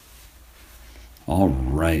All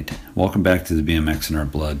right, welcome back to the BMX in Our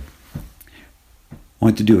Blood. I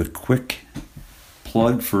want to do a quick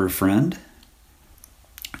plug for a friend.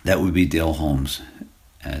 That would be Dale Holmes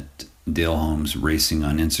at Dale Holmes Racing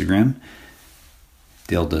on Instagram.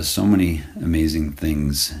 Dale does so many amazing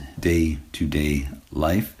things day-to-day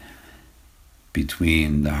life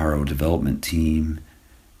between the Haro development team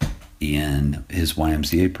and his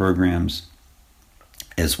YMCA programs,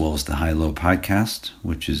 as well as the High Low podcast,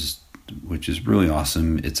 which is really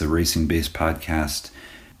awesome. It's a racing-based podcast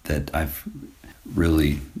that I've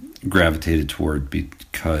really gravitated toward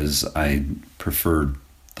because I prefer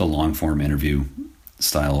the long-form interview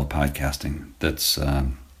style of podcasting. It's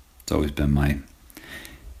always been my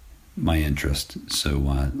interest. So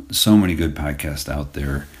many good podcasts out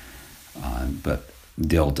there, but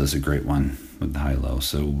Dale does a great one with the High Low.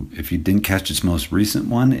 So if you didn't catch his most recent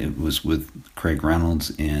one, it was with Craig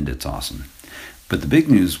Reynolds, and it's awesome. But the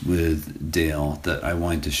big news with Dale that I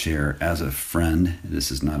wanted to share as a friend,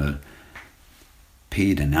 this is not a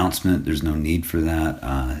paid announcement. There's no need for that.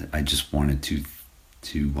 I just wanted to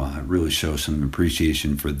really show some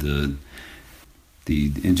appreciation for the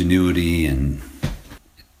ingenuity and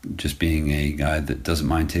just being a guy that doesn't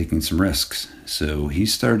mind taking some risks. So he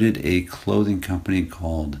started a clothing company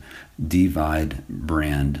called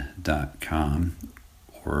DivideBrand.com,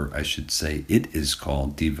 or I should say it is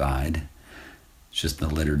called Divide. It's just the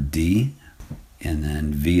letter D and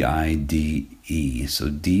then VIDE. So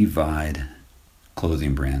Divide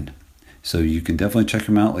clothing brand. So you can definitely check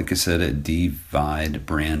him out, like I said, at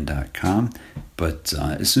dividebrand.com. But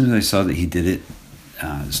as soon as I saw that he did it,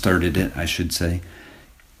 started it, I should say,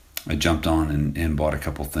 I jumped on and bought a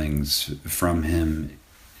couple things from him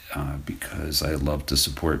because I love to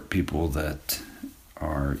support people that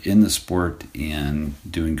are in the sport and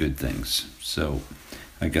doing good things. So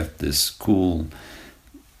I got this cool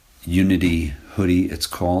Unity hoodie, it's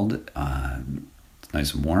called. It's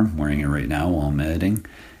nice and warm. I'm wearing it right now while I'm editing.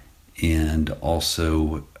 And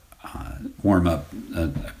also warm up.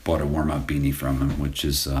 I bought a warm up beanie from him, which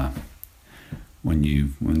is when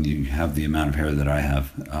you have the amount of hair that I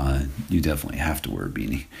have, you definitely have to wear a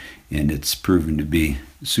beanie. And it's proven to be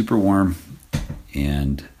super warm,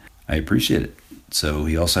 and I appreciate it. So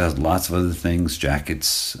he also has lots of other things: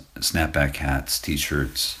 jackets, snapback hats,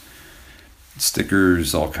 t-shirts,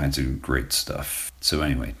 stickers, all kinds of great stuff. So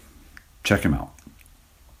anyway, check him out.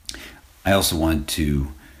 I also want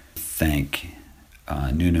to thank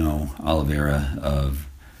Nuno Oliveira of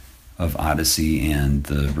Odyssey and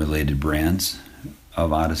the related brands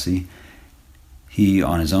of Odyssey. He,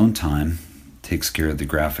 on his own time, takes care of the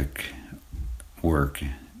graphic work.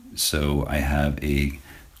 So I have a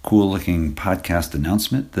cool looking podcast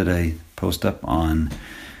announcement that I post up on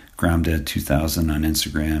GroundDad 2000 on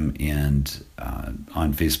Instagram and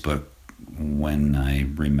on Facebook when I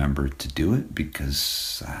remember to do it,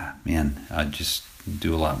 because I just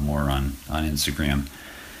do a lot more on Instagram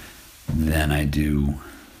than I do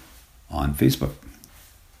on Facebook.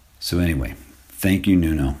 So anyway, thank you,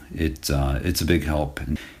 Nuno. It's a big help.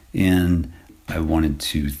 And I wanted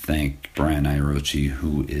to thank Brian Iorucci,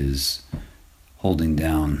 who is holding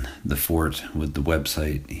down the fort with the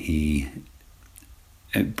website.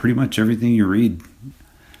 Pretty much everything you read,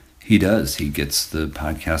 he does. He gets the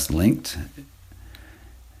podcast linked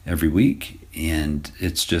every week, and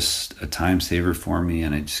it's just a time saver for me,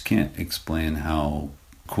 and I just can't explain how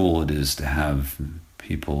cool it is to have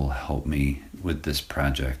people help me with this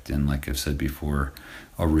project. And like I've said before,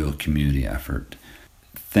 a real community effort.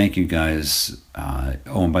 Thank you guys.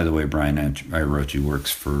 And by the way, Brian Iorucci works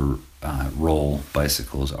for Roll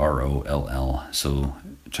Bicycles, ROLL. So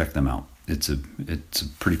check them out. It's a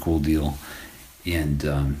pretty cool deal.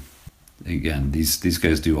 And again, these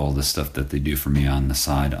guys do all this stuff that they do for me on the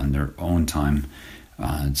side on their own time.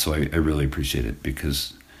 So I really appreciate it,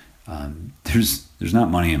 because there's not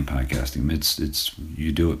money in podcasting. It's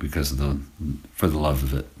you do it because for the love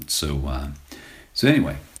of it. So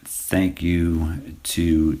anyway, thank you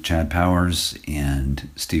to Chad Powers and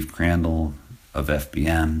Steve Crandall of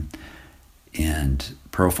FBM and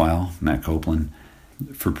Profile, Matt Copeland,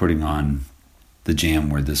 for putting on the jam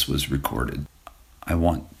where this was recorded. I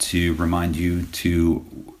want to remind you to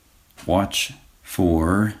watch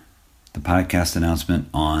for the podcast announcement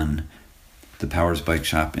on the Powers Bike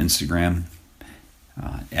Shop Instagram,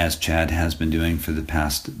 as Chad has been doing for the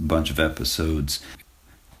past bunch of episodes.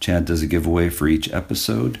 Chad does a giveaway for each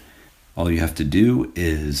episode. All you have to do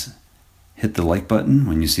is hit the like button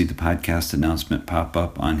when you see the podcast announcement pop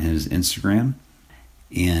up on his Instagram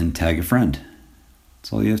and tag a friend.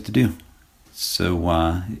 That's all you have to do.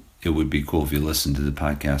 So it would be cool if you listened to the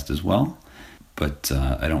podcast as well. But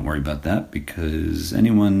I don't worry about that, because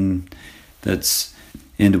anyone that's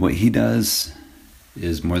into what he does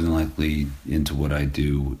is more than likely into what I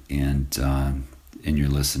do, and you're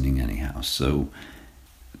listening anyhow. So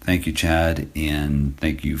thank you, Chad, and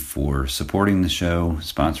thank you for supporting the show,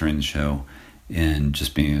 sponsoring the show, and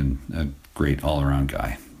just being a great all-around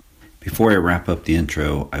guy. Before I wrap up the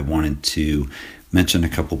intro, I wanted to mention a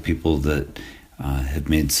couple people that have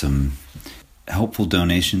made some helpful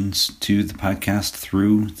donations to the podcast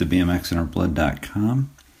through the BMXinOurBlood.com.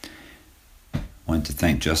 I want to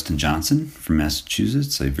thank Justin Johnson from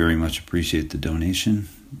Massachusetts. I very much appreciate the donation.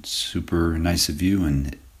 It's super nice of you,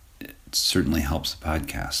 and it certainly helps the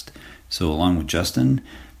podcast. So along with Justin,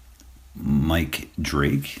 Mike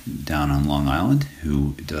Drake down on Long Island,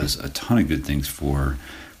 who does a ton of good things for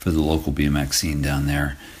the local BMX scene down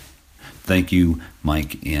there. Thank you,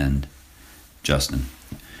 Mike and Justin.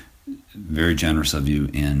 Very generous of you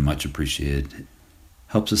and much appreciated.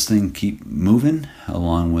 Helps this thing keep moving,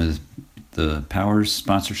 along with the Powers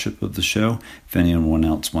sponsorship of the show. If anyone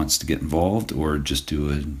else wants to get involved or just do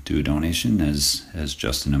a donation, as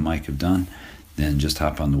Justin and Mike have done, then just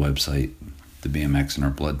hop on the website,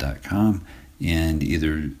 thebmxinourblood.com, and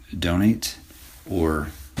either donate,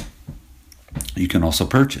 or you can also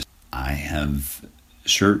purchase. I have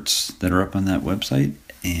shirts that are up on that website,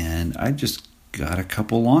 and I just got a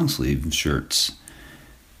couple long sleeve shirts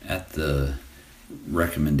at the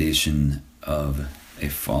recommendation of a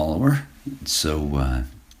follower. So I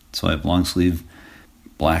have long sleeve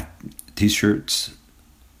black t-shirts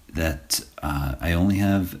that I only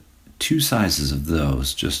have 2 sizes of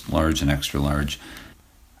those, just large and extra large.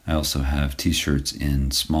 I also have t-shirts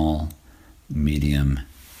in small, medium,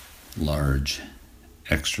 large,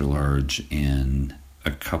 extra large, and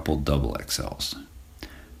a couple double XLs.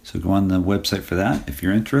 So go on the website for that if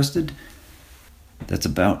you're interested. That's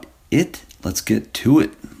about it. Let's get to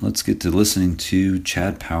it. Let's get to listening to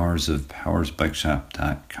Chad Powers of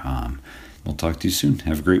powersbikeshop.com. We'll talk to you soon.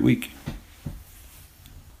 Have a great week.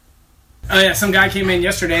 Oh yeah, some guy came in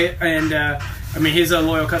yesterday, and he's a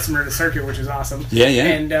loyal customer to the circuit, which is awesome. Yeah.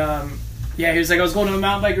 And he was like, I was going to a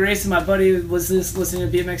mountain bike race, and my buddy was listening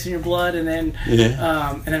to BMX in Your Blood, and then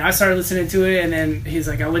I started listening to it, and then he's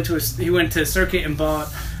like, he went to circuit and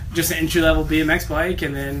bought just an entry level BMX bike,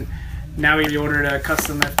 and then now he ordered a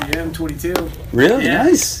custom FBM 22. Really? Yeah,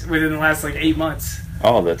 Nice. within the last 8 months.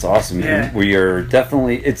 Oh, that's awesome. Yeah. We are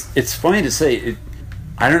definitely. It's funny to say.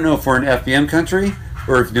 I don't know if we're an FBM country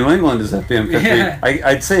or if New England is FBM country. Yeah.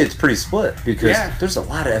 I'd say it's pretty split, because Yeah. there's a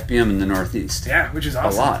lot of FBM in the Northeast. Yeah, which is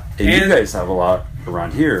awesome. A lot. And you guys have a lot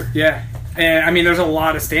around here. Yeah, and there's a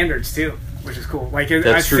lot of standards too, which is cool.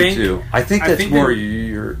 That's true too. I think that's more that,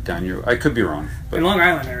 you're down your. I could be wrong. But in Long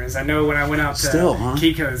Island there is. I know when I went out to huh?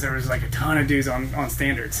 Kiko's, there was a ton of dudes on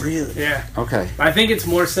standards. Really? Yeah. Okay. But I think it's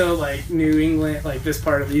more so New England, this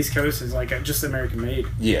part of the East Coast is just American made.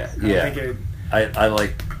 Yeah. I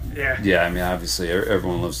like. Yeah. Yeah. Obviously,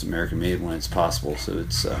 everyone loves American made when it's possible. So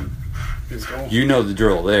it's. It's cool. You know the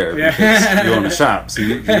drill there. Yeah. Because you own a shop, so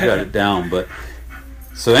you got it down. But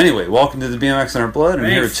so anyway, welcome to the BMX in Our Blood. I'm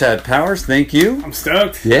here with Chad Powers. Thank you. I'm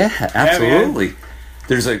stoked. Yeah, absolutely. Yeah,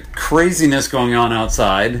 there's a craziness going on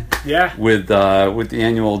outside. Yeah. With the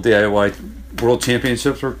annual DIY World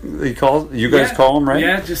Championships, you guys call them, right?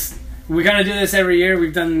 Yeah. We kind of do this every year.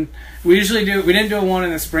 We didn't do one in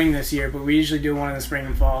the spring this year, but we usually do one in the spring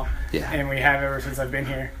and fall. Yeah. And we have ever since I've been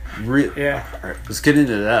here. Really? Yeah. All right, let's get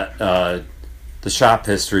into that. The shop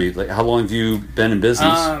history. How long have you been in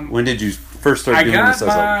business? When did you first start doing this? I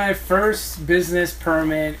got my first business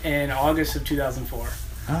permit in August of 2004.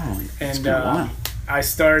 Oh, it's been a while. I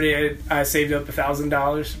saved up $1,000,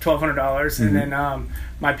 $1,200, and then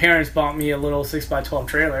my parents bought me a little 6x12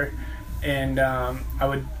 trailer, and I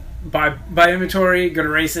would buy inventory, go to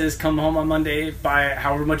races, come home on Monday, buy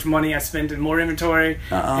however much money I spent in more inventory,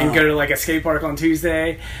 and go to a skate park on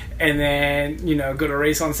Tuesday, and then go to a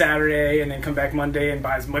race on Saturday, and then come back Monday and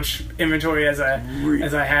buy as much inventory as I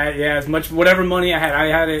had. Yeah, as much whatever money I had.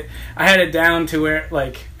 I had it down to where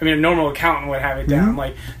a normal accountant would have it down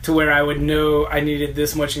to where I would know I needed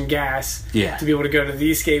this much in gas to be able to go to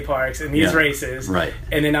these skate parks and these races, right?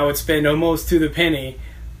 And then I would spend almost to the penny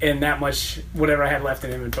and that much whatever I had left in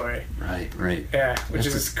inventory. Right. Yeah, which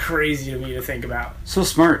is crazy to me to think about. So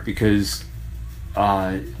smart, because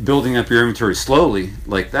building up your inventory slowly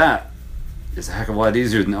like that is a heck of a lot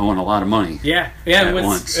easier than owing a lot of money. Yeah.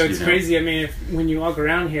 What's crazy, when you walk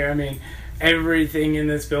around here, everything in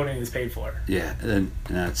this building is paid for. Yeah, and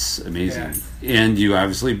that's amazing. Yeah. And you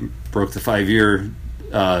obviously broke the 5-year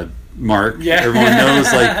mark. Yeah. Everyone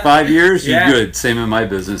knows like 5 years, you're Yeah. good. Same in my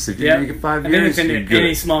business. If you make it 5 I think years, it's you're in good.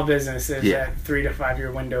 any small business is Yeah. that 3 to 5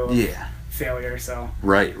 year window of Yeah. failure. So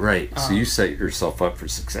Right. So you set yourself up for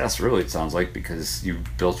success, really, it sounds like, because you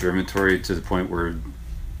built your inventory to the point where you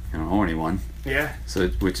don't owe anyone. yeah. So,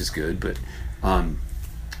 which is good. But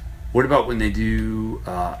what about when they do,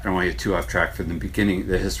 I don't want to get too off track from the beginning,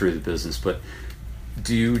 the history of the business, but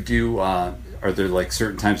do you do, are there like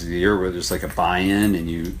certain times of the year where there's like a buy-in and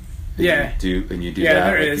you do Yeah, that?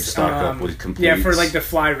 there like is. You stock up with completes? Yeah, for like the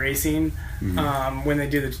fly racing, when they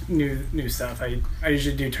do the new stuff, I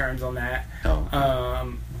usually do terms on that.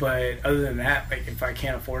 Oh. But other than that, like if I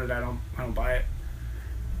can't afford it, I don't buy it.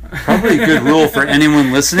 Probably a good rule for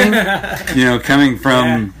anyone listening. Coming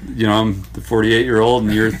from, I'm the 48-year-old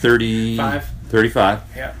and you're 35.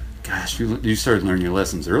 Yeah. Gosh, you started learning your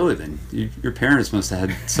lessons early then. Your parents must have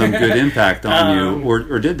had some good impact on you,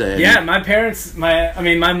 or did they? Yeah, my parents, my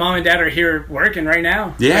mom and dad are here working right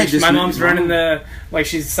now. Yeah, like, just my mom's running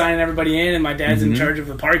she's signing everybody in, and my dad's in charge of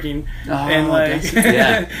the parking.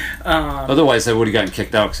 Yeah. Otherwise, I would have gotten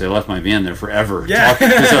kicked out because I left my van there forever. Yeah,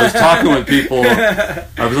 because I was talking with people. I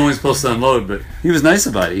was only supposed to unload, but he was nice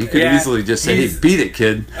about it. He could easily just say, "Hey, beat it,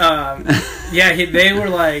 kid." They were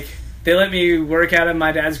like. They let me work out of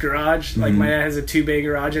my dad's garage. Like my dad has a 2-bay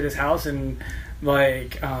garage at his house, and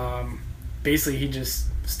basically he just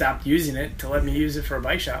stopped using it to let me use it for a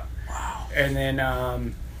bike shop. Wow. And then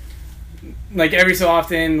every so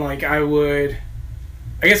often, I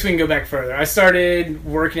guess we can go back further. I started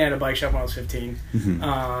working at a bike shop when I was 15.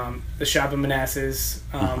 The shop in Manassas,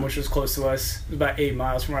 which was close to us. It was about 8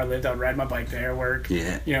 miles from where I lived. I'd ride my bike there, work,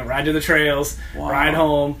 ride to the trails, ride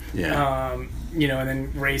home. Yeah. And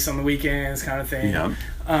then race on the weekends, kind of thing. Yeah.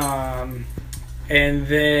 And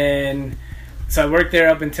then, so I worked there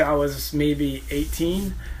up until I was maybe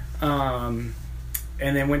 18, and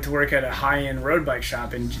then went to work at a high-end road bike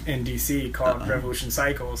shop in DC called Revolution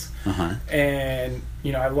Cycles. And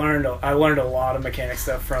I learned a lot of mechanic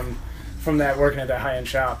stuff from that, working at that high-end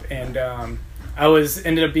shop. And I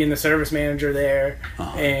ended up being the service manager there,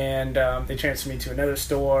 and they transferred me to another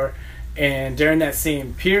store. And during that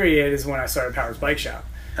same period is when I started Powers Bike Shop.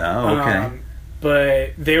 Oh, okay.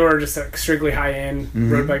 But they were just a strictly high-end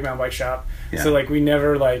road bike, mountain bike shop. Yeah. So we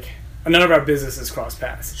never none of our businesses crossed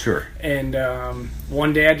paths. Sure. And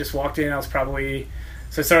one day I just walked in. I started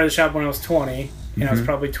the shop when I was 20, and I was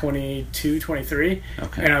probably 22, 23.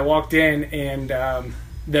 Okay. And I walked in, and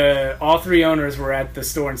all 3 owners were at the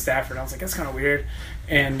store in Stafford. I was like, that's kind of weird.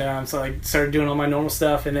 And so I started doing all my normal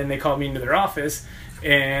stuff, and then they called me into their office.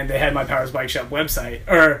 And they had my Powers Bike Shop website,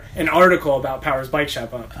 or an article about Powers Bike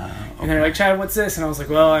Shop up. Okay. And they're like, Chad, what's this? And I was like,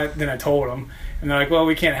 well, then I told them. And they're like, well,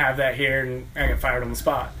 we can't have that here. And I got fired on the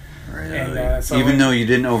spot. Right. And, even though you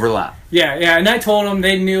didn't overlap. Yeah. And I told them,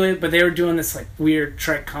 they knew it, but they were doing this weird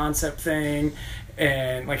Trek concept thing.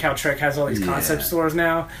 And how Trek has all these concept stores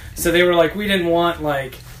now. So they were like, we didn't want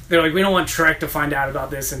they're like, we don't want Trek to find out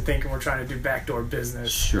about this and think we're trying to do backdoor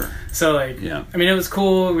business. Sure. So it was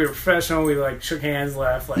cool. We were professional. We shook hands,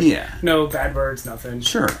 left. No bad words, nothing.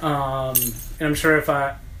 Sure. And I'm sure if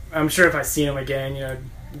I seen him again, it'd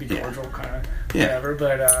be cordial, kind of whatever.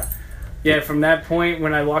 But from that point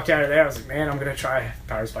when I walked out of there, I was like, man, I'm gonna try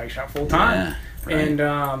Powers Bike Shop full time. Yeah, right.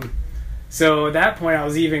 And so at that point, I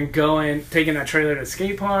was even taking that trailer to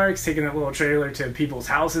skate parks, taking that little trailer to people's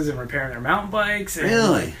houses and repairing their mountain bikes. And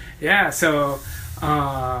really? Yeah. So,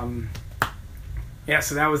 so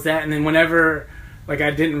that was that. And then whenever, I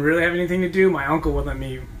didn't really have anything to do, my uncle would let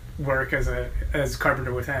me work as a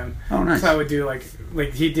carpenter with him. Oh, nice. So I would do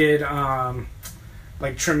he did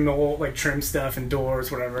trim stuff and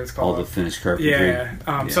doors, whatever it's called. All the finished carpentry.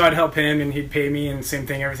 Yeah. So I'd help him, and he'd pay me, and same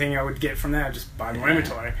thing. Everything I would get from that, just buy more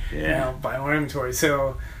inventory. Yeah. Buy more inventory.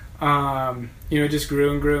 So, it just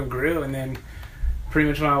grew and grew and grew, and then pretty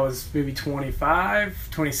much when I was maybe 25,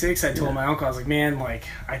 26, I told my uncle, I was like, man,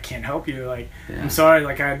 I can't help you. I'm sorry.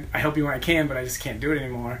 I help you when I can, but I just can't do it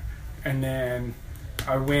anymore. And then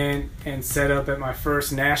I went and set up at my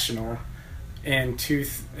first national in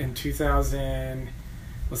 2000.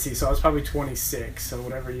 Let's see, so I was probably 26, so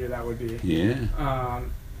whatever year that would be. Yeah.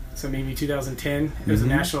 So maybe 2010. It was a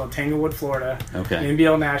national in Tanglewood, Florida. Okay. An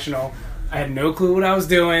NBL national. I had no clue what I was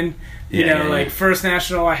doing. First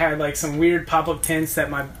national, I had some weird pop-up tents that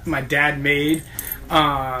my dad made.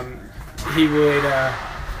 He would,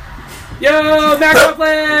 yo, Matt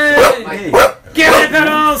Copeland! Hey. Give me the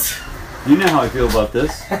pedals! You know how I feel about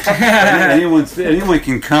this. Anyone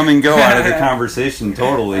can come and go out of the conversation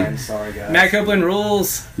totally. I'm sorry, guys. Matt Copeland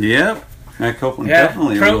rules. Yep. Matt Copeland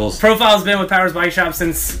definitely rules. Profile's been with Powers Bike Shop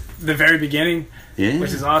since the very beginning, Yeah.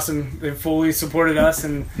 which is awesome. They've fully supported us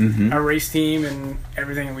and Mhm. our race team and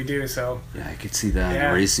everything that we do. So Yeah, I could see that on Yeah.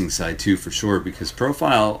 the racing side too, for sure, because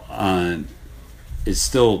profile is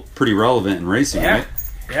still pretty relevant in racing, yeah, right?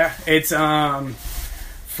 yeah, it's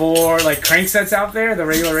for like crank sets out there. The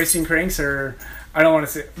regular racing cranks are, I don't want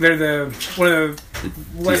to say they're one of the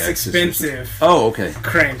less DXs or expensive Oh, okay.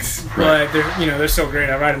 cranks, Right. but they're so great.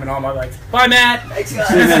 I ride them in all my bikes. Bye, Matt. Thanks,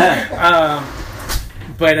 guys.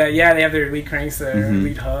 But yeah, they have their elite cranks, their Mhm.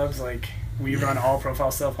 elite hubs. Like we run all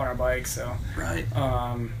profile stuff on our bikes, so Right.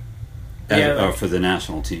 yeah, like- For the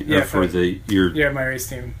national team, Yeah, or for your. yeah, my race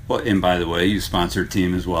team. Well, and by the way, you sponsored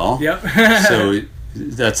team as well. Yep. So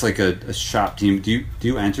that's like a shop team. Do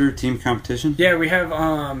you enter team competition? Yeah, we have.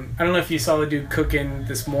 I don't know if you saw the dude cooking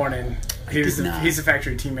this morning. did not. He's a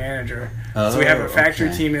factory team manager. Oh, So we have a factory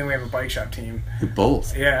okay. team and we have a bike shop team.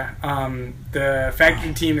 Both. Yeah. The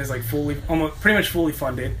factory team is like pretty much fully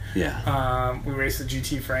funded. Yeah. We race the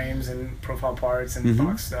GT frames and profile parts and Mhm.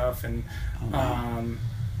 box stuff, and wow.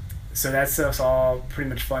 so that stuff's all pretty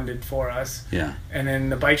much funded for us. Yeah. And then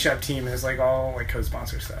the bike shop team is like all like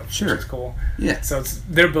co-sponsor stuff, Sure. which is cool. Yeah. So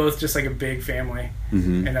they're both just like a big family,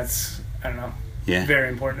 Mm-hmm. and that's, I don't know, Yeah. very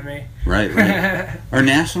important to me. Right. Are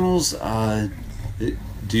nationals?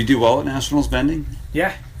 Do you do well at nationals bending?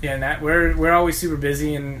 Yeah, and that we're always super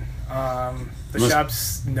busy, and the Must-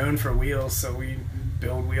 shop's known for wheels, so we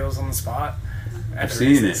build wheels on the spot. at I've the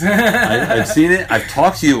seen races. it. I've seen it. I've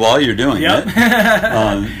talked to you while you're doing Yep.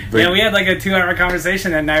 it. But Yeah, we had like a 2-hour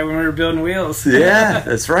conversation that night when we were building wheels. yeah,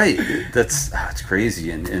 that's right. That's it's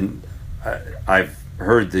crazy, and I've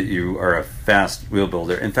heard that you are a fast wheel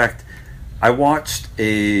builder. In fact, I watched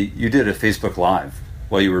you did a Facebook Live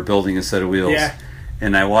while you were building a set of wheels, Yeah.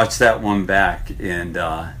 and I watched that one back, and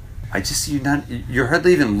I just you're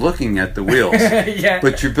hardly even looking at the wheels, Yeah.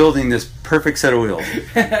 but you're building this perfect set of wheels.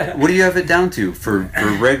 What do you have it down to for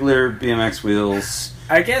regular BMX wheels?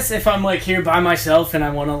 I guess if I'm like here by myself and I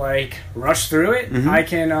want to like rush through it, Mhm. I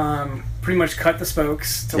can pretty much cut the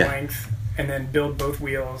spokes to Yeah. length and then build both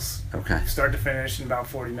wheels Okay, start to finish in about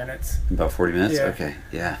 40 minutes. about 40 minutes. Yeah. Okay,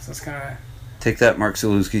 yeah. So it's kind of, Take that, Mark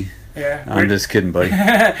Zalewski. yeah. I'm just kidding, buddy.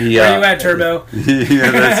 Where you at, Turbo?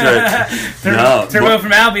 Yeah, that's right. No, Turbo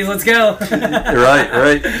from Albies, let's go.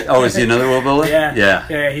 right. Oh, is he another wheel builder? Yeah.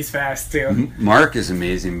 Yeah. He's fast too. Mark is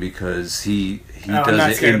amazing because he Oh, I'm not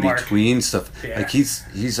does it scared in of Mark. between stuff. Yeah. Like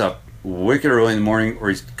he's up wicked early in the morning, or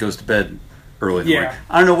he goes to bed early in the Yeah. morning.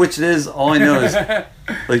 I don't know which it is. All I know is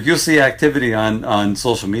like you'll see activity on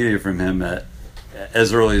social media from him at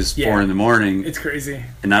as early as Yeah. 4 in the morning, It's crazy.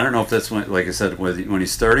 and I don't know if that's when, like I said, when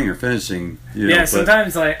he's starting or finishing. You know, Yeah, but-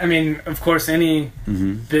 sometimes like, I mean, of course any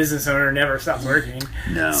Mhm. business owner never stops working.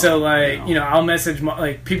 No. So like, no. you know, I'll message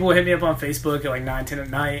like people will hit me up on Facebook at like 9, 10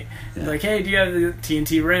 at night. Yeah. Like, hey, do you have the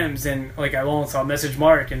TNT rims? And like I won't, so I'll message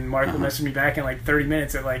Mark, and Mark will Uh-huh. message me back in like 30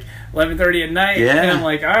 minutes at like 11:30 at night. Yeah. And I'm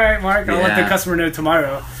like, all right, Mark, I'll let Yeah. the customer know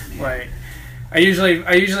tomorrow. Like, I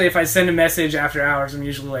usually if I send a message after hours, I'm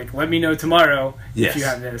usually like, let me know tomorrow Yes. if you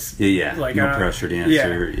have this. Yeah. Like, No pressure to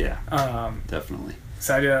answer. Yeah. Definitely.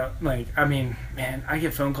 So I do, like, I mean, man, I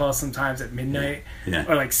get phone calls sometimes at midnight Yeah.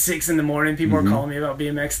 or like 6 in the morning. People Mhm. are calling me about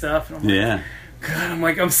BMX stuff. And I'm like, Yeah.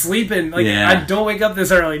 God, I'm sleeping. Like, Yeah. I don't wake up this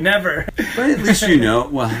early, never. But at least you know.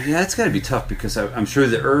 Well, yeah, it's got to be tough because I'm sure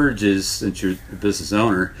the urge is, since you're a business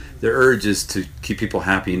owner, the urge is to keep people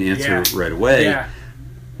happy and answer Yeah. right away. Yeah.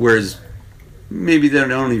 Whereas maybe they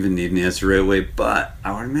don't even need an answer right away. But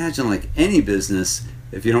I would imagine, like any business,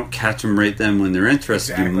 if you don't catch them right then when they're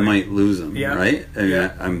interested, Exactly. you might lose them. Yeah. Right? I mean,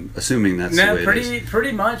 Yeah. I'm assuming that's the No, way it is.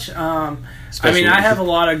 pretty much. I Especially mean, I with- have a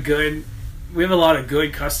lot of good. We have a lot of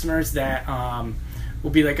good customers that will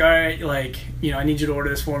be like, all right, like, you know, I need you to order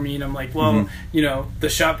this for me, and I'm like, well, Mhm. you know, the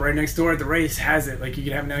shop right next door at the race has it. Like, you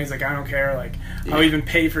can have it now. He's like, I don't care. Like, I'll Yeah. even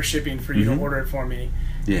pay for shipping for you Mhm. to order it for me.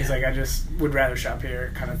 Yeah. He's like, I just would rather shop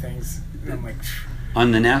here, kind of things. And I'm like,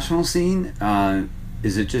 On the national scene,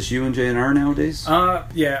 is it just you and JNR nowadays?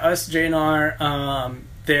 yeah, us, JNR.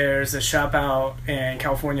 There's a shop out in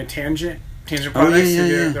California, Tangent Oh, yeah, Products, yeah,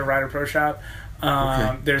 they're yeah. the Rider Pro shop.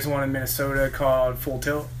 Okay. There's one in Minnesota called Full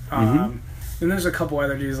Tilt. Mhm. Then there's a couple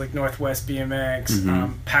other dudes like Northwest BMX,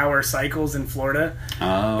 Mhm. Power Cycles in Florida.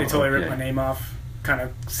 Oh, They totally ripped okay. my name off. Kind of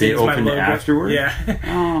They sees my opened logo afterward? Yeah.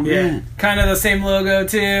 Oh, Yeah, man. kind of the same logo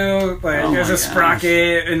too. Like Oh there's my a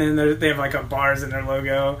sprocket, and then they have like a bars in their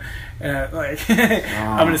logo. Like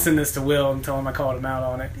I'm gonna send this to Will and tell him I called him out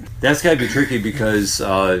on it. That's got to be tricky because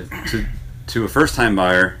to a first time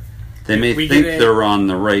buyer, they may We think get it. they're on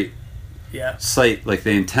the right Yeah. site, like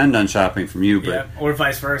they intend on shopping from you, but Yeah, or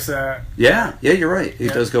vice versa. yeah, you're right.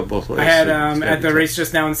 It does go both ways. I had So it's gotta at be the tough. race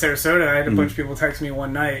just now in Sarasota, I had a bunch of people text me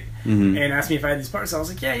one night Mhm. and ask me if I had these parts. I was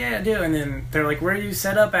like, yeah, I do. And then they're like, where are you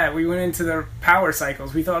set up at? We went into the power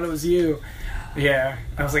cycles. We thought it was you. Yeah.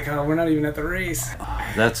 I was like, oh, we're not even at the race.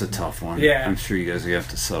 That's a tough one. Yeah. I'm sure you guys have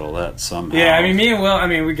to settle that somehow. Yeah, I mean, me and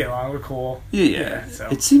Will, we get along. We're cool. Yeah, so.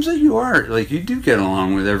 it seems like you are. Like, you do get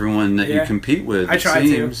along with everyone that you Yeah. compete with. I it try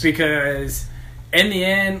seems. to, because in the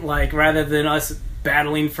end, like, rather than us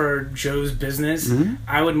battling for Joe's business, Mhm.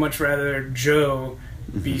 I would much rather Joe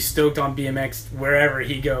be stoked on BMX wherever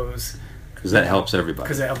he goes, Because that helps everybody.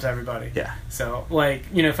 because it helps everybody. Yeah. So, like,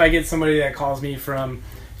 if I get somebody that calls me from,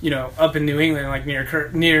 up in New England, like near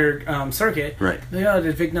Circuit, Right. like, oh,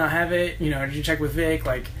 did Vic not have it? Did you check with Vic?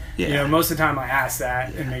 Like, Yeah. most of the time I ask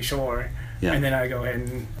that and make sure, Yeah. and then I go ahead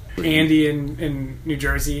and Andy in New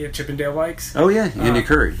Jersey at Chippendale Bikes. Oh, yeah. Andy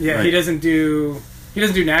Curry. Yeah, Right. he doesn't do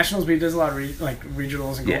nationals, but he does a lot of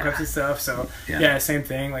regionals and Gold Yeah. Cups and stuff. So Yeah. yeah, same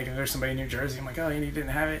thing. Like if there's somebody in New Jersey, I'm like, oh, Andy didn't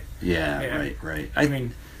have it. Yeah, Yeah. right. I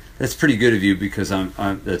mean, That's pretty good of you, because I'm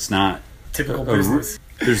that's not typical a- business.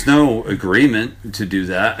 There's no agreement to do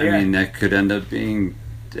that. Yeah. I mean, that could end up being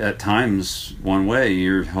at times one way.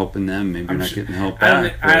 You're helping them, maybe you're not getting help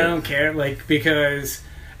back. I don't care, like, because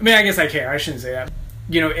I guess I care. I shouldn't say that.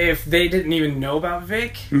 If they didn't even know about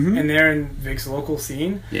Vic Mhm. and they're in Vic's local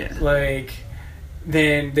scene, Yeah. like,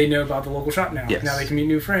 then they know about the local shop now. Yes. Now they can meet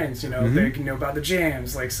new friends. Mhm. They can know about the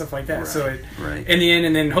jams, like stuff like that. So Right. in the end,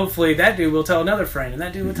 and then hopefully that dude will tell another friend, and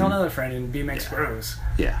that dude will tell another friend, and BMX grows.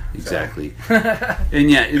 Yeah, exactly.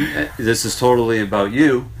 And yeah, this is totally about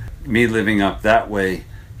you. Me living up that way,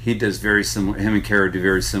 he does very similar. Him and Kara do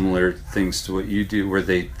very similar things to what you do, where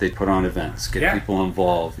they put on events, get Yeah. people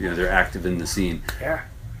involved. They're active in the scene. Yeah.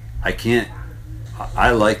 I can't.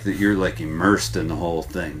 I like that you're like immersed in the whole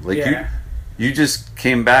thing. Like Yeah. you just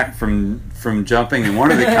came back from jumping in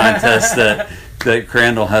one of the contests that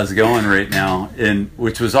Crandall has going right now, and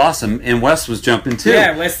which was awesome. And Wes was jumping too.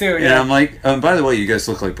 Yeah, Wes too. And Yeah. I'm like, by the way, you guys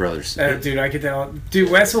look like brothers. Dude, I could tell.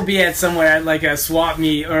 Dude, Wes will be at somewhere, at like a swap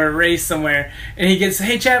meet or a race somewhere, and he gets,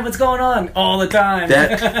 "Hey, Chad, what's going on?" all the time.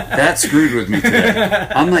 That screwed with me today.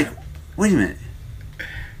 I'm like, wait a minute.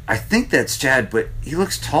 I think that's Chad, but he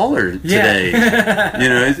looks taller today.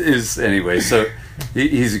 Anyway. So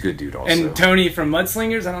he's a good dude also. And Tony from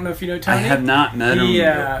Mudslingers, I don't know if you know Tony. I have not met him.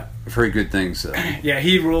 Yeah. I've heard good things though. Yeah,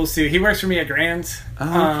 he rules too. He works for me at Grand's.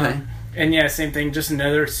 Oh, okay. And yeah, same thing. Just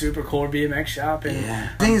another super cool BMX shop. And Yeah.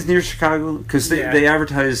 I think it's near Chicago, because Yeah. they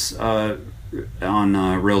advertise on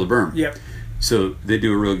Rail to Berm. Yep. So they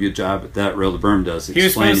do a real good job at that. Rail to Berm does He was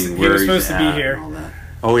explaining supposed to- he where was he's supposed to be at here. and all that.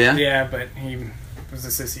 Oh yeah. Yeah, but he was a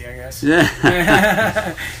sissy, I guess.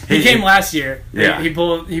 Yeah. He came last year. Yeah. He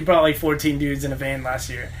brought like 14 dudes in a van last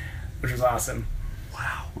year, which was awesome.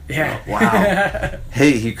 Wow. Yeah. Wow.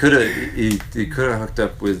 Hey, he could have hooked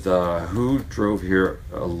up with who drove here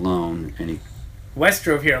alone, and Wes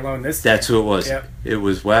drove here alone this that's who it was. Yep. It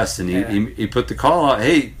was Wes, and Yeah. he put the call out.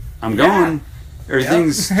 Hey, I'm Yeah. going.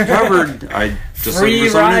 Everything's covered. I just free looking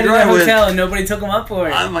for someone ride to in the drive with. hotel, and nobody took him up for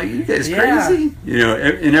it. I'm like, you guys Yeah. crazy?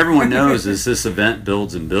 And everyone knows as this event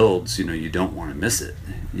builds and builds, you don't want to miss it.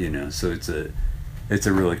 So it's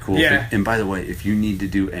a really cool Yeah. thing. And by the way, if you need to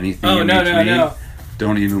do anything Oh, in no, between, no.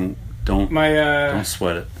 don't My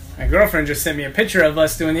sweat it. my girlfriend just sent me a picture of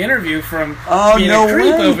us doing the interview from Oh, being no a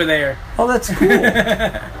creep way. over there. Oh, that's cool.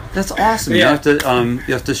 That's awesome. Yeah.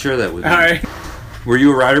 You have to share that with me. All right. Were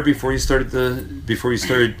you a rider before you started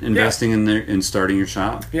investing in starting your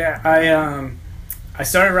shop? Yeah, I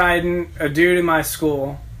started riding. A dude in my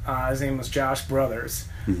school, his name was Josh Brothers.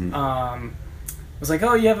 Mhm. Was like,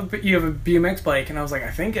 oh, you have a BMX bike, and I was like,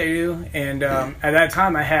 I think I do. And at that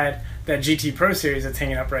time, I had that GT Pro Series that's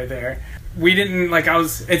hanging up right there. We didn't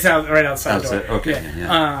it's out right outside the door. Okay.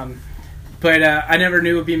 Yeah. But I never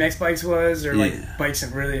knew what BMX bikes was, or like Yeah. bikes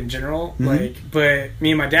really in general. Mhm. But me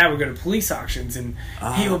and my dad would go to police auctions, and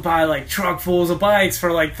he Oh. would buy like truckfuls of bikes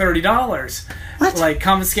for like $30. What? Like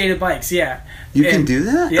confiscated bikes, yeah. You can And- do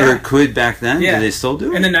that? Yeah. Or could back then? Yeah. Do they still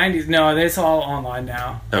do it? In the 90s, no, it's all online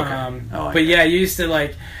now. Okay. I But yeah, you used to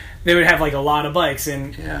they would have like a lot of bikes,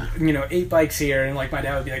 and Yeah. 8 bikes here, and like my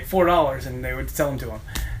dad would be like $4, and they would sell them to him.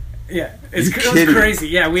 Yeah, it was kidding me? crazy.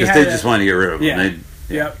 Yeah, we Because had they just wanted to get rid of them. Yeah. They-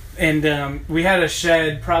 Yep. And we had a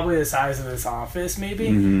shed probably the size of this office, maybe,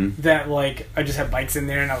 Mhm. that like I just had bikes in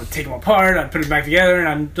there, and I would take them apart, I'd put them back together, and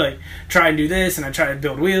I'd like try and do this, and I'd try to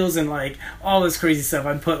build wheels and like all this crazy stuff.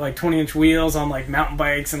 I'd put like 20-inch wheels on like mountain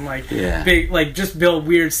bikes and like Yeah. big, like just build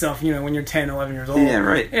weird stuff, when you're 10, 11 years old. Yeah,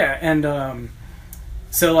 right. Yeah, and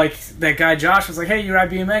so like that guy Josh was like, "Hey, you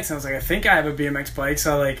ride BMX?" And I was like, "I think I have a BMX bike."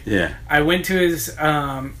 So like, I went to his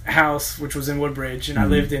house, which was in Woodbridge, and I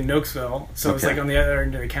lived in Nokesville, so it was like on the other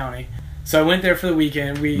end of the county. So I went there for the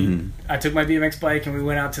weekend. I took my BMX bike and we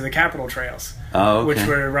went out to the Capitol Trails, which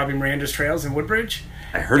were Robbie Miranda's trails in Woodbridge.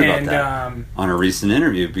 I heard about that on a recent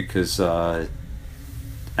interview because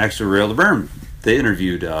actually Rail to Berm, they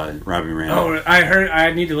interviewed Robbie Miranda. Oh, I heard.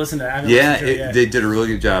 I need to listen to that. They did a really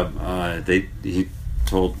good job. He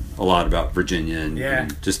told a lot about Virginia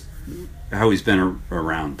and just how he's been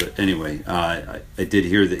around. But anyway, I did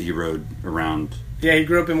hear that he rode around. Yeah, he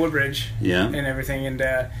grew up in Woodbridge. Yeah, and everything,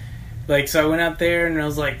 and so I went out there and I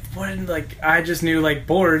was like, what? Like I just knew like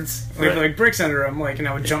boards with like bricks under them, like, and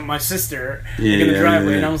I would jump my sister in the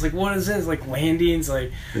driveway, and I was like, what is this? Like landings,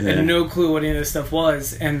 like I had no clue what any of this stuff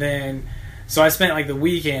was, and then. So I spent like the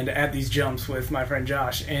weekend at these jumps with my friend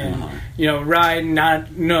Josh, and ride not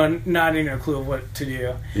even a clue of what to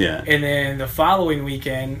do. Yeah. And then the following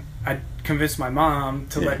weekend, I convinced my mom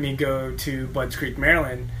to let me go to Budds Creek,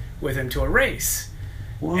 Maryland, with him to a race.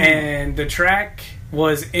 Whoa. And the track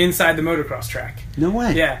was inside the motocross track. No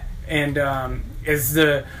way. Yeah, and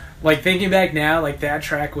thinking back now, like that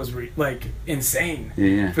track was like insane.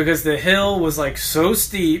 Yeah. Because the hill was like so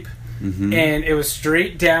steep. Mm-hmm. And it was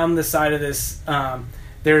straight down the side of this.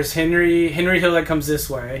 There's Henry Hill that comes this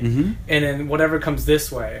way, and then whatever comes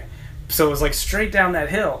this way. So it was like straight down that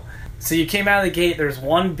hill. So you came out of the gate. There's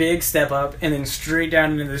one big step up, and then straight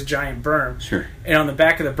down into this giant berm. Sure. And on the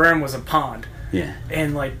back of the berm was a pond. Yeah.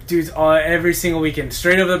 And like dudes, every single weekend,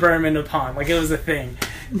 straight over the berm into a pond, like it was a thing.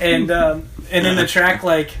 And then the track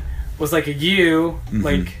like was like a U,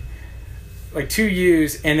 like two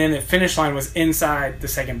U's, and then the finish line was inside the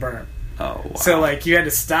second berm. Oh, wow. So like you had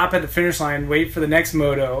to stop at the finish line, wait for the next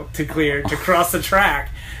moto to clear to cross the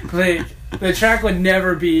track. Like the track would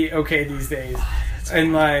never be okay these days.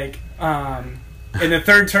 And like in the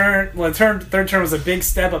third turn, third turn was a big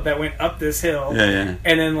step up that went up this hill. Yeah.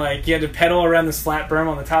 And then like you had to pedal around this flat berm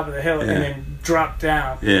on the top of the hill and then drop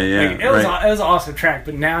down. Yeah. Like, it was an awesome track,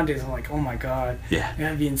 but nowadays I'm like, oh my god,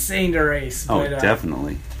 it'd be insane to race. Oh, but,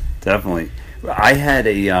 definitely. I had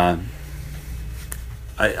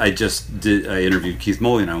I interviewed Keith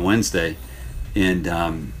Mulligan on Wednesday, and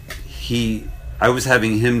I was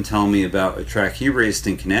having him tell me about a track he raced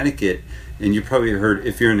in Connecticut, and you probably heard,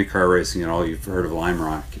 if you're into car racing at all, you've heard of Lime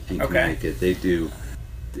Rock in Connecticut. They do,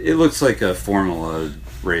 it looks like a Formula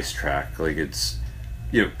racetrack, like it's,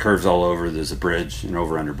 curves all over, there's a bridge, an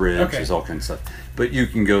over-under bridge, there's all kinds of stuff, but you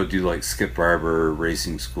can go do like Skip Barber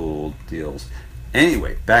racing school deals.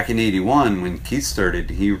 Anyway, back in '81 when Keith started,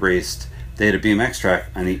 he raced. They had a BMX track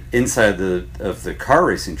on the inside of the car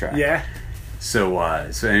racing track. Yeah. So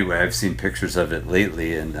anyway, I've seen pictures of it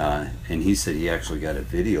lately, and he said he actually got a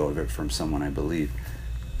video of it from someone, I believe,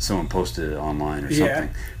 someone posted it online or something.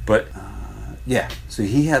 But so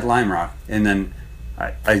he had Lime Rock, and then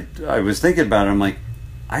I was thinking about it. I'm like,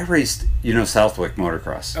 I raced Southwick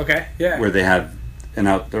Motocross. Okay. Yeah. Where they have they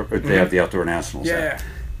have the outdoor nationals. Yeah.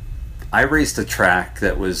 I raced a track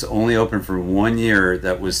that was only open for 1 year.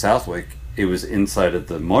 That was Southwick. It was inside of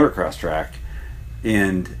the motocross track,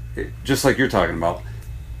 and just like you're talking about.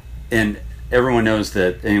 And everyone knows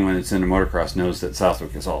that anyone that's into motocross knows that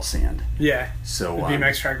Southwick is all sand. Yeah. So the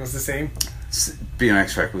BMX track was the same.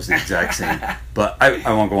 BMX track was the exact same, but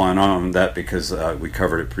I won't go on that because we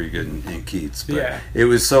covered it pretty good in Keats. But it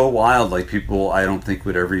was so wild, like people I don't think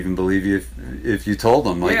would ever even believe you if you told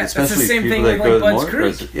them. Like especially that's the same people thing that with go like to Budds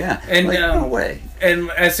Budds Creek. Yeah, and like, no way.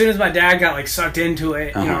 And as soon as my dad got like sucked into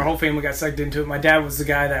it, our whole family got sucked into it. My dad was the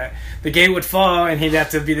guy that the gate would fall, and he'd have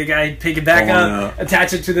to be the guy who'd pick it back up,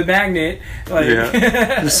 attach it to the magnet. Like,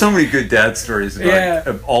 there's so many good dad stories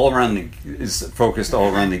about all around is focused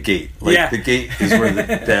all around the gate. Like the gate is where the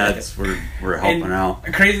dads were helping out.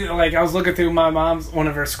 Crazy, like I was looking through my mom's one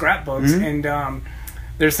of her scrapbooks, and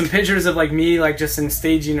there's some pictures of like me like just in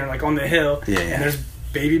staging or like on the hill, and there's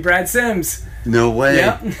baby Brad Sims. No way.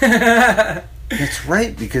 Yep. That's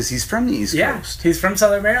right, because he's from the East Coast. He's from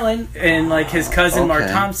Southern Maryland, and like his cousin Mark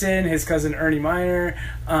Thompson, his cousin Ernie Miner,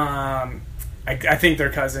 I think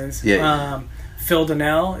they're cousins. Phil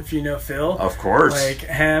Donnell, if you know Phil. Of course. Like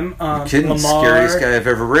him. You're kidding, Lamar, scariest guy I've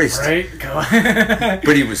ever raced. Right?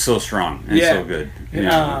 But he was so strong and so good.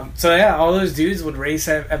 So all those dudes would race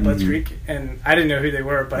at Budds Creek, and I didn't know who they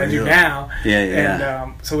were, but I do now.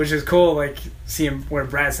 And so which is cool, like seeing where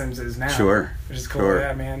Brad Sims is now. Sure. Which is cool,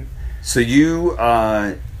 yeah, man. So you,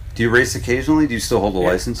 do you race occasionally? Do you still hold a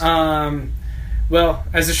license? Well,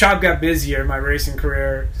 as the shop got busier, my racing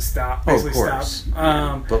career stopped. Basically of course.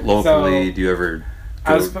 Stopped. But locally, do you ever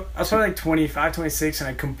I was probably like 25, 26, and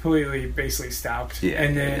I completely basically stopped. Yeah,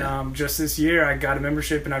 and then yeah. Just this year, I got a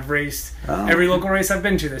membership, and I've raced every local race I've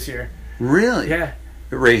been to this year. Really? Yeah.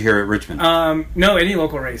 Right here at Richmond? No, any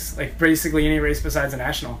local race. Like, basically any race besides a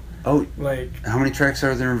national. Oh. Like, how many tracks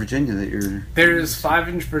are there in Virginia that you're... There's 5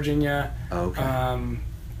 in Virginia. Oh, okay.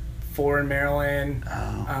 4 in Maryland.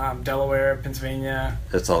 Delaware, Pennsylvania.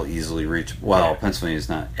 That's all easily reachable. Well, Pennsylvania's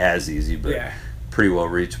not as easy, but pretty well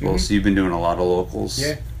reachable. Mm-hmm. So you've been doing a lot of locals?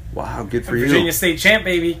 Yeah. Wow, good for you. Virginia State champ,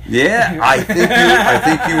 baby. Yeah, I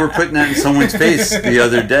think you were putting that in someone's face the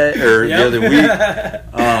other day or the other week.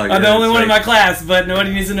 I'm the only one in my class, but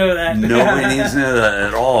nobody needs to know that. Nobody needs to know that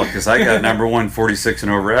at all because I got number 1 46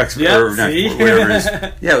 and over expert. See? Whatever it is.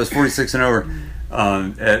 Yeah, it was 46 and over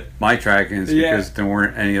at my track, and it's because there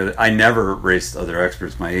weren't any other. I never raced other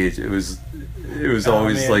experts my age. It was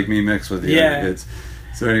always like me mixed with the other kids.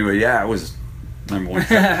 So anyway, I was number 1.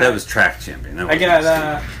 That was track champion. I got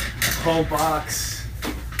a whole box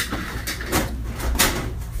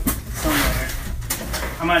somewhere.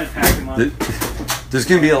 I might have packed them up. There's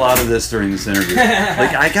going to be a lot of this during this interview.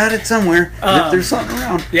 Like, I got it somewhere. There's something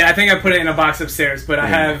around. Yeah, I think I put it in a box upstairs, but I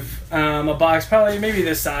have a box probably maybe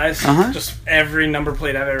this size. Just every number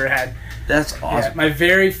plate I've ever had. That's awesome. Yeah, my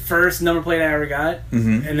very first number plate I ever got,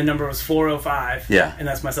 and the number was 405. Yeah. And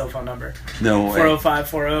that's my cell phone number. No way. 405,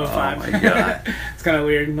 405. Oh, my God. It's kind of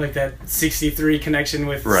weird, like that 63 connection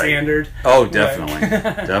with Standard. Oh, definitely.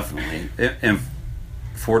 Definitely. And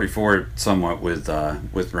 44 somewhat with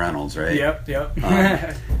Reynolds, right? Yep.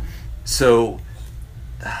 So,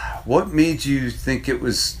 what made you think it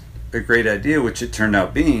was a great idea, which it turned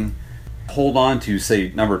out being, hold on to,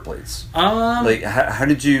 say, number plates? Like, how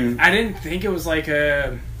did you... I didn't think it was like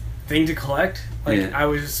a thing to collect. Like, I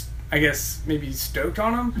was, I guess, maybe stoked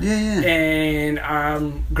on them. Yeah.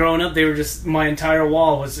 And growing up, they were just... My entire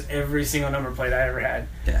wall was every single number plate I ever had.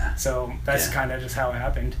 Yeah. So, that's kind of just how it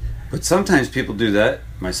happened. But sometimes people do that,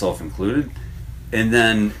 myself included, and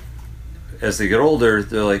then as they get older,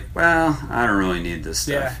 they're like, well, I don't really need this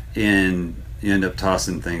stuff. Yeah. And you end up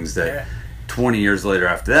tossing things that 20 years later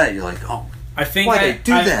after that, you're like, oh, I think why'd I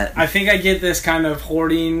do that? I think I get this kind of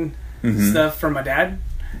hoarding stuff from my dad.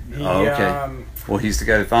 Okay. Well, he's the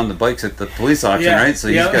guy that found the bikes at the police auction, right? So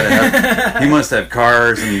he's got to have... He must have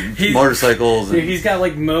cars and motorcycles. And, he's got,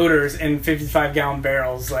 like, motors and 55-gallon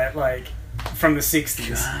barrels that, like... From the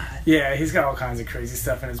 60s. God. Yeah, he's got all kinds of crazy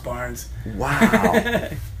stuff in his barns. Wow.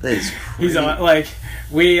 That is crazy. He's like,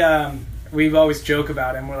 we've always joke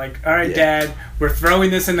about him. We're like, all right, Dad, we're throwing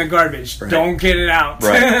this in the garbage. Right. Don't get it out.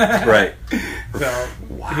 Right. So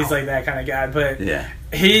he's like that kind of guy. But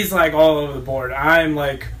he's like all over the board. I'm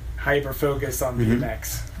like hyper focused on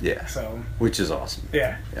BMX. Yeah. So which is awesome.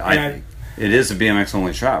 Yeah. It is a BMX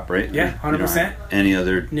only shop, right? Yeah, 100%. Any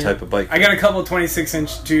other type of bike? I got a couple of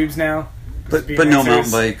 26-inch tubes now. But no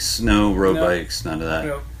mountain bikes, no road bikes, none of that.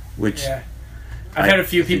 Nope. Which I've had a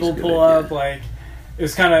few people pull up. Like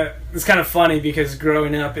it's kind of funny because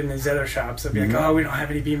growing up in these other shops, I'd be like, oh, we don't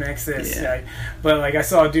have any BMX this. Yeah. But like I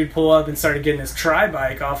saw a dude pull up and started getting his tri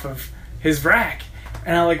bike off of his rack,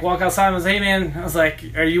 and I like walk outside and I was like, hey man, I was like,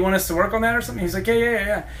 you want us to work on that or something? He's like,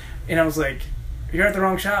 yeah. And I was like, you're at the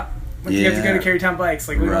wrong shop. Like, you have to go to Carytown Bikes.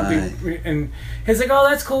 Like we don't do. And he's like, "Oh,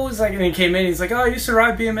 that's cool." He's like, and he came in. He's like, "Oh, I used to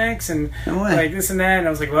ride BMX and like this and that." And I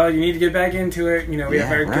was like, "Well, you need to get back into it. You know, we have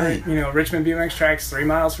very good, Richmond BMX tracks 3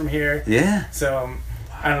 miles from here." Yeah. So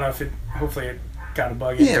I don't know if it. Hopefully, it got a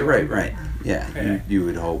bug into it. Right. Yeah. You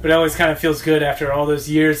would hope. But it always kind of feels good after all those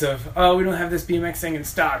years of, oh, we don't have this BMX thing in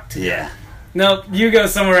stock. Nope, you go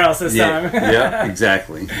somewhere else this time. Yeah,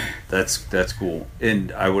 exactly. That's cool.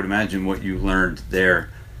 And I would imagine what you learned there,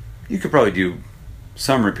 you could probably do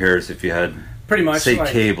some repairs if you had pretty much say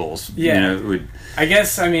cables. Yeah. It would. I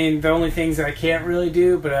guess the only things that I can't really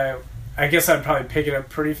do, but I guess I'd probably pick it up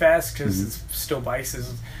pretty fast because it's still bikes.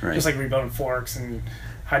 Is just like rebuilding forks and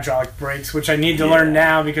hydraulic brakes, which I need to learn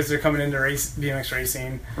now because they're coming into BMX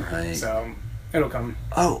racing. Right. So it'll come.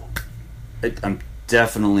 Oh, I'm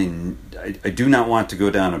definitely. I do not want to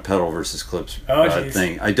go down a pedal versus clips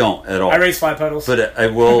thing. I don't at all. I race flat pedals, but I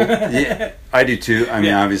will. Yeah, I do too. I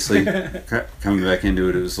mean, obviously, coming back into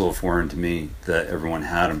it, it was a little foreign to me that everyone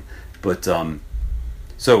had them. But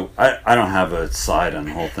so I don't have a side on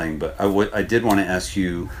the whole thing. But I did want to ask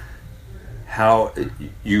you how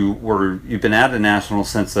you've been at a national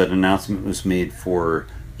since that announcement was made for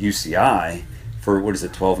UCI for what is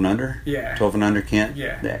it, 12 and under? Yeah, 12 and under can't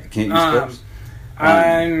use clips.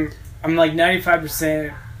 I'm like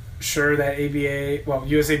 95% sure that ABA,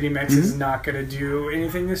 USA BMX is not going to do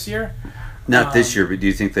anything this year. Not this year, but do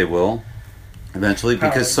you think they will eventually?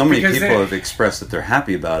 Because so many people have expressed that they're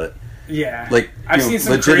happy about it. Yeah. Like, I've seen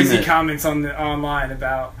some crazy legitimate comments online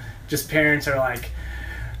about just parents are like,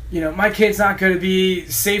 my kid's not going to be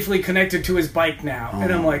safely connected to his bike now.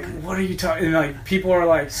 And I'm like, what are you talking? And like, people are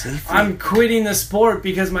like, Safely. I'm quitting the sport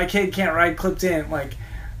because my kid can't ride clipped in. Like,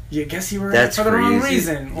 you guess you were in it for the wrong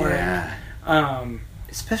reason. Yeah.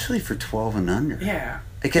 Especially for 12 and under. Yeah.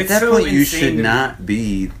 Like, at that point, you should not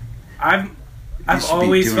be. I've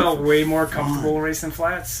always felt way more comfortable racing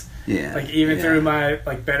flats. Yeah. Like, even through my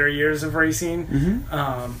like better years of racing,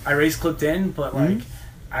 I race clipped in, but like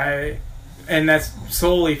and that's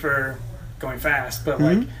solely for going fast. But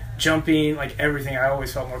like jumping, like everything, I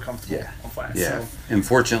always felt more comfortable on flats. Yeah. So. And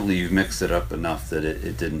fortunately, you've mixed it up enough that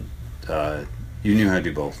it didn't. You knew how to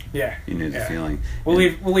do both. Yeah. You knew the feeling. We'll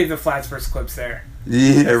leave the flats versus clips there.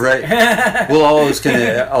 Yeah, right. Well,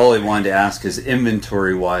 all I wanted to ask is,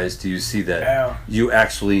 inventory wise, do you see that you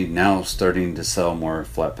actually now starting to sell more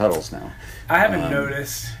flat pedals now? I haven't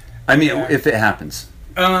noticed. I mean, if it happens.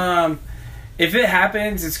 If it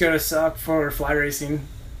happens, it's gonna suck for fly racing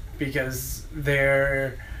because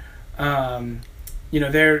they're not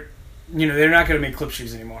gonna make clip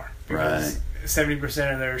shoes anymore because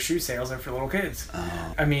 70% of their shoe sales are for little kids.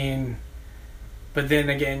 Oh. I mean. But then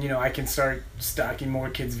again, I can start stocking more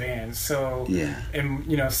kids' vans. So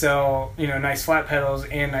and sell nice flat pedals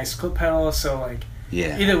and nice clip pedals. So like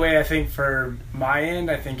either way, I think for my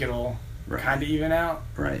end, I think it'll kind of even out.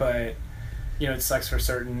 Right. But it sucks for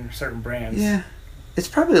certain brands. Yeah. It's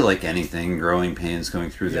probably like anything, growing pains, going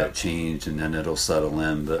through that change, and then it'll settle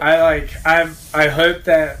in. But I hope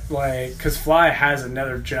that because Fly has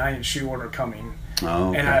another giant shoe order coming. Oh.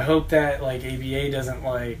 Okay. And I hope that like ABA doesn't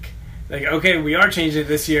like, okay, we are changing it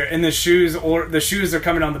this year, and the shoes are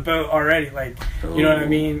coming on the boat already. Like, you know what I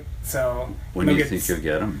mean? So when do you think you'll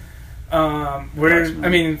get them?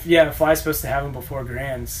 Fly's supposed to have them before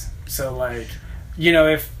Grands. So like,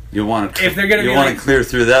 if you'll want to, if they're gonna, you want to clear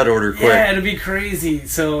through that order quick. Yeah, it'll be crazy.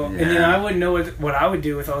 So and then I wouldn't know what I would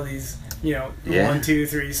do with all these 1, 2,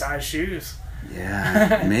 3 size shoes.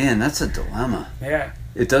 Yeah, man, that's a dilemma. Yeah,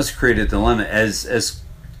 it does create a dilemma. As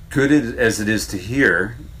good as it is to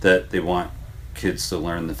hear that they want kids to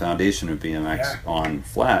learn the foundation of BMX on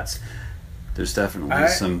flats, there's definitely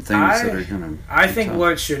some things that are going to... I think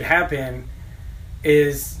what should happen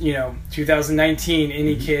is, 2019,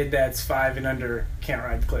 any kid that's 5 and under can't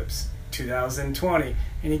ride clips. 2020,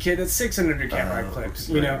 any kid that's 6 and under can't ride clips.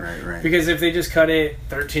 Right. Because if they just cut it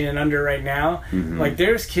 13 and under right now, like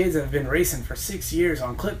there's kids that have been racing for 6 years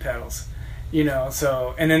on clip pedals.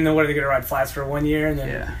 So, and then what are they going to ride flats for 1 year? And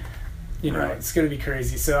then, it's going to be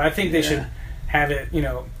crazy. So I think they should have it,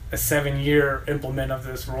 a 7-year implement of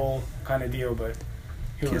this rule kind of deal, but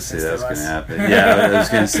who can't say listens that's to going us? to happen. Yeah, I was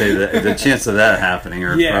going to say that the chance of that happening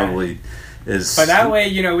probably is... But that way,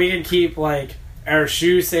 we can keep, like, our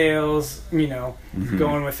shoe sales,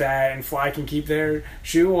 going with that, and Fly can keep their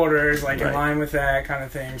shoe orders, like, in line with that kind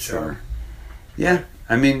of thing. Sure. So. Yeah.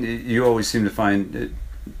 I mean, you always seem to find it,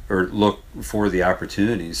 or look for the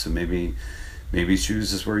opportunities, so maybe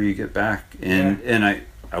shoes is where you get back. And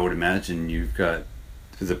I would imagine you've got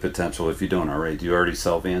the potential, if you don't already. Do you already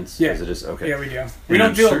sell Vans? Yeah. As it is? Okay. Yeah, we do. We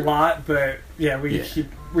don't do a lot, but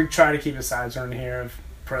we try to keep a size on here of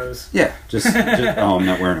pros. Yeah. Just oh, I'm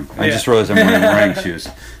not wearing them. I just realized I'm wearing running shoes.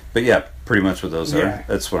 But yeah, pretty much what those are.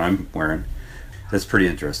 That's what I'm wearing. That's pretty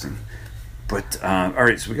interesting. But all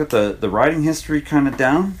right, so we got the riding history kind of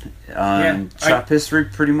down. Shop history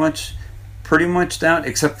pretty much down,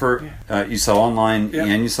 except for you sell online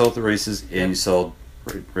and you sell at the races and you sell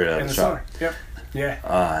right out of the shop. Yep.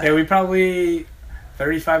 Yeah. We probably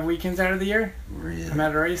 35 weekends out of the year. Really? I'm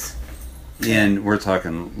at a race. And we're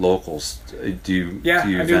talking locals. Do you I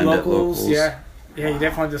do vend locals. at locals? Yeah, you definitely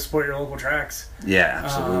have to support your local tracks. Yeah,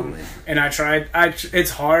 absolutely. And I tried.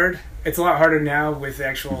 It's hard. It's a lot harder now with the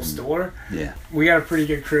actual store. Yeah. We got a pretty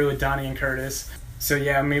good crew with Donnie and Curtis. So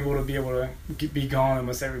yeah, I'm able to be gone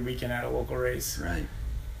almost every weekend at a local race. Right.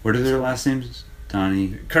 What are their last names?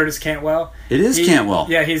 Donnie. Curtis Cantwell. It is Cantwell.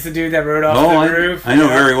 Yeah, he's the dude that rode off the roof. I know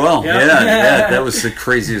very well. Yep. Yeah, that was the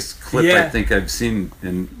craziest clip I think I've seen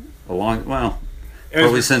in a long,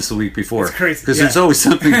 probably since the week before. It's crazy. Because there's always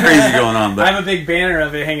something crazy going on. But I have a big banner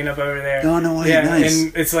of it hanging up over there. Oh, no way. Yeah, nice.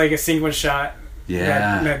 and it's like a sequence shot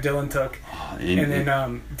that Dylan took. Oh, and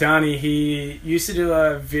then Donnie, he used to do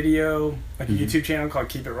a video, like a YouTube channel called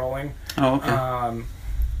Keep It Rolling. Oh, okay.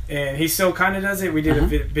 And he still kind of does it. We did a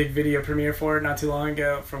big video premiere for it not too long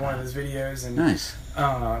ago for one of his videos. And nice.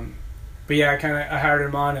 But yeah, I hired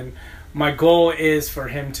him on, and my goal is for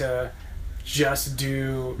him to just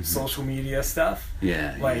do social media stuff.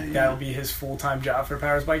 Yeah. Like that'll be his full-time job for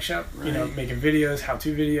Powers Bike Shop. Right. You know, making videos,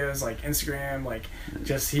 how-to videos, like Instagram, like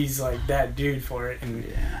just he's like that dude for it. And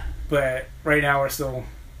but right now we're still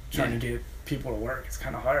trying to get people to work. It's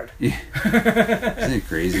kind of hard. Yeah. Isn't it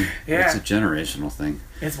crazy? Yeah. It's a generational thing.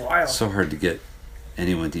 It's wild. It's so hard to get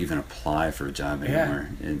anyone to even apply for a job anymore.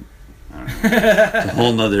 And I don't know. It's a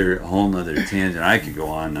whole nother tangent I could go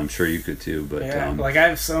on. I'm sure you could too. But like I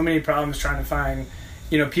have so many problems trying to find,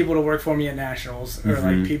 you know, people to work for me at Nationals, or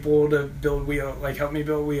like people to build help me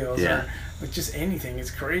build wheels, or like just anything.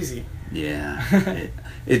 It's crazy. Yeah.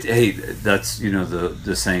 Hey, that's, you know,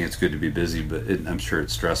 the saying, it's good to be busy, but I'm sure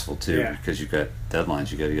it's stressful too, because you've got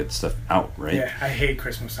deadlines. You got to get the stuff out, right? Yeah, I hate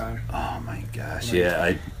Christmas time. Oh my gosh.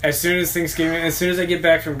 Like, as soon as Thanksgiving, as soon as I get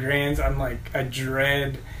back from Grands, I'm like, I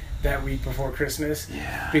dread that week before Christmas.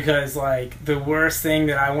 Yeah. Because like the worst thing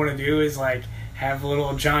that I want to do is like have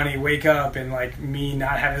little Johnny wake up and like me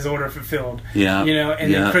not have his order fulfilled. Yeah. You know,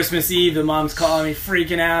 and then Christmas Eve, the mom's calling me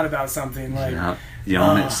freaking out about something like.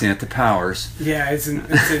 Yelling at Santa Powers. Yeah, it's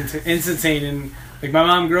insane. And like my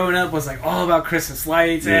mom growing up was like all about Christmas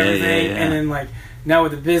lights and everything, and then like now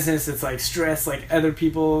with the business, it's like stress, like other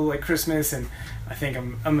people like Christmas, and I think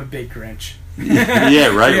I'm a big Grinch.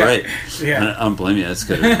 Right. Yeah, I don't blame you. That's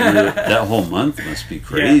good. That whole month must be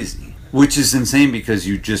crazy, which is insane because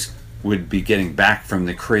you just would be getting back from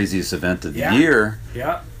the craziest event of the year.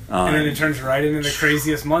 Yeah. And then it turns right into the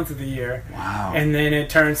craziest month of the year. Wow. And then it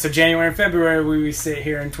turns, so January and February, we sit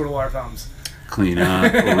here and twiddle our thumbs. Clean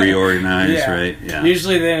up, reorganize, right? Yeah.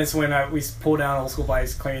 Usually then it's when we pull down old school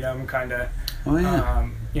bikes, clean them, kind of,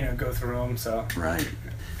 you know, go through them. So. Right.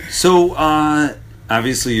 So,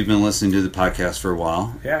 obviously you've been listening to the podcast for a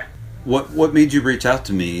while. Yeah. What made you reach out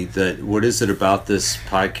to me? What is it about this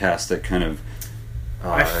podcast that kind of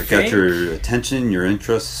got your attention, your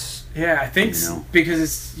interests? Yeah, I think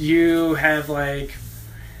because you have like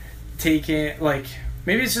taken like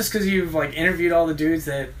maybe it's just because you've like interviewed all the dudes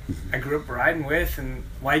that I grew up riding with and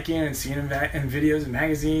liking and seeing in videos and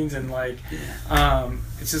magazines, and like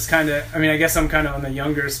it's just kind of, I mean, I guess I'm kind of on the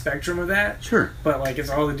younger spectrum of that. Sure. But like it's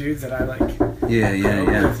all the dudes that I like.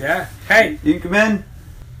 Yeah. Hey, you can come in.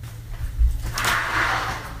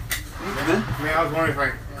 I mean, I was wondering if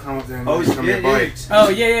I could come up there and show me bikes. Oh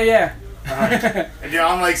yeah. And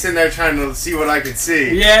I'm like sitting there trying to see what I could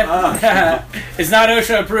see. Yeah. It's not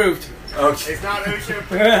OSHA approved. Okay. It's not OSHA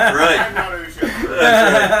approved. Right. I'm not OSHA approved.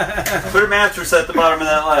 That's right. Put a mattress at the bottom of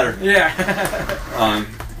that ladder. Yeah.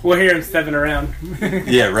 We'll hear him stepping around.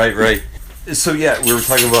 Yeah, right. So we were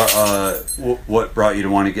talking about what brought you to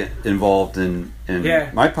want to get involved in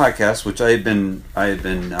my podcast, which I had been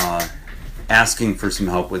asking for some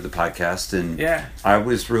help with the podcast, and I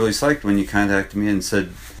was really psyched when you contacted me and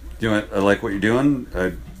said, you know, I like what you're doing.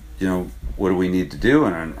 You know, what do we need to do?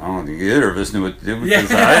 And I don't think either of us knew what to do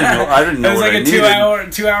because I didn't know. It was what like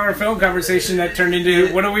a 2 hour phone conversation that turned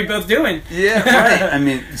into what are we both doing? Yeah, right. I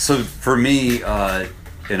mean, so for me,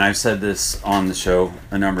 and I've said this on the show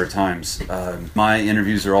a number of times, my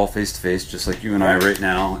interviews are all face to face, just like you and I right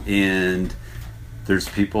now. And there's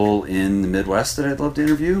people in the Midwest that I'd love to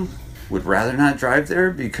interview. Would rather not drive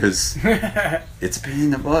there because it's a pain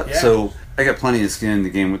in the butt. Yeah. So I got plenty of skin in the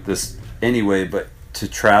game with this anyway, but to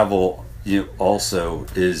travel, you know, also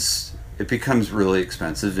it becomes really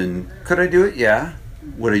expensive. And could I do it? Yeah.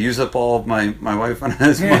 Would I use up all of my wife on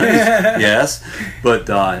his money? Yes. But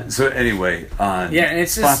so anyway, and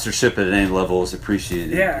it's sponsorship at any level is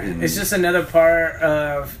appreciated. Yeah, it's just another part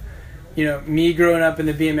of, you know, me growing up in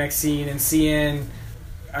the BMX scene and seeing,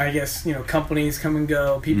 I guess, you know, companies come and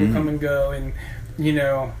go, people come and go, and, you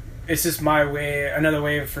know, it's just my way, another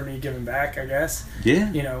way for me giving back, I guess. Yeah.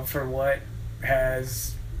 You know, for what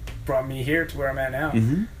has brought me here to where I'm at now.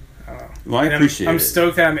 Mm-hmm. I don't know. Well, I appreciate it. I'm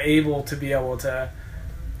stoked that I'm able to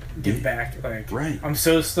give back. Like, right. I'm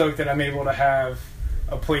so stoked that I'm able to have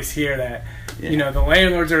a place here that, you know, the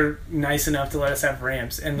landlords are nice enough to let us have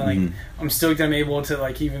ramps, and like I'm stoked that I'm able to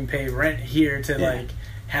like even pay rent here to like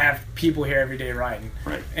have people here every day riding,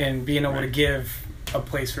 and being able to give a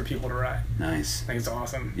place for people to ride. Nice. I think it's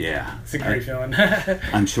awesome. Yeah, it's a great feeling.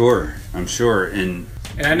 I'm sure, and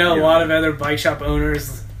I know a lot of other bike shop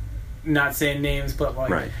owners, not saying names, but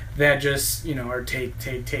like that just, you know, are take,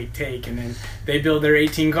 and then they build their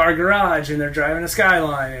 18-car garage and they're driving a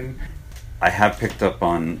Skyline. And I have picked up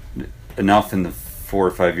on enough in the 4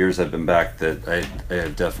 or 5 years I've been back that I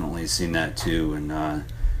have definitely seen that too, and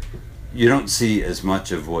you don't see as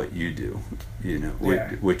much of what you do, you know,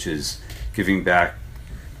 which is giving back.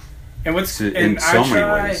 And in so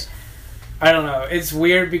many ways. I don't know. It's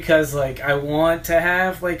weird because like I want to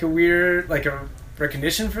have like a weird, like a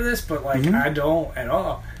recognition for this, but like I don't at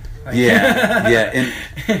all. Like,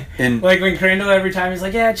 and like when Crandall every time he's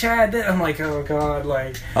like, "Yeah, Chad," I'm like, "Oh God,"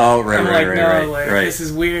 like, right. This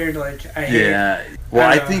is weird. Like, I hate. Yeah. Well,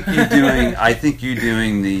 I think you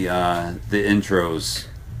doing the intros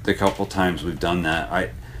the couple times we've done that.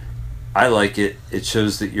 I like it. It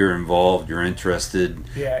shows that you're involved, you're interested.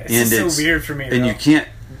 Yeah, it's so weird for me. And you can't.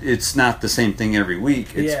 It's not the same thing every week.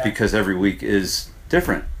 It's because every week is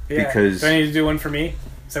different. Yeah. Because do I need to do one for me?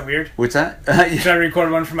 Is that weird? What's that? Should I record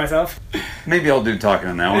one for myself? Maybe I'll do talking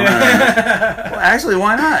on that one. Well, actually,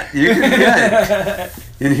 why not? You can get it.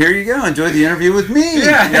 And here you go. Enjoy the interview with me.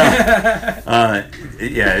 Yeah.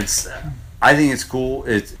 It's. I think it's cool.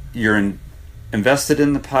 You're invested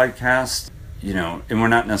in the podcast, and we're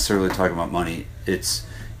not necessarily talking about money.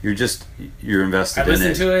 You're invested in it. I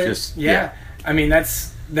listen to it. I mean,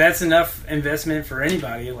 that's enough investment for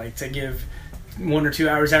anybody. Like to give 1 or 2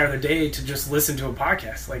 hours out of their day to just listen to a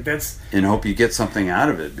podcast, like that's, and hope you get something out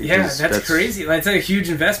of it. That's crazy. That's a huge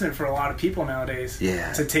investment for a lot of people nowadays.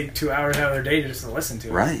 Yeah, to take 2 hours out of their day just to listen to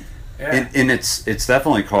it. Right. Yeah. And it's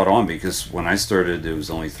definitely caught on, because when I started, it was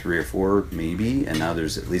only 3 or 4 maybe, and now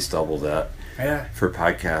there's at least double that. Yeah. For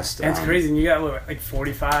podcast. That's crazy. And you got like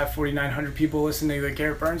 4,900 people listening to the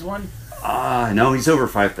Garrett Burns one. No, he's over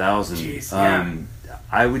 5,000. Jeez. Yeah.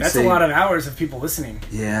 I would say that's a lot of hours of people listening.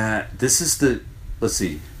 Yeah, this is let's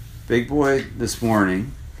see, Big Boy this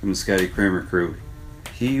morning from the Scotty Kramer crew.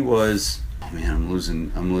 He was, I'm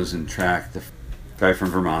losing track. The guy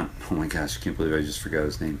from Vermont. Oh my gosh, I can't believe I just forgot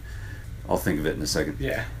his name. I'll think of it in a second.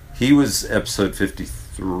 Yeah. He was episode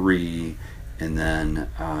 53, and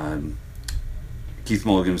then Keith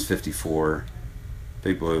Mulligan was 54.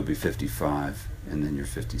 Big Boy would be 55, and then you're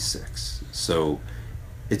 56. So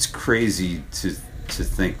it's crazy to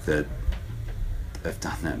think that I've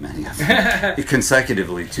done that many of them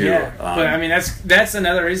consecutively too. Yeah, but I mean that's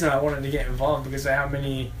another reason I wanted to get involved, because of how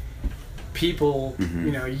many people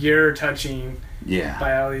you're touching. Yeah.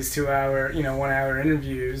 By all these 2 hour, 1 hour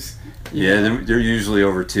interviews. They're usually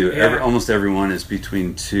over 2. Yeah. Almost everyone is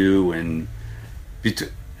between 2 and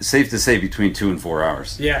safe to say between 2 and 4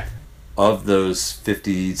 hours. Yeah. Of those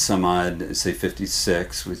 50 some odd, say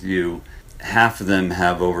 56 with you, half of them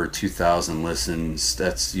have over 2,000 listens.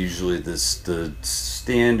 That's usually the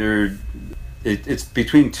standard. It's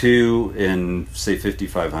between 2 and say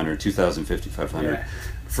 5,500, 2,000, 5,500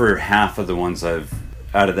 for half of the ones I've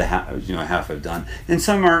out of the half I've done, and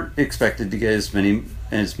some aren't expected to get as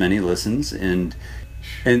many listens, and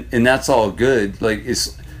that's all good. Like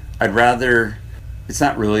I'd rather. It's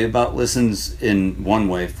not really about listens in one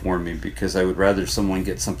way for me, because I would rather someone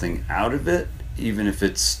get something out of it, even if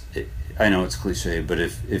I know it's cliche, but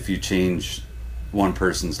if you change one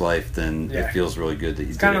person's life, then it feels really good that you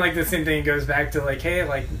did it. It's kind of like the same thing. It goes back to like, hey,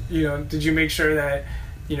 like, did you make sure that,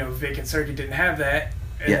 Vic and Circuit didn't have that?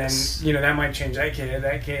 And then, that might change that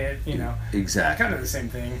kid, Exactly. Kind of the same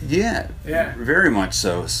thing. Yeah. Yeah. Very much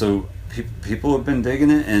so. So people have been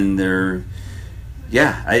digging it, and they're,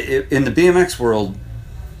 in the BMX world,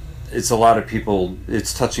 it's a lot of people,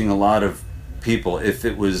 it's touching a lot of people. If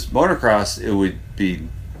it was motocross, it would be,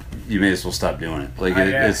 you may as well stop doing it. Like,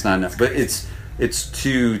 it's not enough. But it's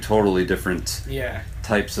two totally different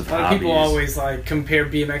types of hobbies. A lot of people always, like, compare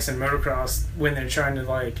BMX and motocross when they're trying to,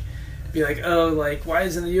 like, be like, oh, like, why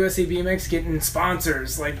isn't the USA BMX getting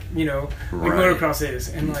sponsors like motocross is?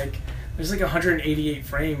 And, like, there's, like, 188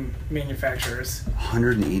 frame manufacturers.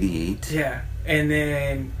 188? Yeah. And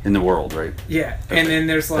then... In the world, right? Yeah. Okay. And then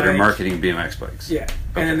there's, like... That are marketing BMX bikes. Yeah. Okay.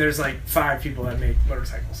 And then there's, like, 5 people that make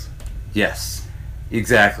motorcycles. Yes.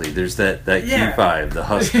 Exactly. There's that Q5, the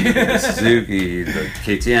Husky, the Suzuki, the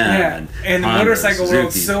KTM, and the Honda, motorcycle Suzuki,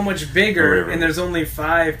 world's so much bigger, and there's only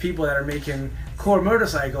 5 people that are making core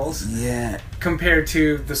motorcycles. Yeah. Compared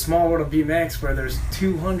to the small world of BMX, where there's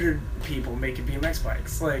 200 people making BMX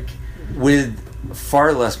bikes, like with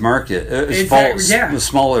far less market,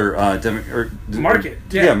 smaller market.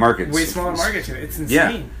 Markets. Way smaller market to it. It's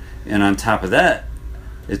insane. Yeah. And on top of that,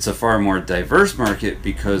 it's a far more diverse market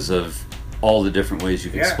because of all the different ways you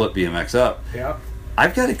can split BMX up. Yeah.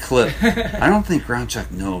 I've got a clip. I don't think Groundchuck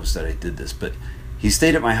knows that I did this, but he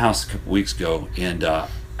stayed at my house a couple weeks ago, and I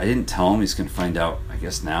didn't tell him. He's going to find out, I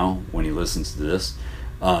guess, now when he listens to this.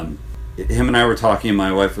 Him and I were talking, and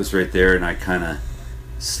my wife was right there, and I kind of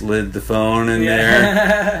slid the phone in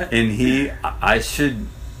there. And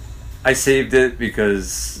I saved it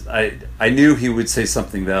because I knew he would say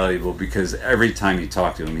something valuable, because every time you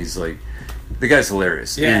talk to him, he's like, the guy's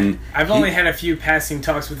hilarious. Yeah, and I've only had a few passing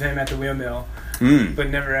talks with him at the wheel mill, but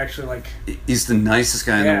never actually, like... He's the nicest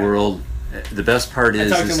guy in the world. the best part I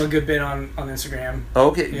is... talked to him a good bit on Instagram.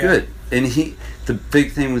 Okay, good. And the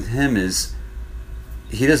big thing with him is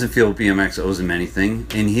he doesn't feel BMX owes him anything,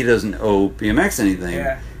 and he doesn't owe BMX anything.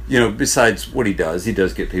 Yeah. You know, besides what he does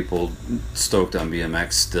get people stoked on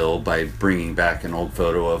BMX still by bringing back an old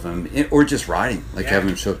photo of him, or just riding, having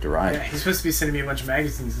him show up to ride. Yeah, he's supposed to be sending me a bunch of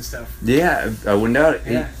magazines and stuff. Yeah, I wouldn't doubt it.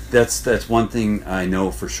 Yeah. That's one thing I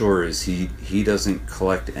know for sure is he doesn't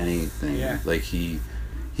collect anything. Yeah. Like he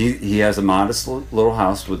has a modest little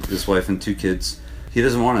house with his wife and 2 kids. He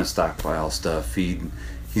doesn't want to stockpile stuff.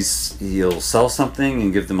 He'll sell something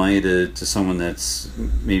and give the money to someone that's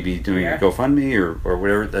maybe doing a GoFundMe or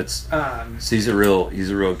whatever. That's so he's a real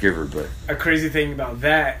giver. But a crazy thing about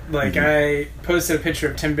that, I posted a picture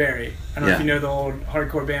of Tim Berry. I don't know if you know the old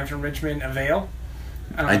hardcore band from Richmond, Avail.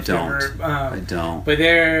 I don't. But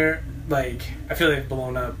they're I feel they've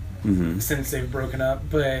blown up since they've broken up,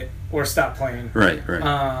 or stopped playing. Right.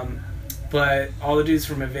 But all the dudes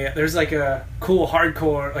from Avail, there's a cool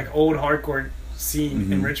hardcore, old hardcore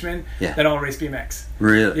scene in Richmond that all race BMX.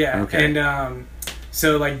 Really? Yeah. Okay. And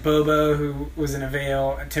so Bobo, who was in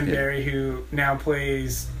Avail, Tim Berry, who now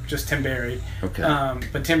plays just Tim Berry. Okay.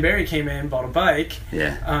 But Tim Berry came in, bought a bike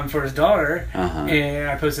for his daughter, and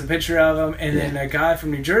I posted a picture of him, and then a guy from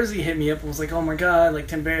New Jersey hit me up and was like, "Oh my god,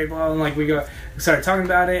 Tim Berry, blah," and we started talking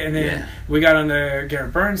about it, and then we got on the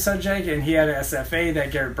Garrett Burns subject, and he had an SFA that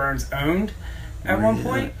Garrett Burns owned at one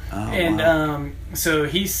point. So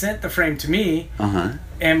he sent the frame to me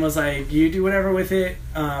and was like, "You do whatever with it,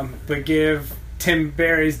 but give Tim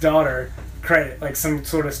Berry's daughter credit, some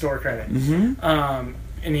sort of store credit."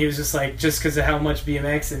 And he was just just because of how much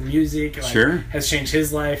BMX and music has changed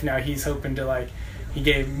his life, now he's hoping to he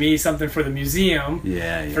gave me something for the museum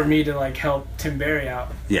for me to help Tim Berry out,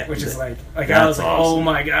 which is I was like, awesome. Oh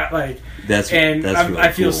my god, that's really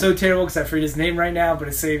I feel cool. So terrible because I forget his name right now, but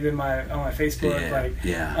it's saved on my Facebook.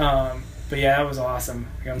 But that was awesome.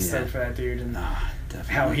 I'm stoked for that dude, and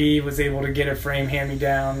how he was able to get a frame hand me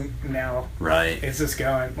down. Now it's just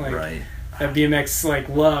going that BMX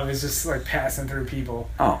love is just passing through people.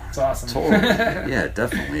 Oh, it's awesome. Totally. Yeah, it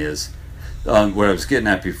definitely is. What I was getting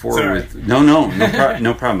at before with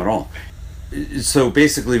no problem at all. So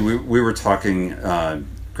basically, we were talking.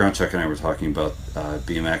 Groundchuck and I were talking about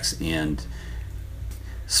BMX and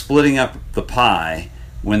splitting up the pie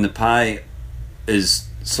when the pie is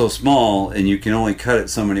so small and you can only cut it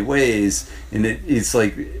so many ways, and it's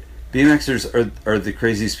BMXers are the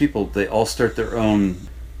craziest people. They all start their own.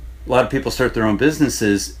 A lot of people start their own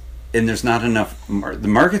businesses, and there's not enough. The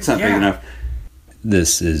market's not big enough.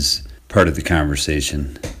 This is part of the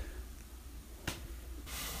conversation.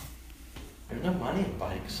 There's no money in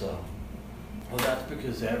bikes, so. Well, that's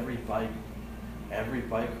because every bike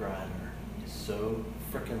rider is so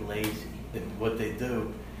freaking lazy. And what they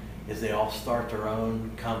do is they all start their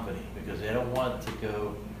own company because they don't want to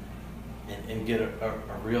go and get a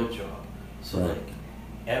real job. So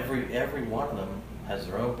every one of them has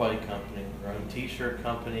their own bike company, their own t-shirt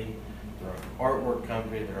company, their own artwork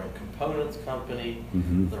company, their own components company,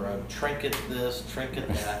 their own trinket this, trinket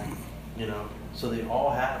that, so they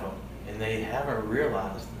all have them, and they haven't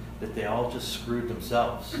realized that they all just screwed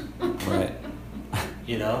themselves. Right.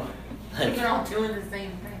 They're all doing the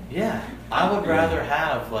same thing. Yeah. I would rather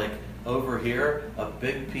have, over here, a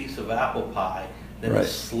big piece of apple pie than a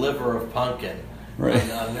sliver of pumpkin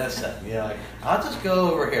on this end. I'll just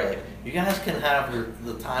go over here. You guys can have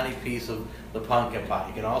the tiny piece of the pumpkin pie.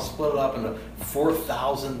 You can all split it up into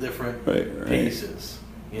 4,000 different pieces.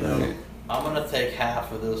 I'm going to take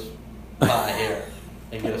half of this pie here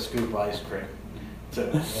and get a scoop of ice cream.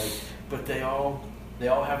 So, but they all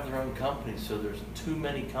have their own companies, so there's too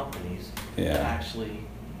many companies that actually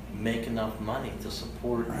make enough money to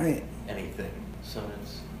support anything. So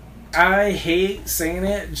it's. I hate saying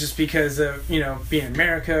it just because of being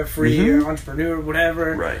America, free, entrepreneur,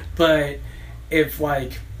 whatever. Right. But if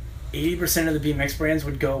 80% of the BMX brands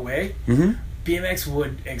would go away, BMX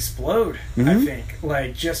would explode. I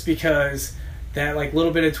think just because that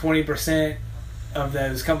little bit of 20% of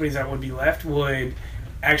those companies that would be left would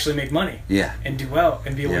actually make money. Yeah. And do well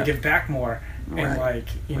and be able to give back more.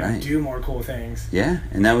 And do more cool things. Yeah,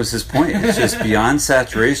 and that was his point. It's just beyond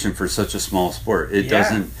saturation for such a small sport. It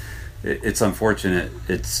doesn't. It's unfortunate.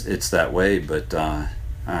 It's that way, but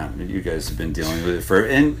you guys have been dealing with it for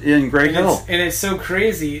in Greg Hill, and it's so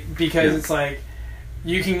crazy because it's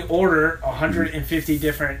you can order 150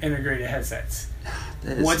 different integrated headsets.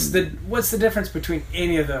 What's the difference between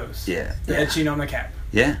any of those? Yeah, the etching on the cap.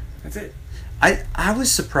 Yeah, that's it. I was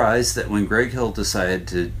surprised that when Greg Hill decided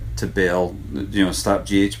to bail, stop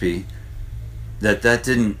GHP, that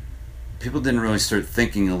didn't people didn't really start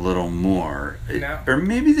thinking a little more. No. Or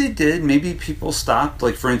maybe they did. Maybe people stopped.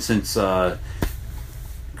 Like, for instance,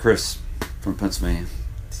 Chris from Pennsylvania.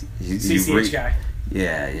 CCH guy.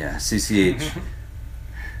 Yeah, CCH.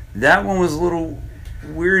 That one was a little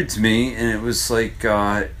weird to me, and it was like,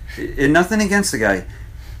 and nothing against the guy.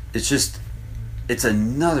 It's just, it's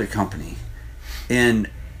another company. And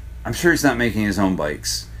I'm sure he's not making his own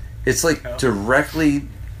bikes. It's like directly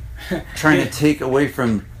trying to take away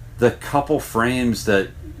from the couple frames that,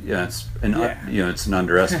 it's an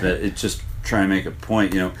underestimate. It's just trying to make a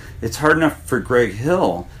point. It's hard enough for Greg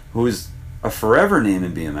Hill, who is a forever name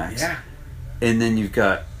in BMX. Yeah. And then you've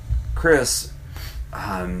got Chris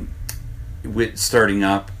starting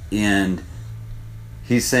up, and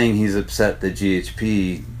he's saying he's upset that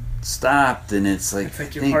GHP stopped, and it's like, I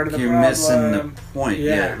think you're missing the point.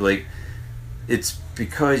 Yeah, like, it's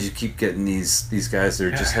because you keep getting these guys that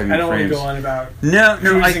are just having frames. I don't want to go on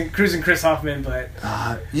about cruising Chris Hoffman, but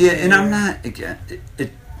and I'm not again.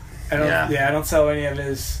 I don't sell any of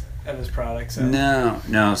his products. So.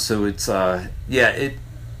 No. So it's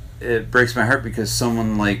it breaks my heart because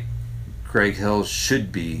someone like Greg Hill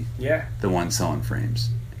should be the one selling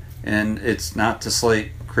frames, and it's not to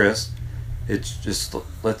slight Chris. It's just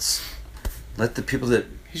let the people that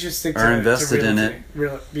are invested in it.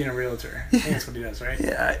 Being a realtor. I think that's what he does, right?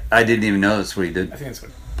 Yeah, I didn't even know that's what he did. I think that's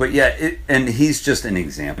what. But and he's just an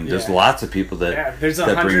example. There's lots of people that. Yeah, there's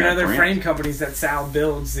 100 other frame companies that Sal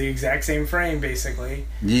builds the exact same frame, basically.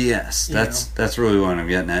 Yes, that's really what I'm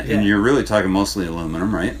getting at. Yeah. And you're really talking mostly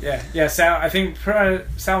aluminum, right? Yeah. Sal, I think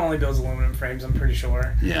Sal only builds aluminum frames. I'm pretty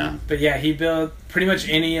sure. Yeah. But he built pretty much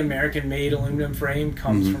any American-made aluminum frame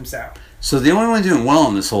comes from Sal. So the only one doing well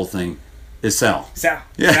in this whole thing is Sal.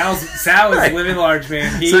 Yeah. Sal is living large,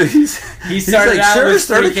 man. He started like, out with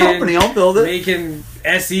start a company, I'll build it. Making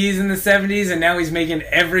SEs in the 70s, and now he's making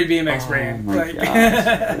every BMX brand. My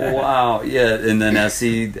gosh. Wow. Yeah, and then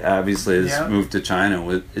SE obviously has moved to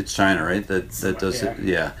China. It's China, right? That does it.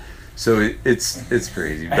 Yeah. So it's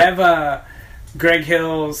crazy. I have Greg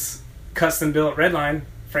Hill's custom built Redline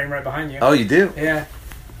frame right behind you. Oh, you do? Yeah.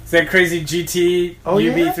 It's that crazy GT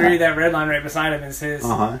UB3. That Redline right beside him is his.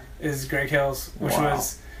 Is Greg Hill's, which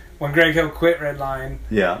was when Greg Hill quit Redline.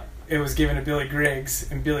 Yeah. It was given to Billy Griggs,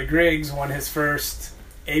 and Billy Griggs won his first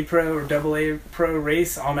A Pro or Double A Pro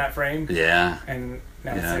race on that frame. Yeah. And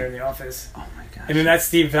now it's there in the office. Oh my gosh. And then that's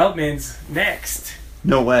Steve Veltman's Next.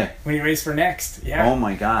 No way. When he raced for Next. Yeah. Oh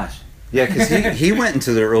my gosh. Yeah, because he went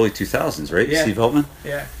into the early 2000s, right? Yeah. Steve Veltman?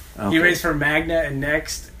 Yeah. Okay. He raced for Magna and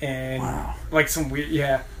Next, and like some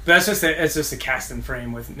weird, But it's just a casting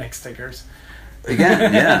frame with Next stickers.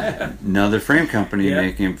 Again, another frame company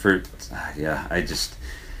making for. I just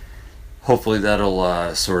hopefully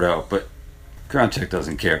that'll sort out. But Groundcheck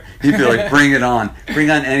doesn't care. He'd be like, "Bring it on! Bring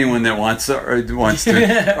on anyone that wants to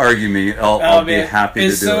argue me. I'll be happy to do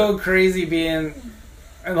it." It's so crazy being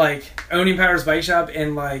like owning Powers Bike Shop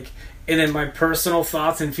and then my personal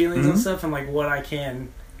thoughts and feelings and stuff, and like what I can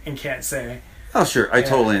and can't say. Oh sure, I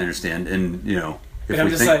totally understand, and And I'm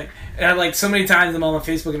just so many times I'm on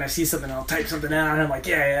Facebook and I see something, I'll type something out, and I'm like,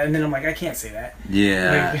 and then I'm like, I can't say that.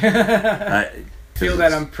 Yeah. I feel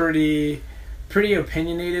that I'm pretty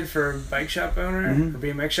opinionated for a bike shop owner or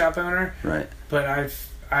BMX shop owner. Right. But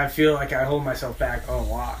I feel like I hold myself back a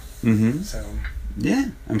lot. Mm-hmm. So. Yeah,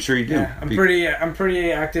 I'm sure you do. Yeah, I'm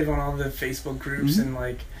pretty active on all the Facebook groups and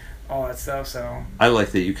all that stuff. So. I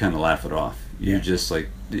like that you kind of laugh it off. You just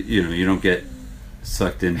you don't get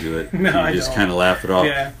sucked into it. No, you just kind of laugh it off.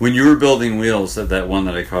 Yeah. When you were building wheels, that one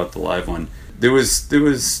that I caught, the live one, there was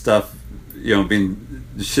stuff, being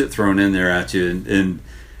shit thrown in there at you,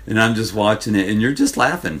 and I'm just watching it, and you're just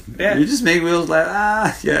laughing. Yeah. You just make wheels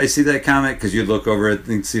laugh. I see that comment, because you look over it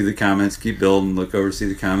and see the comments, keep building, look over, see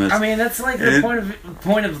the comments. I mean, that's like the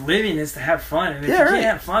point of living is to have fun, and if you can't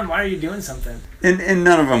have fun, why are you doing something? And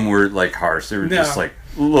none of them were harsh. They were just a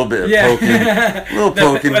little bit of poking, a little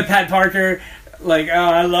poking. With Pat Parker.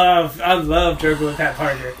 I love joking with Pat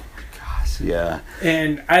Parker. Gosh, yeah.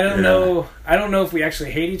 And I don't know if we actually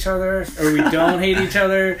hate each other or we don't hate each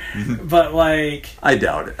other, but I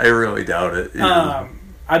doubt it. I really doubt it.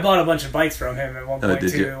 I bought a bunch of bikes from him at one point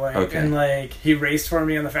did too. You? Okay. And he raced for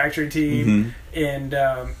me on the factory team, and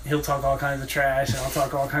he'll talk all kinds of trash, and I'll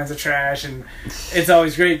talk all kinds of trash, and it's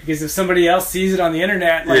always great because if somebody else sees it on the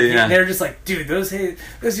internet, they're just like, dude, those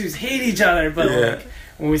dudes hate each other, but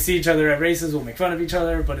when we see each other at races, we'll make fun of each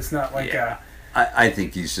other, but it's not like I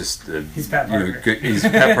think he's just he's Pat Parker. He's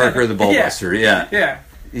Pat Parker, the ball buster. Yeah.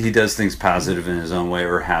 He does things positive in his own way,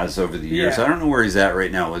 or has over the years. I don't know where he's at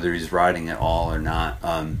right now, whether he's riding at all or not.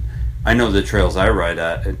 I know the trails I ride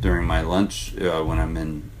at during my lunch when I'm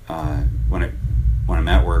in when I'm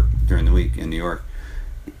at work during the week in New York,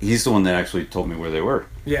 he's the one that actually told me where they were.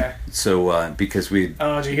 Yeah. So because we.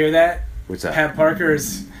 Oh, did you hear that? What's that? Pat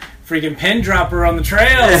Parker's freaking pin dropper on the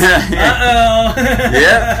trails. Uh-oh.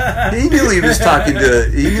 Yeah. He knew he was talking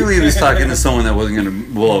to someone that wasn't going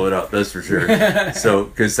to blow it up. That's for sure. So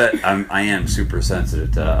because I am super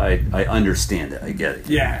sensitive to. I understand it. I get it.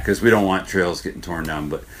 Yeah. Because we don't want trails getting torn down,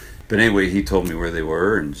 but anyway, he told me where they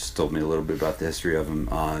were and just told me a little bit about the history of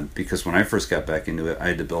them. Because when I first got back into it, I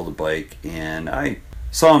had to build a bike, and I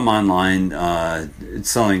saw him online. It's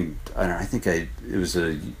selling. I don't know. I think it was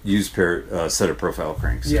a used set of profile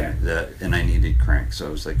cranks. Yeah. And I needed cranks, so I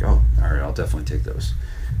was like, oh, all right, I'll definitely take those.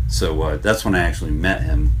 So that's when I actually met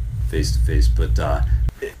him face to face. But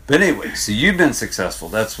anyway, so you've been successful.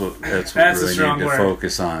 That's what we really need to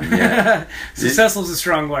focus on. Yeah. Successful is a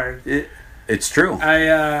strong word. It's true.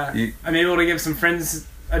 I'm able to give some friends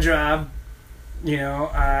a job. You know,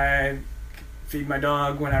 I feed my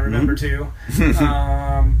dog when I remember to.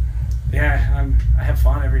 Yeah, I have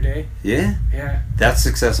fun every day. Yeah? Yeah. That's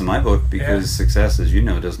success in my book, because success, as you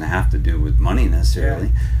know, doesn't have to do with money necessarily.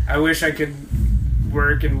 Yeah. I wish I could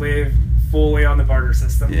work and live fully on the barter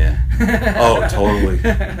system. Yeah. Oh, totally.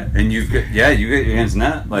 And you get your hands in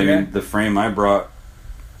that. Like the frame I brought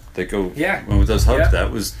that went with those hubs,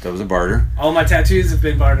 that was a barter. All my tattoos have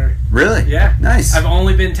been barter. Really? Yeah. Nice. I've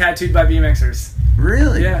only been tattooed by BMXers.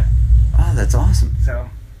 Really? Yeah. Oh, that's awesome. So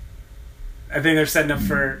I think they're setting up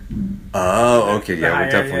for. Oh, okay. Yeah,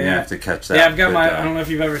 we'll definitely have to catch that. Yeah, I've got I don't know if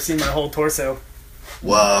you've ever seen my whole torso.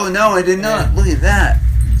 Whoa! No, I did not. Look at that.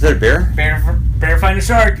 Is that a bear? Bear find a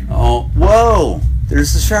shark. Oh, whoa!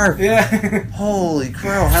 There's the shark. Yeah. Holy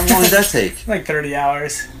crow! How long did that take? Like 30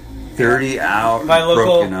 hours. 30 hours. By local.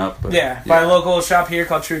 Broken up. By a local shop here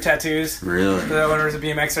called True Tattoos. Really? The owner is a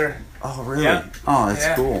BMXer. Oh, really? Yeah. Oh, that's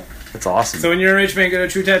cool. That's awesome. So when you're in Richmond, go to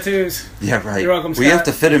True Tattoos. Yeah, right. You're welcome, Scott. We have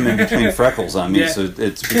to fit him in between freckles on me, so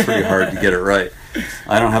it's pretty hard to get it right.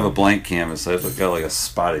 I don't have a blank canvas. I've got like a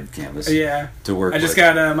spotted canvas to work with. I just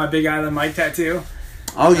got my Big Island Mike tattoo.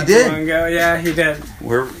 Oh, you did? Long ago. Yeah, he did.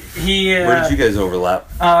 Where did you guys overlap?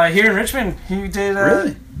 Here in Richmond. He did.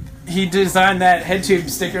 Really? He designed that head tube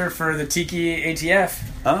sticker for the Tiki ATF.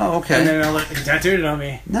 Oh, okay. And then he tattooed it on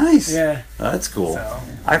me. Nice. Yeah. That's cool. So.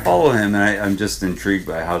 I follow him, and I'm just intrigued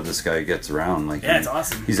by how this guy gets around. Like, it's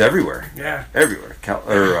awesome. He's everywhere. Yeah. Everywhere.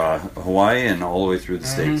 Hawaii and all the way through the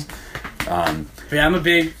States. Yeah, I'm a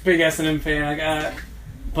big S&M fan. I got a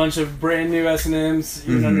bunch of brand new S&Ms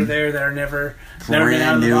even under there that are never been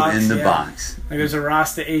out of the box. In the box. Like there's a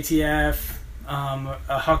Rasta ATF,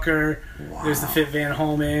 a Hucker. Wow. There's the Fit Van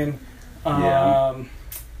Holman.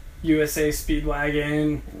 USA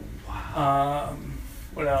Speedwagon. Wow.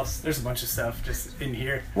 What else? There's a bunch of stuff just in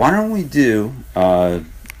here. Why don't we do, so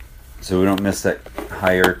we don't miss that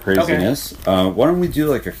higher craziness, why don't we do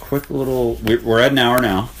like a quick little, we're at an hour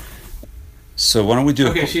now, so why don't we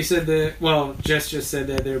do she said Jess just said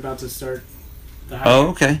that they're about to start the higher. Oh,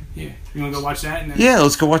 okay. Yeah. You want to go watch that? And then... Yeah,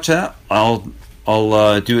 let's go watch that. I'll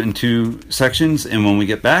do it in 2 sections, and when we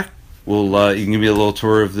get back, you can give me a little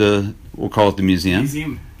tour of we'll call it the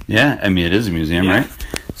museum. Yeah, I mean, it is a museum, right?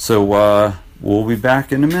 So, we'll be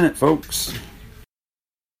back in a minute, folks.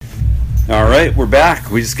 All right, we're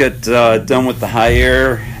back. We just got done with the high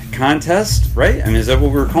air contest, right? I mean, is that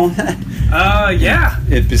what we were calling that? Yeah.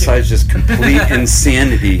 Besides just complete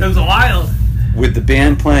insanity. It was wild. With the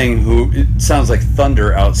band playing, it sounds like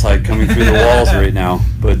thunder outside coming through the walls right now.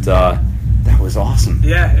 But that was awesome.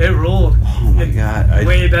 Yeah, it ruled. Oh, my God.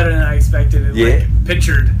 Way better than I expected.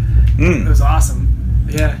 Pictured. It was awesome.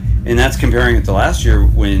 Yeah. And that's comparing it to last year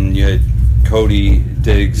when you had Cody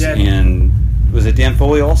Diggs and was it Dan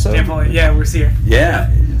Foley also? Dan Foley, we're here.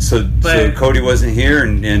 Yeah. So Cody wasn't here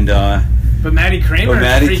and but Maddie Kramer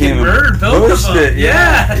came murdered both of them.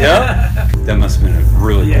 Yeah. Yep. That must have been a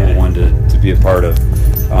really cool one to be a part of.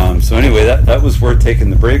 So anyway, that was worth taking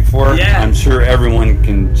the break for. Yeah. I'm sure everyone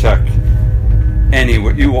can check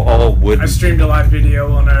you all would. I streamed a live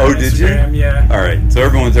video on our Instagram. Did you? Yeah. All right. So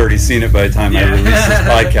everyone's already seen it by the time I release this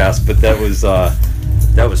podcast, but that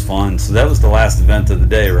was fun. So that was the last event of the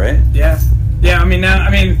day, right? Yeah. Yeah.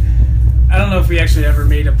 I don't know if we actually ever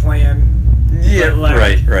made a plan. Yeah.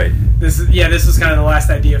 Right. This was kind of the last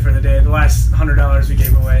idea for the day. The last $100 we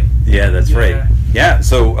gave away. Yeah, that's right. Yeah.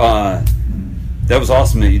 So that was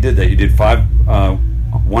awesome that you did that. You did 5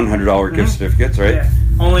 $100 gift certificates, right? Yeah.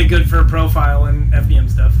 Only good for profile and FBM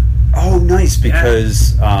stuff. Oh, nice,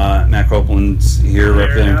 because Matt Copeland's here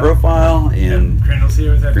representing Profile, and Crandall's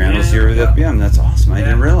here with FBM. FBM. That's awesome. I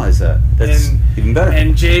didn't realize that. That's even better.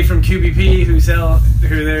 And Jay from QBP, who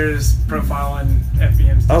there's Profile and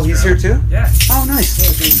FBM's. Oh, he's here too? Yeah. Oh, nice.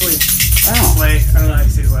 Yeah, Jay Flea. Oh. Slay. I don't know how you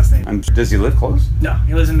say his last name. Does he live close? No,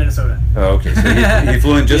 he lives in Minnesota. Oh, okay. So he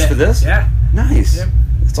flew in just for this? Yeah. Nice. Yep.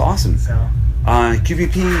 That's awesome. So.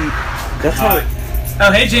 QVP, that's how.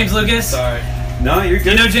 Oh, hey, James Lucas. Sorry. No, you're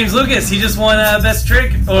good. You know James Lucas? He just won Best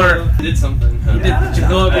Trick, or I did something. did you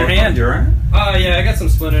blow up your hand? You're right. Yeah, I got some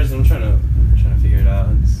splinters. I'm trying to figure it out.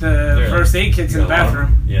 The first aid kit's in the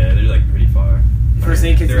bathroom. Yeah, they're like pretty far. First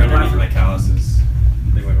aid kit's in They're the underneath bathroom. my calluses.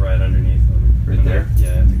 They went right underneath them. Right there? Yeah,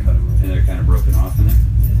 I have to cut them. And they're kind of broken off in there.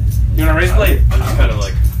 You want a razor blade? I'm just kind of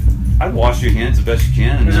like. I'd wash your hands the best you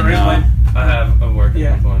can. And There's a razor blade. I'm working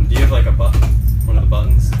with one. Do you have like a button? One of the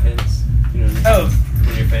buttons, the pins? You know what I mean? Oh.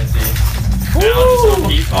 When you're fancy.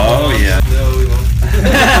 Oh, yeah. No, we won't.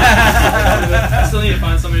 I still need to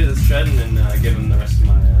find somebody that's shredding and give them the rest of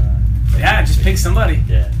my. Yeah, just pick somebody.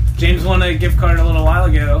 Yeah. James won a gift card a little while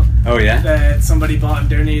ago Oh, yeah? that somebody bought and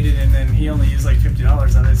donated, and then he only used like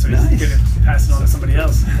 $50 of it, so Nice. he's going to pass it on to somebody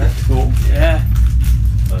else. That's cool. Yeah.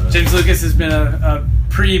 But, James Lucas has been a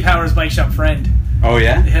pre-Powers Bike Shop friend. Oh,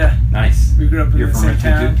 yeah? Yeah. Nice. We grew up in You're the from same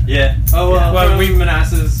Richmond, town. too? Yeah. Oh, well, Well, we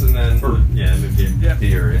Manassas and then moved here. Yeah.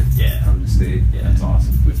 The area. Yeah. From the state. Yeah. That's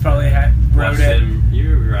awesome. We've probably had rode Watched it. him. You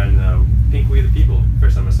were riding Pink We the People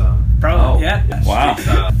first time I saw him. Probably, yeah. Wow. Street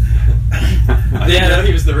style. I didn't know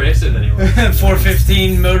he was the racer that he was.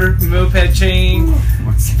 415 moped chain,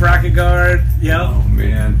 sprocket guard. Yep. Oh,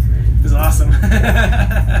 man. It was awesome.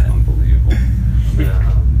 Unbelievable.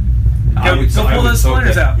 Go pull those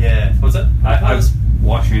splinters out. Yeah. What's that? I was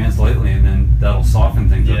washing your hands lightly, and then that'll soften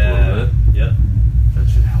things up a little bit. Yep. That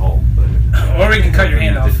should help. But Or we can cut your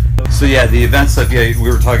hand off. So yeah, the event stuff. Yeah, we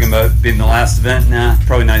were talking about being the last event. Nah,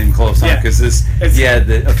 probably not even close. Yeah. Because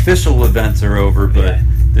the official events are over, but Yeah.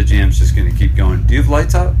 the jam's just going to keep going. Do you have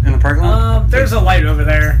lights out in the parking lot? There's a light over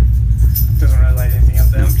there. Doesn't really light anything up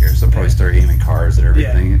I there. don't care. So probably start aiming cars at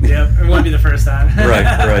everything. Yeah. It wouldn't be the first time.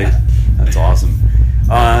 right. That's awesome.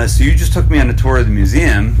 So you just took me on a tour of the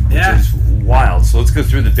museum, which Yeah. is wild. So let's go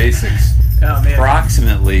through the basics. Oh man.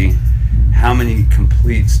 Approximately, how many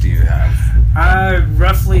completes do you have? I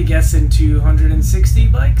roughly guessing 260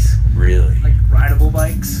 bikes, Really? like rideable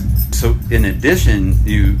bikes. So in addition,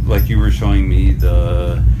 you were showing me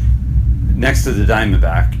the next to the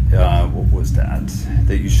Diamondback. What was that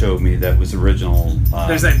you showed me? That was original.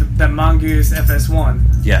 There's that Mongoose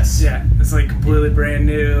FS1. Yes. Yeah, it's like completely brand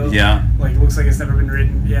new. Yeah. Like looks like it's never been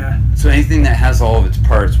ridden. Yeah. So anything that has all of its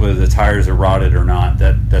parts, whether the tires are rotted or not,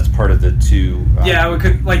 that's part of the two. Yeah, we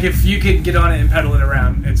could like if you could get on it and pedal it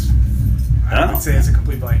around, I would say it's a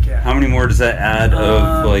complete bike. Yeah. How many more does that add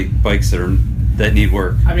of like bikes that need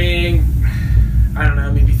work? I mean, I don't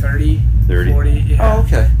know, maybe 30, 30? 40. Yeah. Oh,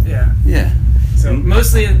 okay. Yeah. Yeah. So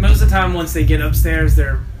most of the time, once they get upstairs,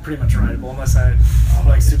 they're pretty much rideable. Unless I'm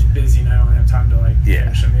like super busy and I don't have time to like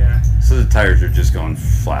finish them. Yeah. So the tires are just going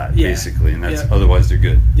flat, Yeah. basically, and that's Yeah. other's they're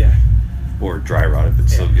good. Yeah. Or dry rotted, but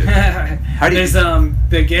still good. How do you- There's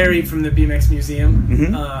the Gary from the BMX Museum.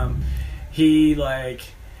 Mhm.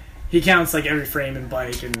 He counts like every frame and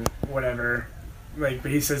bike and whatever. Like,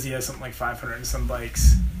 but he says he has something like 500 and some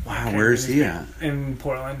bikes. Wow, where is he at? In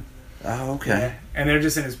Portland. Oh, okay. Yeah. And they're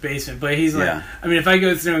just in his basement. But he's like, Yeah. I mean, if I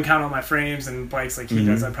go through and count all my frames and bikes like he Mhm.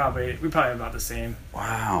 does, we probably have about the same.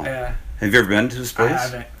 Wow. Yeah. Have you ever been to this place? I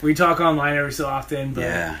haven't. We talk online every so often, but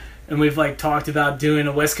Yeah. and we've like talked about doing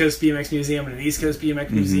a West Coast BMX museum and an East Coast BMX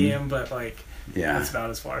museum, but like Yeah. that's about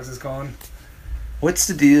as far as it's gone. What's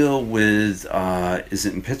the deal with? Is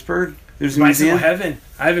it in Pittsburgh? There's a Bicycle museum. Heaven.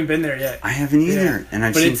 I haven't been there yet. I haven't either, Yeah. and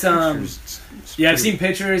I've But seen it's, pictures. It's Yeah, I've pretty- seen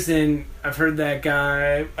pictures and I've heard that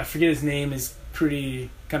guy. I forget his name. Is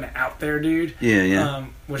pretty kind of out there, dude. Yeah.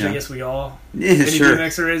 Which Yeah. I guess we all Yeah, any sure.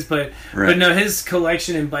 BMXer is, but Right. no, his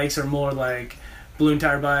collection in bikes are more like balloon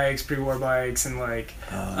tire bikes, pre-war bikes, and like.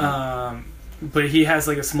 But he has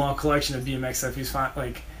like a small collection of BMX stuff. He's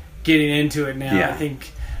like getting into it now. Yeah. I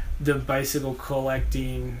think the bicycle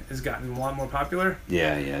collecting has gotten a lot more popular.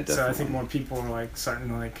 Yeah, definitely. So I think more people are like starting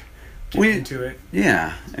to like get into it.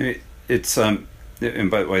 Yeah, I mean, it's and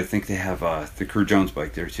by the way, I think they have the Crew Jones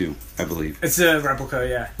bike there too. I believe It's a replica,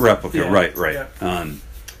 yeah. replica. Yeah, Right. yeah.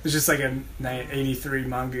 It's just like a 83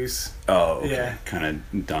 Mongoose. Oh, okay. Yeah. Kind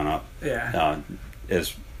of done up. Yeah.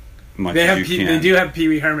 As much They as have you can. they do have Pee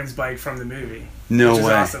Wee Herman's bike from the movie. No which way.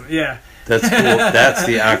 is awesome. Yeah. That's cool. That's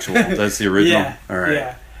the actual. That's the original. Yeah. All right.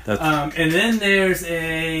 Yeah. That's And then there's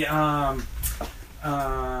a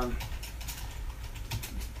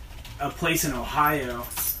place in Ohio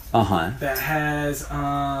that has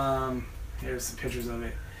here's some pictures of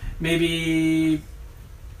it. Maybe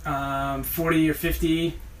 40 or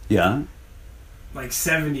 50 Yeah. like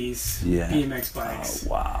 70s BMX bikes.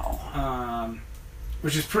 Oh, wow.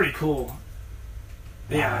 Which is pretty cool.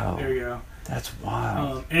 Yeah, Wow. there you go. That's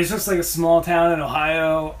wild. And it's just like a small town in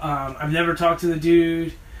Ohio. I've never talked to the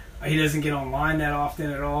dude. He doesn't get online that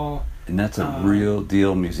often at all. And that's a real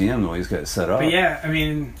deal museum the way he's got it set up. But yeah, I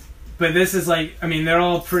mean, but this is like, I mean, they're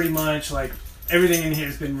all pretty much like, everything in here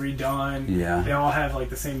has been redone. Yeah. They all have like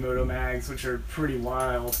the same Moto mags, which are pretty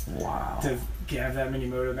wild. Wow. To have that many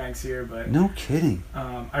Moto mags here, but No kidding.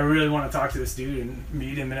 I really want to talk to this dude and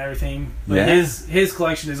meet him and everything. But Yeah. his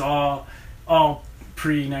collection is all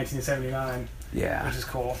pre 1979. Yeah. Which is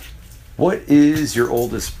cool. What is your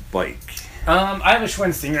oldest bike? I have a Schwinn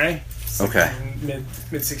Stingray. Okay. Mid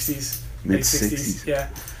 60s. Mid late 60s. Yeah.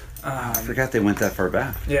 I forgot they went that far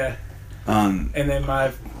back. Yeah. And then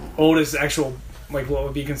my oldest actual, like what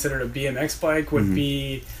would be considered a BMX bike would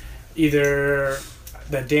be either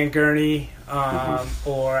the Dan Gurney,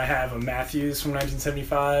 or I have a Matthews from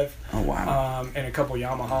 1975. Oh, wow. And a couple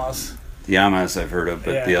Yamahas. The Yamahas I've heard of,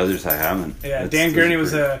 but the others I haven't. Yeah, Dan Gurney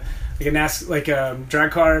was a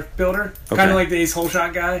drag car builder, kind of like the Ace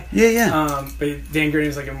Holeshot guy. Yeah, yeah. But Dan Gurney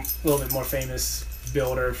was like a little bit more famous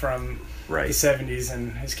builder from the Right. 70s,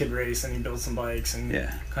 and his kid raced and he built some bikes and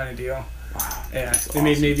kind of deal. Wow. Yeah, That's they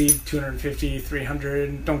made awesome. maybe 250,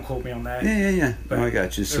 300. Don't quote me on that. Yeah. But I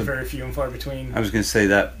got you. They're So very few and far between. I was going to say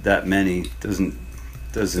that many doesn't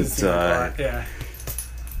Doesn't seem like a lot, yeah.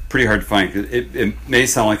 pretty hard to find. 'Cause it may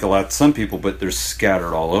sound like a lot to some people, but they're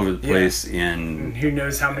scattered all over the Yeah. place. And And who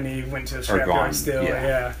knows how many went to a Are gone, scrapyard still? yeah.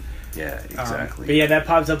 Yeah. yeah, exactly. But yeah, that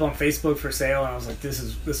pops up on Facebook for sale, and I was like,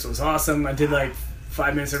 "This was awesome." I did like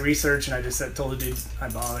 5 minutes of research, and I just told the dude I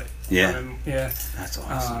bought it. Yeah. Yeah. That's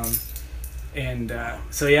awesome. And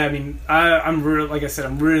so yeah, I mean, I'm really, like I said,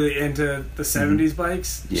 I'm really into the '70s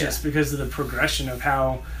bikes, Yeah. just because of the progression of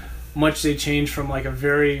how much they changed from like a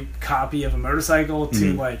very copy of a motorcycle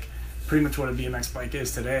to like pretty much what a BMX bike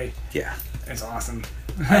is today. Yeah. It's awesome.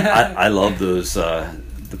 I love those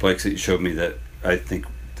the bikes that you showed me. That I think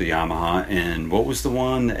the Yamaha, and what was the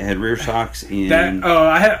one that had rear shocks in?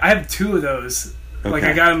 I have two of those. Like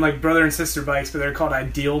Okay. I got them like brother and sister bikes, but they're called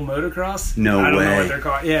Ideal Motocross. No I don't know way. what they're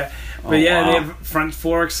called. Yeah, but Oh, yeah, wow. they have front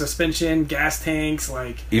forks, suspension, gas tanks,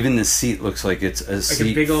 like Even the seat looks like it's a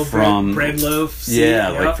seat a big old from bread loaf. Seat.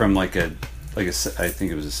 Yeah, Yep. like from like a I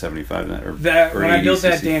think it was a 75 or that. or When I built 80s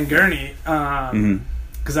that CC. Dan Gurney, Mhm.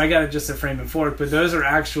 because I got just a frame and fork, but those are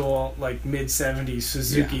actual like mid '70s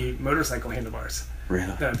Suzuki motorcycle handlebars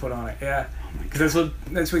Really? that I put on it. Yeah, Oh my because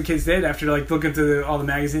that's what kids did after like looking through all the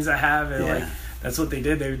magazines I have, and Yeah. like that's what they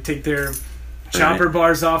did. They would take their chopper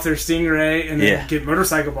bars off their Stingray and then Yeah. get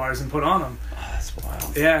motorcycle bars and put on them. Oh, that's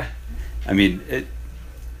wild. Yeah, I mean,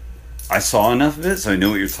 I saw enough of it, so I know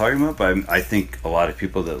what you're talking about. But I think a lot of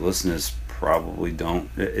people that listen to this probably don't.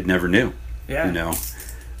 It never knew. yeah. You know,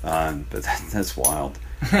 but that's wild.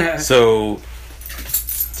 So,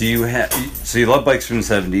 do you have? So you love bikes from the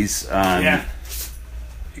 70s. Yeah.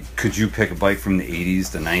 Could you pick a bike from the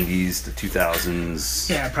 80s, the 90s, the 2000s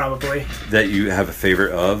Yeah, probably. that you have a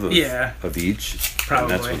favorite of Yeah. of each?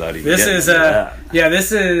 Probably. And that's without even This getting is into that. yeah,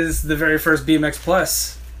 this is the very first BMX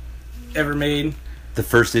Plus ever made. The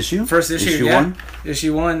first issue? First issue, yeah. one?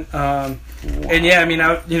 Issue one. And yeah, I mean,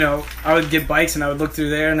 I would get bikes and I would look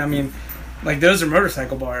through there, and I mean, like those are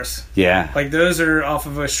motorcycle bars. Yeah. Like those are off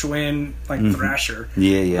of a Schwinn like Thrasher.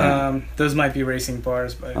 Yeah. Those might be racing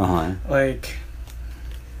bars, but Uh-huh. like,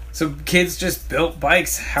 so kids just built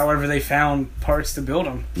bikes however they found parts to build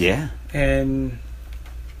them, Yeah. and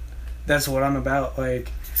that's what I'm about. Like,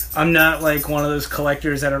 I'm not like one of those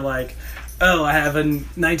collectors that are like, oh, I have a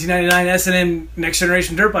 1999 S&M next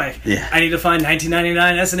generation dirt bike. Yeah. I need to find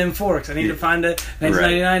 1999 S&M forks. I need to find a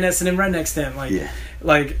 1999 S&M redneck stem. Like, Yeah.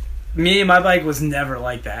 like me, my bike was never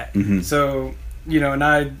like that. Mhm. So, and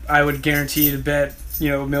I would guarantee to bet,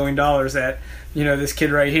 $1 million that, this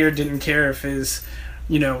kid right here didn't care if his,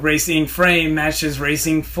 racing frame matches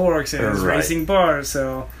racing forks and his Right. racing bars.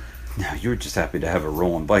 So, No, you were just happy to have a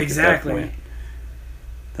rolling bike exactly. at that point.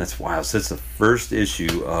 That's wild. So it's the first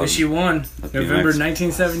issue of... Issue 1, of November BMX.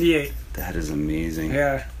 1978. That is amazing.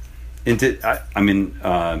 Yeah. I mean...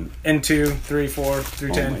 And 2, 3, 4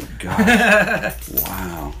 through 10. Oh my god!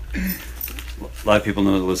 Wow. A lot of people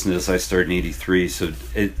know that listen to this. I started in '83, so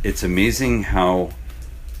it's amazing how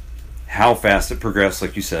fast it progressed.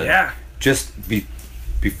 Like you said, Yeah. Just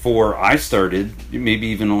before I started, maybe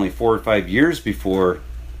even only 4 or 5 years before,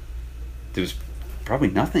 there was probably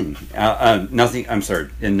nothing. Nothing. I'm sorry.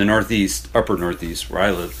 In the Northeast, upper Northeast, where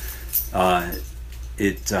I live,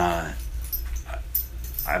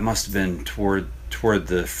 I must have been toward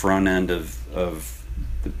the front end of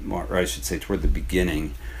or I should say toward the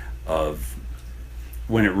beginning of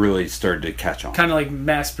when it really started to catch on. Kind of like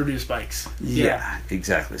mass-produced bikes. Yeah,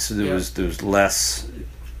 exactly. So there was less.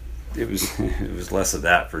 It was less of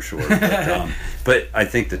that for sure. But I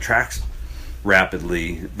think the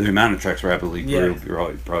amount of tracks rapidly grew.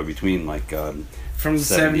 Probably between like from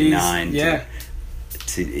 79 70s,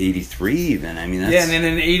 to 83 even. I mean, that's... and then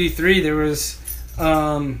in 83 there was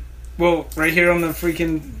right here on the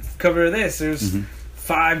freaking cover of this, there's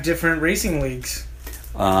 5 different racing leagues.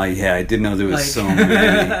 I didn't know there was so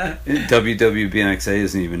many. WWBNXA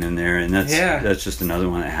isn't even in there, and that's just another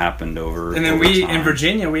one that happened over. And then over time. In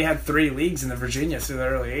Virginia, we had 3 leagues in the Virginia through the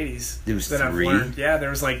early 80s. There was that 3? I've learned. Yeah, there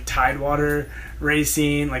was like Tidewater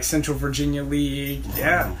Racing, like Central Virginia League. Wow.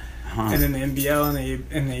 Yeah. Huh. And then the NBL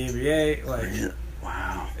and the ABA. Like, really?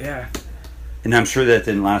 Wow. Yeah. And I'm sure that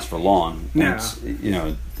didn't last for long. No.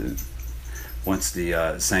 Once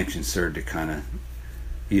the sanctions started to kind of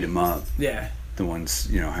eat them up. Yeah. The ones,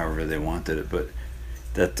 however they wanted it. But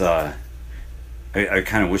that, I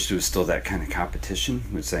kind of wish there was still that kind of competition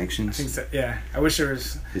with sanctions. I think so, yeah. I wish there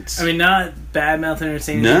was. Not bad mouth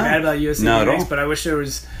entertainment, bad about USA not at all. But I wish there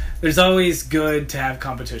was. There's always good to have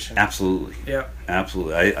competition. Absolutely. Yeah.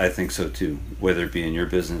 Absolutely. I think so too. Whether it be in your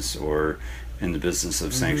business or in the business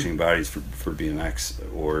of sanctioning bodies for BMX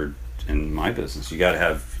or in my business, you gotta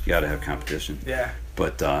have competition. Yeah.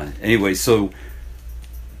 But anyway, so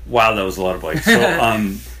wow, that was a lot of bikes.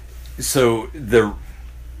 So the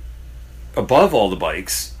above all the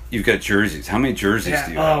bikes, you've got jerseys. How many jerseys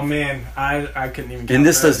do you have? Oh man, I couldn't even. And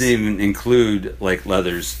this those. doesn't even include like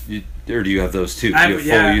leathers. Or do you have those too? I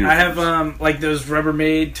have like those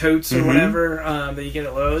Rubbermaid totes or whatever that you get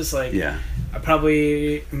at Lowe's. Like there's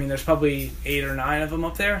probably 8 or 9 of them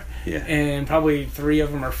up there. Yeah. And probably 3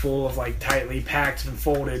 of them are full of like tightly packed and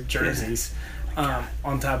folded jerseys.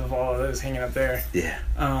 On top of all of those hanging up there. Yeah.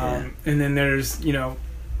 And then there's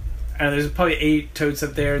there's probably 8 totes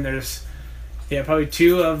up there, and there's probably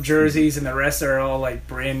 2 of jerseys, and the rest are all like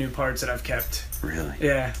brand new parts that I've kept. Really?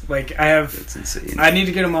 Yeah, like I have. That's insane. I need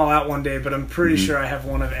to get them all out one day, but I'm pretty sure I have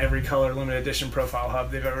one of every color limited edition profile hub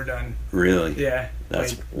they've ever done. Really? Yeah.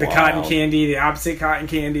 That's like the cotton candy, the opposite cotton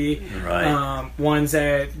candy. Right. Ones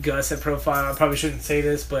that Gus at Profile. I probably shouldn't say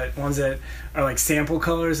this, but ones that are like sample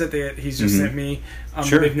colors that he's just sent me.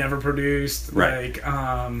 Sure. They've never produced. Right.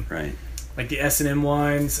 Right. Like the S&M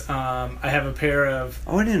ones. I have a pair of...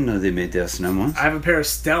 Oh, I didn't know they made the S&M ones. I have a pair of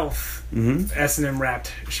Stealth S&M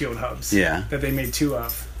wrapped shield hubs. Yeah. That they made 2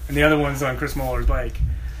 of. And the other one's on Chris Muller's bike.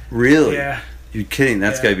 Really? Yeah. You're kidding.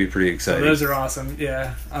 That's got to be pretty exciting. So those are awesome.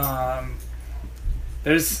 Yeah. I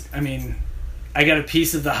got a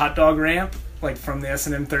piece of the hot dog ramp, like from the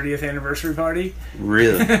S&M 30th anniversary party.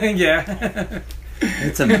 Really? Yeah.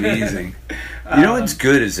 It's amazing. What's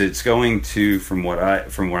good is it's going to, from what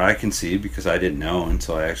I can see, because I didn't know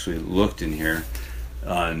until I actually looked in here,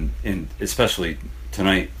 and especially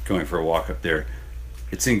tonight going for a walk up there,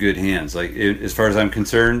 it's in good hands. Like as far as I'm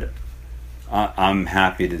concerned, I'm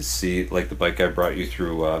happy to see like the bike I brought you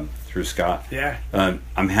through Scott. Yeah.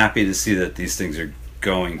 I'm happy to see that these things are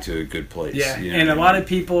going to a good place. Yeah, and a lot of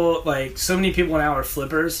people, like so many people now are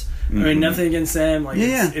flippers. I mean, nothing against them. Like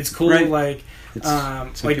it's cool. Right. Like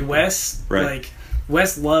like Wes, right.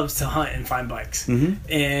 Wes loves to hunt and find bikes,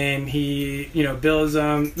 and he builds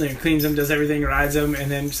them, cleans them, does everything, rides them, and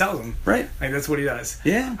then sells them. Right, like that's what he does.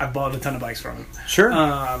 Yeah, I've bought a ton of bikes from him. Sure,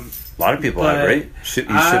 a lot of people have. Right, he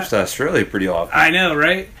ships to Australia pretty often. I know,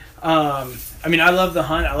 right? I love the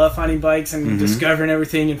hunt. I love finding bikes and discovering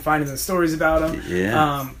everything and finding the stories about them.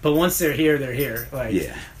 Yeah. But once they're here, they're here. Like,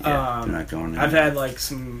 they're not going anywhere. I've had like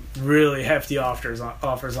some really hefty offers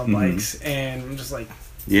on bikes, and I'm just like,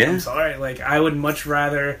 I'm sorry. Like, I would much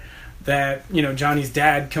rather that Johnny's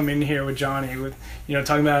dad come in here with Johnny with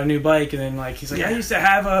talking about a new bike, and then like he's like, I used to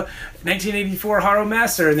have a 1984 Haro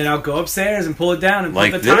Master, and then I'll go upstairs and pull it down and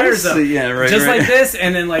like put the tires up, like this,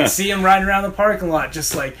 and then like see him riding around the parking lot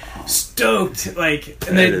just like stoked, like,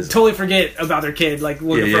 and they totally forget about their kid like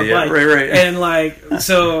looking for a bike, right. And like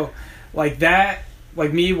so like that,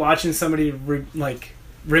 like me watching somebody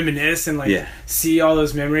reminisce and like see all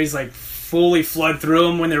those memories like fully flood through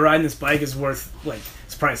them when they're riding this bike is worth like.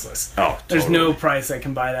 Priceless. Oh, totally. There's no price that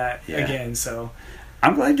can buy that again. So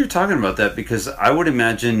I'm glad you're talking about that, because I would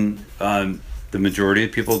imagine the majority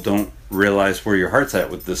of people don't realize where your heart's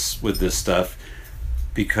at with this stuff,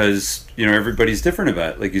 because everybody's different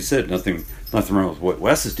about it. Like you said, nothing wrong with what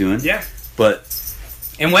Wes is doing. Yeah. But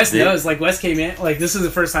And Wes knows, like, Wes came in, like, this is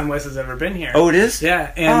the first time Wes has ever been here. Oh, it is?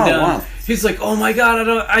 Yeah, and wow. he's like, oh my god,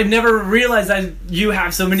 I never realized you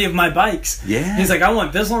have so many of my bikes. Yeah. He's like, I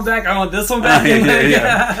want this one back, I want this one back.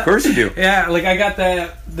 Yeah. Of course you do. Yeah, like, I got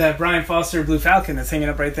that Brian Foster Blue Falcon that's hanging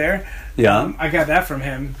up right there. Yeah. I got that from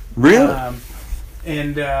him. Really?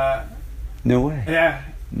 No way. Yeah.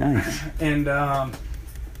 Nice. And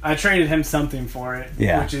I traded him something for it,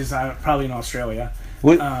 which is probably in Australia.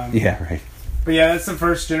 What? Yeah, right. But yeah, that's the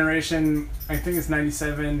first generation. I think it's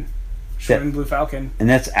 97 Schwinn Blue Falcon. And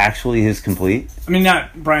that's actually his complete? I mean,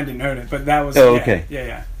 Brian didn't own it, but that was... Oh, okay.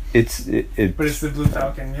 Yeah. But it's the Blue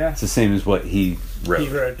Falcon, yeah. It's the same as what he rode. He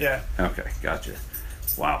rode, yeah. Okay, gotcha.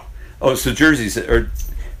 Wow. Oh, so jerseys, you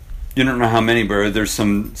don't know how many, but there's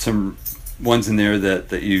some ones in there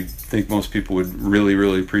that you think most people would really,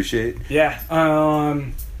 really appreciate? Yeah.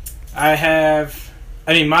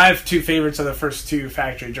 My two favorites are the first two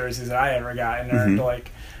factory jerseys that I ever got, and they're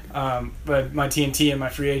but my TNT and my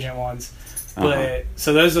free agent ones. But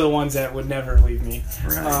so those are the ones that would never leave me.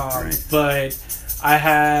 Right. But I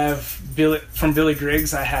have from Billy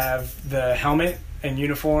Griggs. I have the helmet and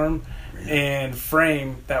uniform and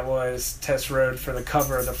frame that was test rode for the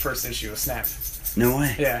cover of the first issue of Snap. No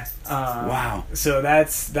way. Yeah. Wow. So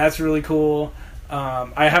that's really cool.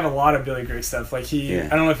 I have a lot of Billy Griggs stuff. Like I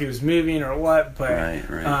don't know if he was moving or what, but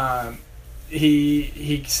right.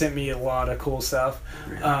 He sent me a lot of cool stuff.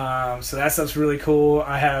 Really? So that stuff's really cool.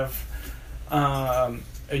 I have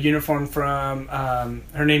a uniform from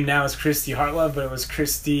her name now is Christy Hartlove, but it was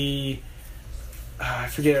Christy. I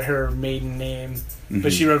forget her maiden name,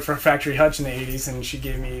 but she rode for Factory Hutch in the 80s, and she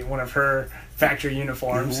gave me one of her factory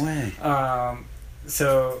uniforms. No way.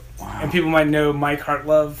 And people might know Mike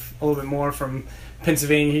Hartlove a little bit more from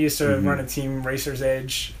Pennsylvania. He used to run a team, Racer's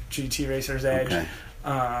Edge, GT Racer's Edge. Okay.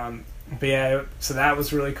 But yeah, so that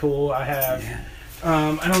was really cool. I have,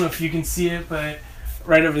 I don't know if you can see it, but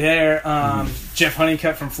right over there, Jeff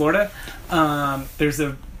Honeycutt from Florida. There's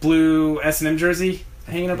a blue S&M jersey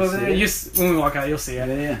hanging up over there. When we walk out, you'll see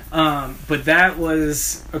it. Yeah. But that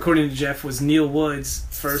was, according to Jeff, was Neil Wood's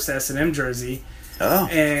first S&M jersey. Oh.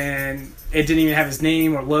 And it didn't even have his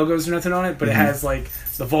name or logos or nothing on it, but it has like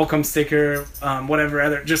the Volcom sticker, whatever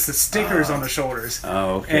other, just the stickers on the shoulders.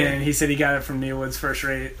 Oh, okay. And he said he got it from Neil Wood's first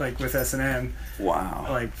rate, like with S&M. Wow.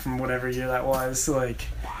 Like from whatever year that was. Like,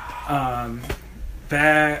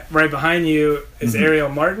 that right behind you is Ariel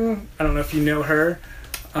Martin. I don't know if you know her.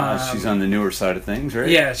 She's on the newer side of things, right?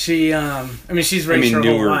 Yeah, she's raced her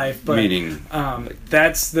whole life, but meaning,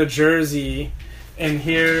 that's the jersey, and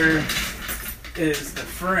here is the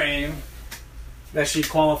frame that she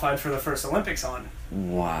qualified for the first Olympics on.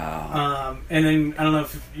 Wow. And then I don't know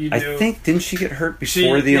if you do. I think didn't she get hurt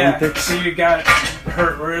before the Olympics? She got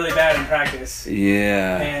hurt really bad in practice.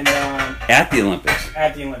 Yeah. And at the Olympics.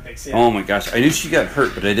 At the Olympics, yeah. Oh my gosh! I knew she got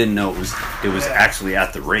hurt, but I didn't know it was actually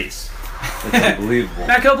at the race. That's unbelievable.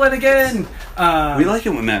 Matt Copeland again. We like it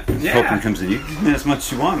when Matt Copeland comes in. You can get as much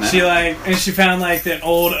as you want, man. She found like the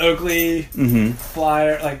old Oakley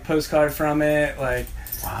flyer, like postcard from it, like.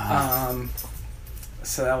 Wow.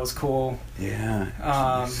 So that was cool. Yeah.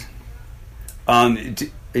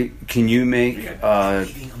 Can you make?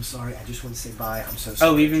 Leaving. I'm sorry. I just want to say bye. I'm so sorry.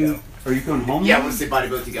 Oh, leaving. Joe. Are you going home? Yeah, I want to say bye to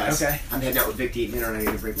both you guys. Okay. I'm heading out with Vic to eat dinner, and I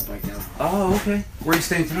need to break my bike down. Oh, okay. Where are you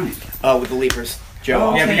staying tonight? With the Leapers.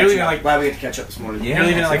 Joe. Yeah, but you're leaving glad we get to catch up this morning. You're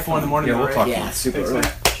leaving at like 4 in the morning. Yeah, we'll talk. Yeah, super Thanks, early.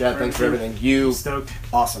 man. Chad, thanks for everything. You stoked.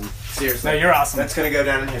 Awesome. Seriously. No, you're awesome. That's gonna go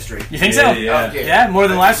down in history. You think so? Yeah. Yeah, more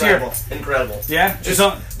than last year. Incredible. Yeah, Just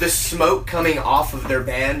the smoke coming off of their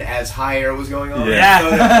band as High Air was going on.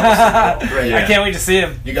 Yeah. So great. I can't wait to see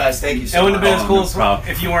him. You guys, thank you so It wouldn't much. have been as cool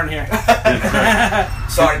if you weren't here.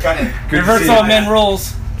 Sorry, cut in. Reversal of men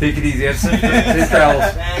rules. Take it easy. Safe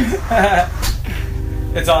travels.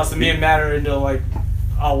 It's awesome. Me and Matt are into like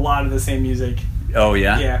a lot of the same music. Oh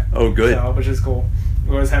yeah. Yeah. Oh good. So, which is cool.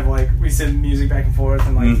 We always have we send music back and forth,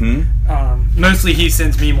 and mostly he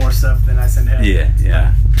sends me more stuff than I send him.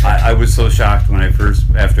 Yeah. I was so shocked when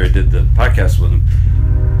after I did the podcast with him,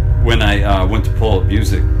 when I went to pull up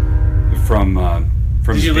music from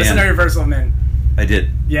Did you listen to Reversal of Men? I did.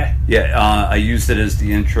 Yeah. Yeah. I used it as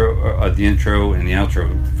the intro and the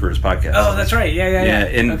outro for his podcast. Oh, that's right. Yeah.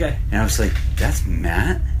 And okay. And I was like, that's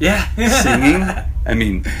Matt. Yeah.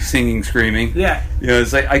 Singing, screaming. Yeah. You know,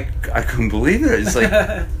 it's like I couldn't believe it. It's like,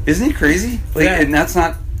 isn't he crazy? Like, and it's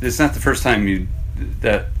not the first time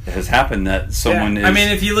that has happened that someone is. I mean,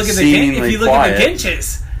 if you look at the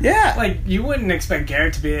Kinches, like you wouldn't expect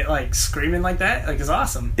Garrett to be like screaming like that. Like, it's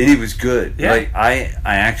awesome. And he was good. Yeah. Like I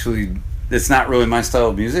actually, it's not really my style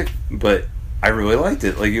of music, but I really liked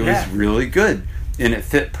it. Like it was really good. and it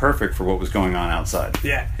fit perfect for what was going on outside.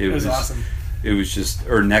 Yeah, it was awesome. It was just,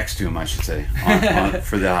 or next to him, I should say,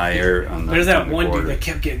 for the high air. There's that one dude that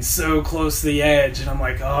kept getting so close to the edge, and I'm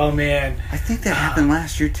like, oh man. I think that happened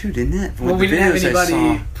last year too, didn't it? Well, we didn't have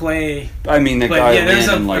anybody play. I mean, the guy. Yeah, there's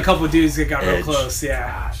a couple of dudes that got real close.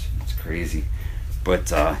 Yeah, gosh, it's crazy.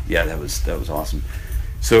 But yeah, that was awesome.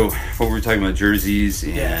 So, what were we talking about? Jerseys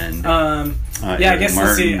and I guess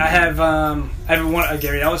let's see. I have a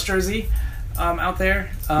Gary Ellis jersey out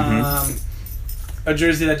there. A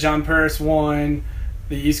jersey that John Purse won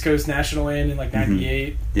the East Coast National in like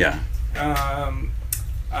 '98. Yeah.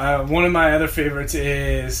 One of my other favorites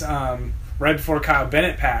is right before Kyle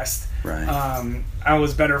Bennett passed. Right. I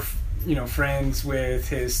was better, friends with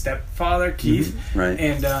his stepfather Keith. Right.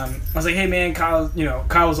 And I was like, hey man, Kyle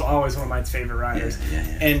was always one of my favorite riders. Yeah.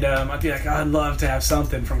 And I'd be like, I'd love to have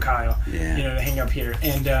something from Kyle. Yeah. To hang up here.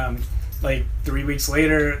 And like 3 weeks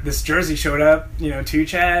later, this jersey showed up, to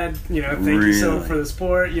Chad, thank you so for the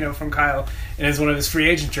support, from Kyle. And it's one of his free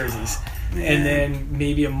agent jerseys. And then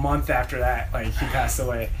maybe a month after that, like, he passed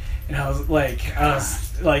away. And I was like,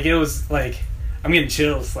 it was like, I'm getting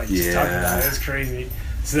chills, like, just talking about it. It was crazy.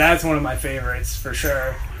 So that's one of my favorites, for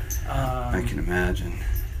sure. I can imagine.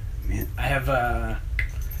 Man. I have a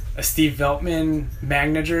Steve Veltman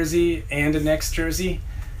Magna jersey and a Next jersey.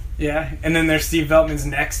 Yeah, and then there's Steve Veltman's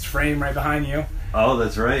Next frame right behind you. Oh,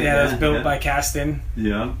 that's right. Yeah, that was built by Kasten.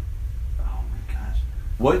 Yeah. Oh my gosh.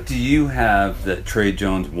 What do you have that Trey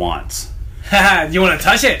Jones wants? You want to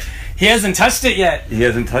touch it? He hasn't touched it yet. He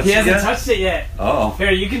hasn't touched it yet? Oh.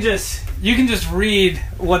 Here, you can just read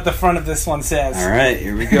what the front of this one says. All right,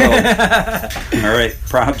 here we go. All right,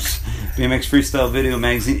 props. BMX Freestyle Video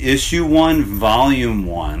Magazine, Issue 1, Volume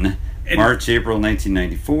 1, March, April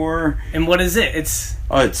 1994. And what is it? It's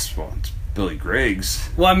Billy Gregg's.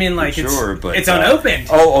 Well, I mean, like, it's unopened.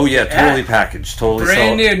 Oh yeah, totally packed, totally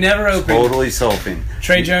brand new, never opened, totally selfing.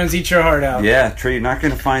 Trey Jones, eat your heart out. Yeah, Trey, you're not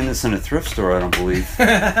going to find this in a thrift store, I don't believe.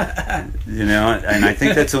 And I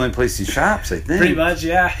think that's the only place he shops. I think pretty much,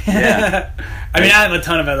 yeah. Yeah. I mean, I have a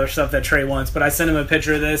ton of other stuff that Trey wants, but I sent him a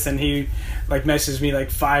picture of this, and he like messaged me like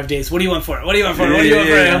 5 days. What do you want for it? What do you want for it? What do you want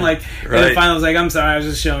for it? I'm like, and then finally I was like, I'm sorry, I was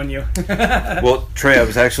just showing you. Well, Trey, I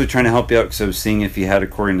was actually trying to help you out because I was seeing if you had a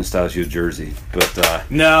Corey Nostalgia jersey, but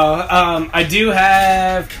no, I do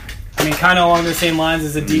have. I mean, kind of along the same lines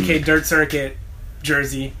as a DK Dirt Circuit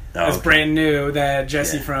jersey. That's brand new that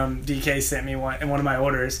Jesse from DK sent me in one of my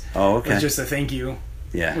orders. Oh, okay. It was just a thank you.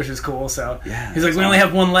 Yeah. Which is cool. So he's like, we only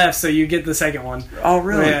have one left, so you get the second one. Oh,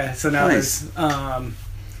 really? Yeah. So now there's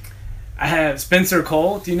I have Spencer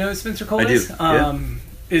Cole. Do you know who Spencer Cole is? I do.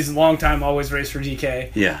 Is a long time, always raced for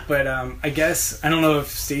DK. Yeah. But I guess I don't know if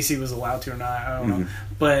Stacy was allowed to or not. I don't know.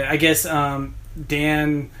 But I guess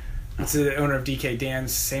Dan, what's the owner of DK? Dan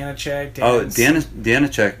Sanachek.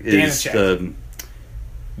 Danachek is the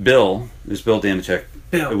Bill. There's Bill Danachek.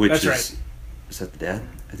 Bill. Which that's is, right. Is that the dad?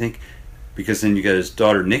 I think. Because then you got his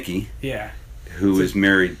daughter Nikki, who is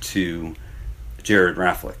married to Jared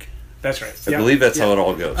Raflick. That's right. I believe that's how it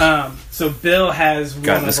all goes. So Bill has one.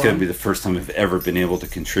 God, this is going to be the first time I've ever been able to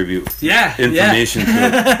contribute information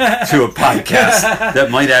to a podcast that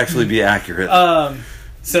might actually be accurate.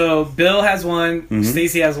 So Bill has one,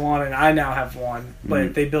 Stacy has one, and I now have one.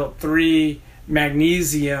 But they built 3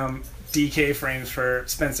 magnesium DK frames for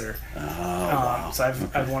Spencer. Wow. So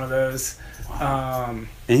I've one of those. Wow.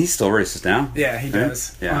 And he still races now? Yeah, he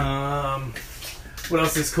does. Yeah. What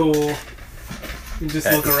else is cool? You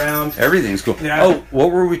just look around. Everything's cool. Yeah. Oh,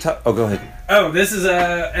 what were we talking? Oh, go ahead. Oh, this is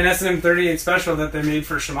an S&M 38 special that they made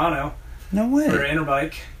for Shimano. No way. For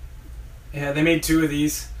Interbike. Yeah, they made 2 of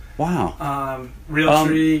these. Wow.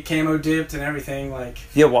 Realtree, camo dipped, and everything. Like.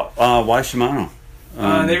 Yeah. Why Shimano?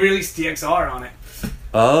 They released DXR on it.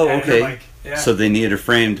 Oh, okay. Interbike. Yeah. So they needed a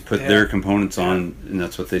frame to put their components on, and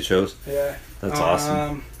that's what they chose. Yeah. That's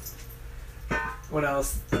awesome. What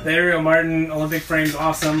else? The Ariel Martin Olympic frame's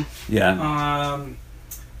awesome. Yeah.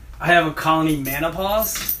 I have a Colony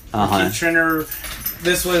Manopause. Keith Trenner.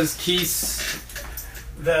 This was Keith's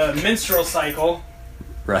the Minstrel Cycle.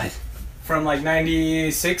 Right. From like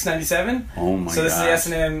 96, 97. Oh my god. So this is the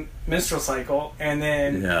S&M Minstrel Cycle, and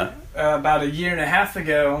then about a year and a half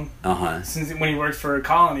ago, since when he worked for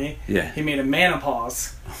Colony, he made a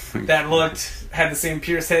Manopause that had the same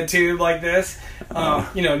Pierce head tube like this.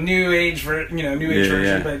 New age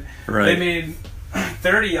version, but they made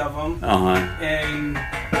 30 of them, and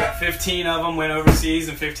 15 of them went overseas,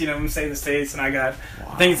 and 15 of them stayed in the States, and I got,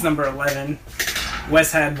 I think it's number 11.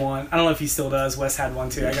 Wes had one. I don't know if he still does. Wes had one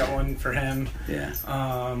too. I got one for him. Yeah.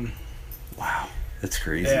 Wow, that's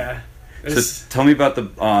crazy. Yeah. So tell me about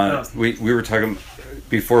the. We were talking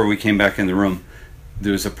before we came back in the room.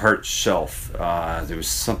 there was a part shelf. There was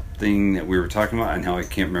something that we were talking about, and now I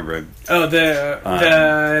can't remember. Oh,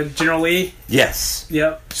 the General Lee. Yes.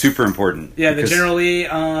 Yep. Super important. Yeah, the General Lee.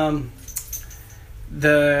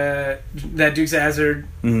 That Dukes of Hazzard.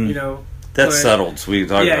 Mhm. You know. That's settled. So we can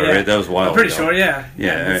talk about it, right? That was wild. I'm pretty sure. Yeah.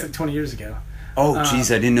 Yeah. That's like 20 years ago. Oh, jeez,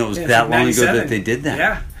 I didn't know it was that like long ago that they did that.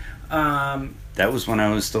 Yeah. That was when I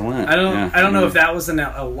was still in it. I don't know if that was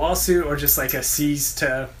a lawsuit or just like a cease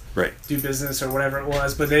to right. do business or whatever it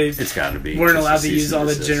was, but they it's got to be weren't allowed to use all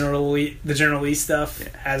the General Lee stuff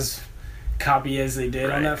as copy as they did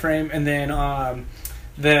on that frame, and then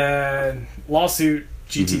the lawsuit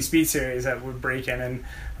GT Speed Series that would break in, and it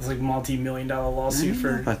was like multi-million-dollar lawsuit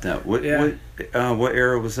for about that. What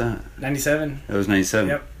era was that? 97. That was 97.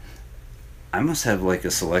 Yep. I must have like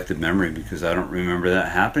a selective memory because I don't remember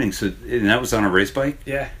that happening. So, and that was on a race bike.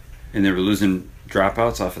 Yeah. And they were losing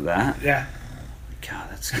dropouts off of that. Yeah. God,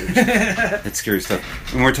 that's scary. That's scary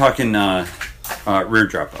stuff. And we're talking rear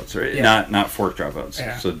dropouts, right? Yeah. Not fork dropouts.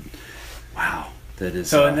 Yeah. So, wow, that is.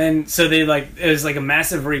 So and then they it was like a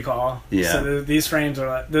massive recall. Yeah. So those frames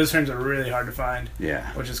are really hard to find.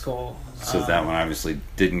 Yeah. Which is cool. So that one obviously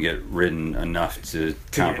didn't get ridden enough to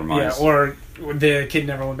compromise. Yeah, or the kid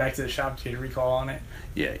never went back to the shop to get a recall on it.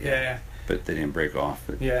 Yeah. But they didn't break off.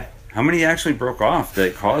 But yeah. How many actually broke off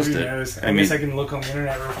that caused Who it? knows? I guess I can look on the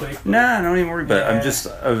internet real quick. Nah, don't even worry about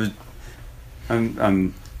it.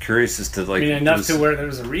 I'm curious as to like. Enough to where there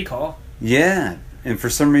was a recall. Yeah, and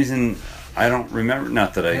for some reason I don't remember.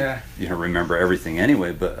 Not that I remember everything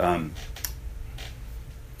anyway, but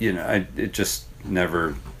it just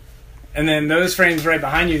never. And then those frames right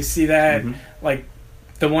behind you, see that like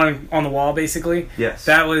the one on the wall, basically. Yes.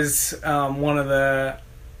 That was one of the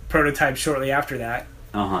prototypes shortly after that.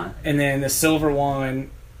 And then the silver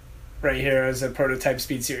one right here is a prototype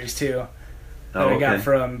Speed Series 2 that I got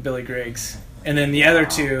from Billy Griggs. And then the other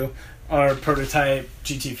two are prototype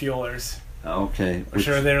GT Fuelers. Okay. Which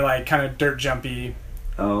are they're like kind of dirt jumpy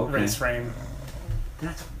race frame.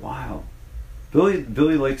 That's wild.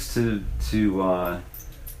 Billy likes to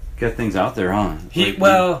get things out there, huh? He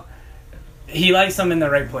likes them in the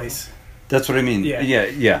right place. That's what I mean.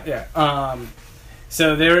 Yeah.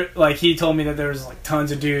 So there, like he told me that there was like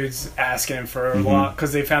tons of dudes asking him for a lot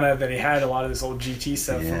because they found out that he had a lot of this old GT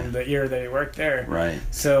stuff from the year that he worked there. Right.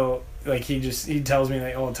 So like he tells me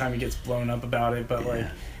like all the time he gets blown up about it, but like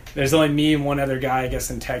there's only me and one other guy I guess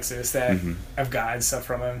in Texas that have gotten stuff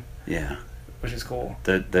from him. Yeah. Which is cool.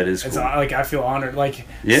 That is cool. It's like I feel honored. Like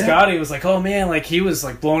Scotty was like, oh man, like he was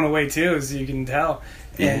like blown away too, as you can tell.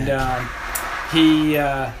 And he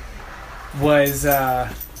was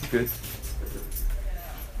good.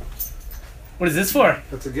 What is this for?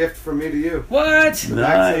 That's a gift from me to you. What?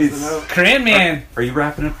 Nice. Cran Man. Are you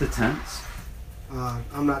wrapping up the tents?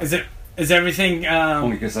 I'm not. Is everything?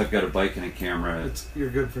 Only because I've got a bike and a camera.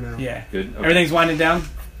 You're good for now. Yeah. Good. Okay. Everything's winding down.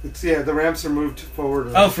 The ramps are moved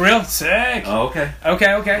forward. Oh, for real? Sick. Oh, okay.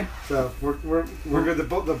 Okay. So we're good.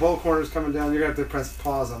 The bowl corner's coming down. You're gonna have to press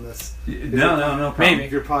pause on this. No problem. Maybe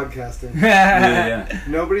if you're podcasting. yeah.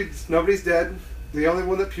 Nobody's dead. The only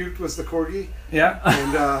one that puked was the corgi. Yeah.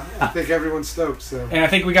 And I think everyone's stoked. So. And I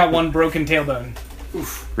think we got one broken tailbone.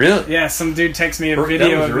 Oof. Really? Yeah. Some dude texted me a video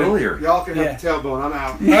that was of it. earlier. Y'all can have the tailbone. I'm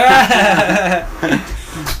out.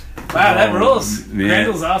 Wow, that rules. Man.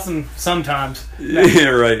 Crandall's awesome sometimes. Yeah,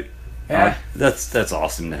 right. Yeah. That's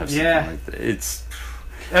awesome to have something like that. It's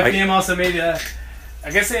FDM also made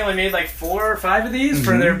I guess they only made like 4 or 5 of these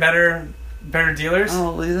for their better dealers.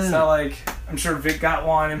 Oh, look at that. So like I'm sure Vic got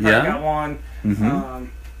one, Empire got one.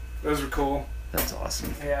 Those were cool. That's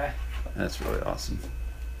awesome. Yeah. That's really awesome.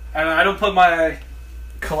 I don't put my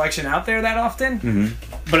collection out there that often,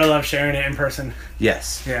 but I love sharing it in person.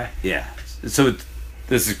 Yes. Yeah. Yeah. So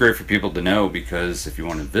this is great for people to know because if you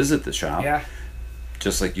want to visit the shop,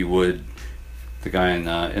 just like you would the guy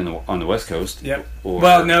on the West Coast. Yep.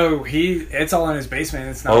 Well, no, it's all in his basement.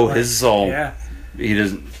 It's not. Oh, his is all. Yeah. He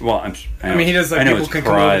doesn't. Well, I mean, he does like people can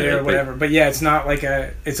come over there or whatever. But yeah, it's not like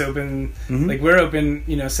it's open. Like we're open,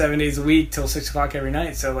 7 days a week till 6 o'clock every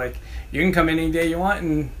night. So like you can come any day you want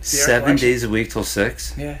and see 7 days a week till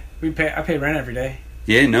 6. Yeah, I pay rent every day.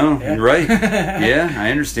 Yeah, no, you're right. Yeah,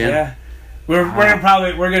 I understand. Yeah, we're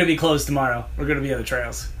gonna be closed tomorrow. We're gonna be on the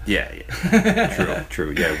trails. Yeah.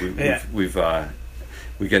 True. Yeah,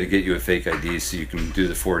 we got to get you a fake ID so you can do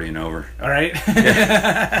the 40 and over. All right.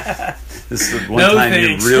 Yeah. This is the one time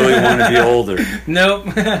thanks. You really want to be older. Nope.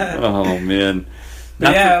 Oh man.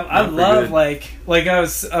 I love like I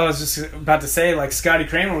was just about to say like Scotty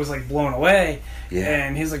Kramer was like blown away. Yeah.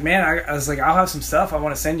 And he's like, man, I was like, I'll have some stuff I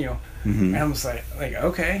want to send you. And I was like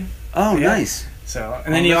okay. Oh, nice. So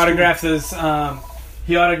and then he autographed those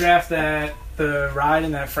he autographed the ride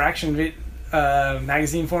in that Fraction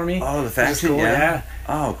magazine for me. Oh, the Fraction, cool, yeah.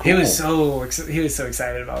 Oh, cool. He was so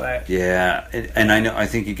excited about that. Yeah, and I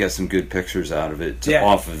think he got some good pictures out of it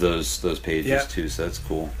off of those pages too. So that's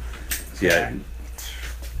cool. Yeah.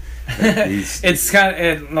 It's kind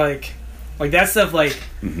of like that stuff. Like,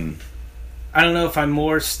 I don't know if I'm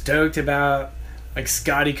more stoked about like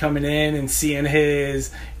Scotty coming in and seeing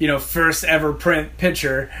his first ever print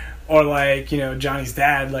picture, or like Johnny's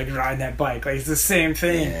dad like riding that bike. Like it's the same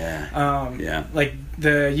thing. Yeah. Like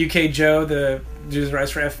the UK Joe, the dude who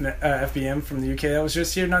rides for FBM from the UK that was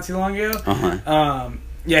just here not too long ago.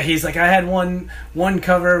 Yeah, he's like, I had one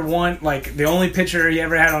cover, like the only picture he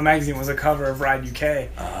ever had on a magazine was a cover of Ride UK,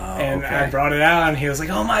 and I brought it out, and he was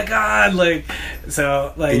like, "Oh my god!" Like,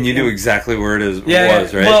 so like, and you knew exactly where it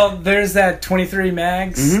was, right? Well, there's that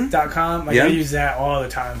 23mags.com. Like I use that all the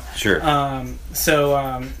time. Sure. I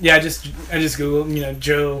just Googled,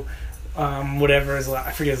 Joe, whatever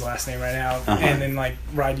I forget his last name right now, and then like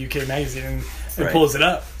Ride UK magazine, and it pulls it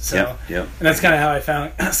up. So, and that's kind of how I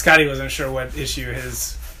found. Scotty wasn't sure what issue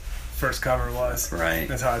his first cover was. Right.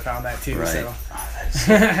 That's how I found that too. Right. So. Oh, that's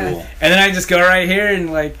so cool. And then I just go right here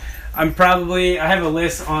and like I have a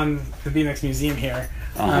list on the BMX museum here,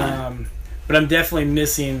 but I'm definitely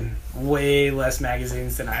missing way less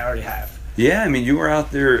magazines than I already have. Yeah, I mean, you were out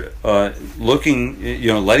there looking,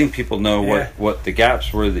 letting people know what the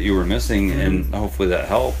gaps were that you were missing, and hopefully that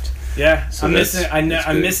helped. Yeah, so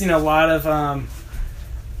I'm missing a lot of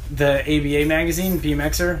the ABA magazine,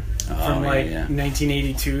 BMXer, from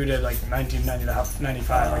 1982 to like 1995.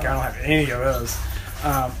 Like I don't have any of those,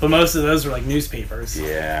 but most of those were like newspapers.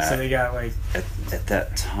 Yeah. So they got like at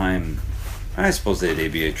that time. I suppose they had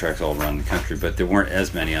ABA tracks all around the country, but there weren't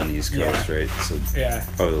as many on the East Coast, right? So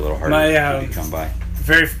probably a little harder to come by.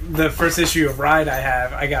 The first issue of Ride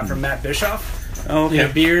I got from Matt Bischoff. Oh,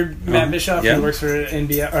 okay. Beard Matt Bischoff. He works for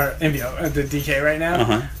NBO, the DK right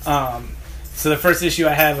now. So the first issue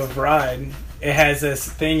I have of Ride, it has this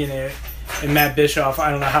thing in it, and Matt Bischoff,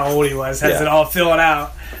 I don't know how old he was, has it all filled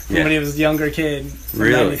out from when he was a younger kid.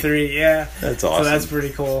 Really? 93, yeah. That's awesome. So that's pretty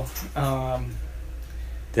cool.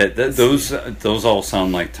 Those all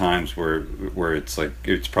sound like times where it's like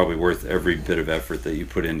it's probably worth every bit of effort that you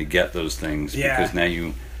put in to get those things, because now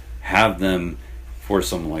you have them for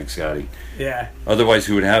someone like Scotty. Yeah. Otherwise,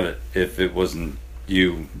 who would have it if it wasn't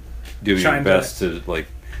you doing your best to like,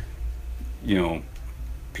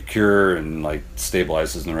 procure and like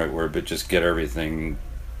stabilize isn't the right word, but just get everything,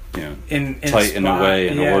 in tight in a way,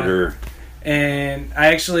 in order. And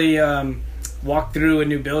I actually walked through a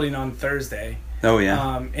new building on Thursday. Oh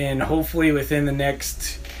yeah. And hopefully within the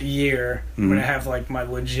next year, I'm gonna have like my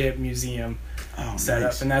legit museum set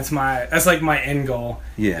up, and that's like my end goal.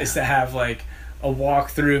 Yeah. Is to have like a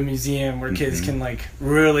walk-through museum where kids can like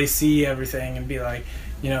really see everything and be like,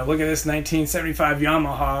 look at this 1975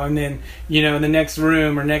 Yamaha, and then in the next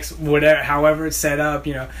room or next whatever, however it's set up,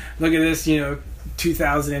 look at this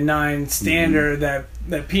 2009 standard that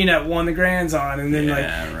Peanut won the Grands on, and then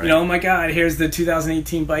oh my god, here's the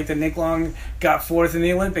 2018 bike that Nick Long got fourth in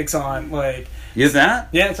the Olympics on. Like, you have that?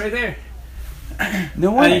 Yeah, it's right there.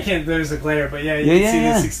 No way. You can't. There's a glare, but you can see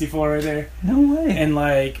the 64 right there. No way. And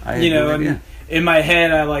like in my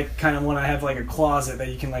head, I like kind of want to have like a closet that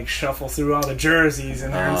you can like shuffle through all the jerseys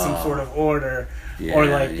and they're in some sort of order, or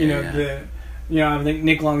like I think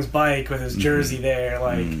Nick Long's bike with his jersey there,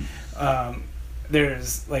 like.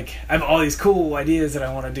 There's like I have all these cool ideas that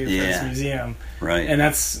I want to do for this museum, right? And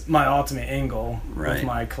that's my ultimate end goal with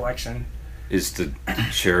my collection, is to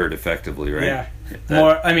share it effectively, right?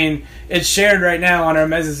 Yeah. I mean, it's shared right now on our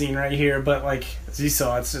mezzanine right here, but like as you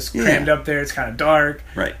saw, it's just crammed up there. It's kind of dark,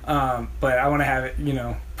 right? But I want to have it,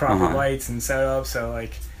 proper lights and set up, so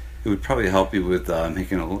like. It would probably help you with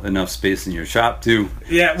making enough space in your shop too.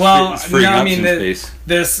 Yeah, well, I mean,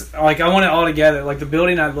 this like I want it all together. Like the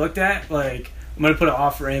building I looked at, like. I'm going to put an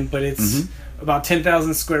offer in, but it's about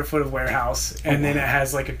 10,000 square foot of warehouse, and then it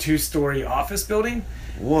has like a 2-story office building.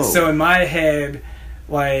 Whoa. So in my head,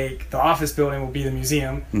 like the office building will be the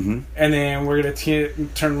museum, and then we're going to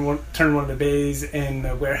turn one of the bays in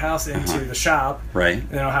the warehouse into the shop. Right. And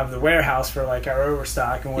then I'll have the warehouse for like our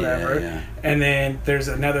overstock and whatever. Yeah. And then there's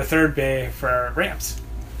another third bay for our ramps.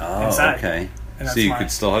 Inside. Okay. So you could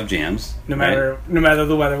still have jams. No matter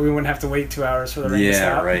the weather, we wouldn't have to wait 2 hours for the rain to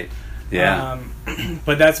stop. Yeah, right. Yeah,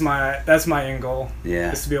 but that's my end goal.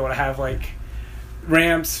 Yeah, is to be able to have like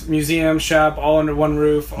ramps, museum, shop, all under one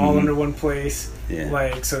roof, all under one place. Yeah,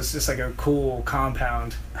 like so it's just like a cool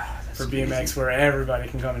compound for BMX amazing. Where everybody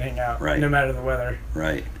can come and hang out, right? No matter the weather.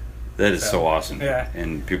 Right. That is so awesome. Yeah,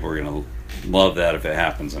 and people are gonna love that if it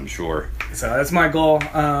happens, I'm sure. So that's my goal.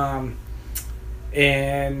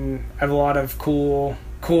 And I have a lot of cool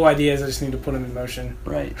ideas. I just need to put them in motion.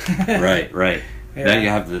 Right. Yeah. Now you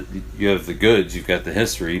have the goods. You've got the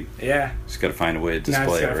history. Yeah. Just got to find a way to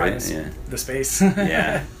display it, right? The space.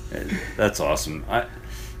 Yeah, that's awesome. I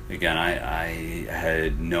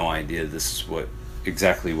had no idea this is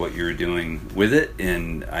exactly what you're doing with it,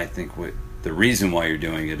 and I think the reason why you're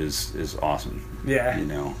doing it is awesome. Yeah.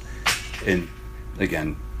 And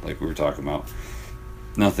again, like we were talking about,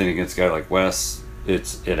 nothing against a guy like Wes.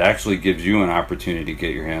 It actually gives you an opportunity to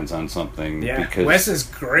get your hands on something. Yeah, because Wes is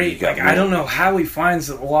great. Like, I don't know how he finds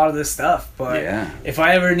a lot of this stuff, but if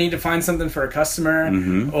I ever need to find something for a customer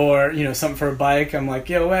or something for a bike, I'm like,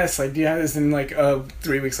 yo, Wes, like, do you have this? And like,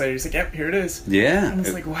 3 weeks later, he's like, yep, here it is. Yeah, and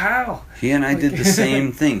it's like, wow. He and I did the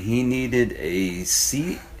same thing. He needed a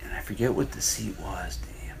seat, and I forget what the seat was.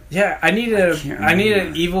 Damn. Yeah, I needed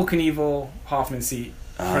an Evel Knievel Hoffman seat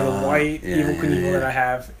for the white Evel Knievel that I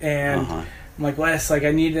have, and. I'm like, Wes, like,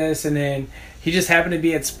 I need this. And then he just happened to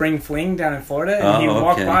be at Spring Fling down in Florida, and he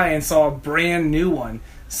walked by and saw a brand new one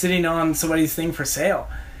sitting on somebody's thing for sale.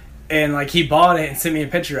 And like, he bought it and sent me a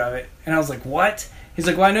picture of it, and I was like, what? He's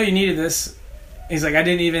like, well, I know you needed this. He's like, I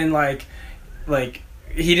didn't even like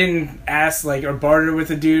he didn't ask like or barter with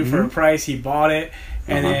the dude for a price. He bought it,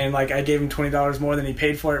 and then like I gave him $20 more than he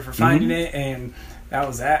paid for it for finding it, and that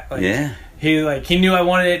was that. Like, he knew I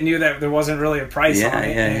wanted it, knew that there wasn't really a price on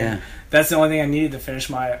it. And that's the only thing I needed to finish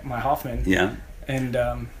my Hoffman. Yeah. And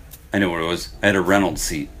I know what it was. I had a Reynolds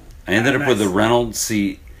seat. I ended up with a Reynolds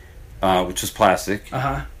seat, which was plastic.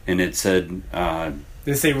 And it said.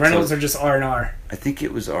 Did it say Reynolds or just R&R? I think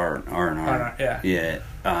it was R&R. R&R, yeah. Yeah.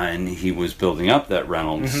 And he was building up that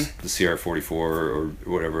Reynolds, the CR44 or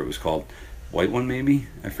whatever it was called, white one maybe,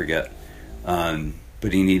 I forget.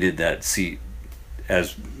 But he needed that seat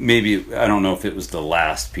as maybe, I don't know if it was the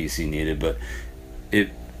last piece he needed, but it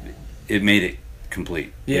made it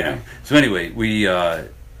complete. Yeah. So anyway,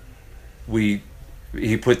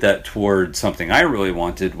 he put that toward something I really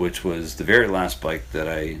wanted, which was the very last bike that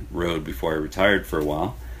I rode before I retired for a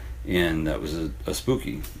while, and that was a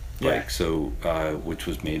Spooky bike. So which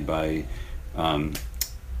was made by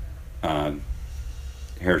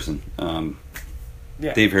Harrison.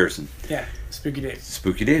 Dave Harrison. Yeah. Spooky Dave.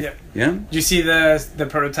 Spooky Dave. Yep. Yeah. Did you see the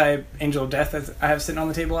prototype Angel of Death that I have sitting on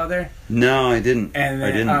the table out there? No, I didn't. And then,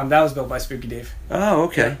 I didn't. That was built by Spooky Dave. Oh,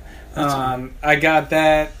 okay. Yeah. I got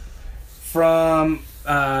that from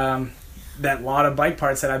that lot of bike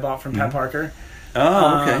parts that I bought from Pat Parker.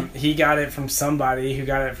 Oh, okay. He got it from somebody who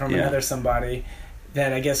got it from another somebody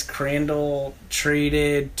that I guess Crandall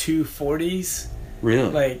traded 240s. Really?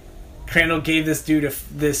 Like, Crandall gave this dude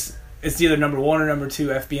this. It's either number 1 or number 2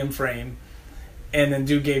 FBM frame, and then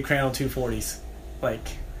dude gave Crandall 240s. Like,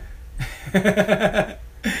 I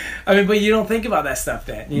mean, but you don't think about that stuff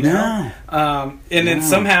then, you know? And then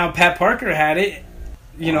somehow Pat Parker had it.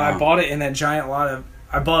 You know, I bought it in that giant lot of.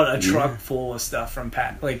 I bought a truck full of stuff from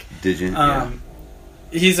Pat. Like, did you?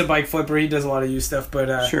 He's a bike flipper. He does a lot of used stuff.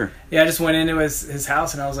 But sure. Yeah, I just went into his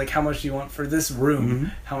house and I was like, "How much do you want for this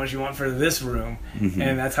room? How much do you want for this room?"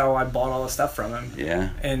 And that's how I bought all the stuff from him. Yeah.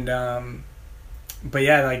 And but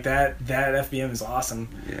yeah, like that FBM is awesome.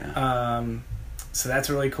 Yeah. So that's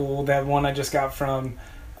really cool. That one I just got from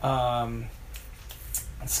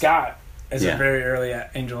Scott is a very early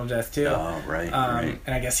Angel of Death too. Oh, right. Right.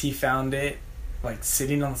 And I guess he found it like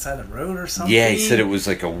sitting on the side of the road or something. Yeah, he said it was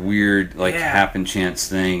like a weird happen chance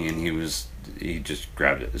thing, and he just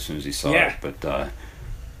grabbed it as soon as he saw it. But yeah,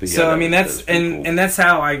 so I mean that's cool. And that's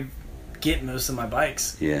how I get most of my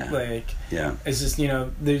bikes. Yeah. Like, yeah. It's just,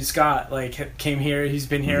 dude Scott like came here, he's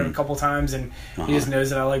been here a couple times, and he just knows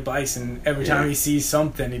that I like bikes, and every time he sees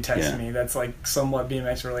something he texts me that's like somewhat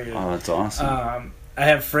BMX related. Oh, that's awesome. I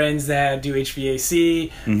have friends that do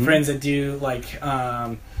HVAC, friends that do like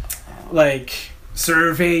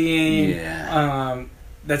surveying. Yeah.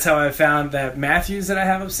 That's how I found that Matthews that I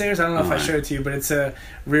have upstairs. I don't know if I showed it to you, but it's a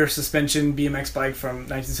rear suspension BMX bike from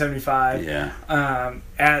 1975. Yeah.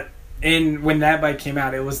 And when that bike came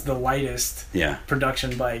out, it was the lightest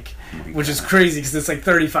production bike, which is crazy because it's like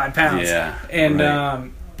 35 pounds. Yeah.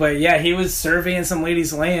 And but yeah, he was surveying some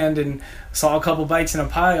lady's land and saw a couple bikes in a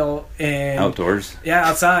pile and outdoors. Yeah,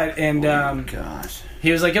 outside. And gosh.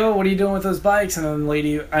 He was like, "Oh, what are you doing with those bikes?" And then the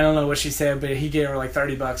lady, I don't know what she said, but he gave her like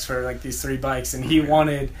 $30 for like these 3 bikes, and he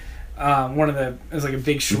wanted one of it was like a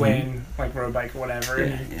big Schwinn like road bike or whatever,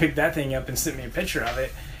 and he picked that thing up and sent me a picture of it.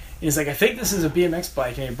 And he's like, "I think this is a BMX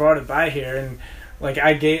bike," and he brought it by here, and Like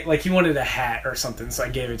he wanted a hat or something, so I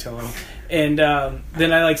gave it to him. And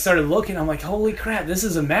then I like started looking. I'm like, holy crap, this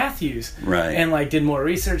is a Matthews. Right. And like did more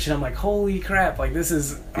research, and I'm like, holy crap, like this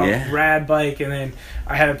is a rad bike. And then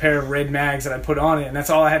I had a pair of red mags that I put on it, and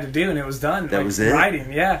that's all I had to do, and it was done. That like, was it.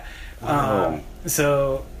 Riding, yeah.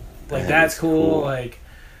 So like that's cool. Like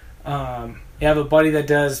you have a buddy that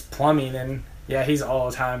does plumbing, and yeah, he's all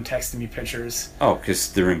the time texting me pictures. Oh,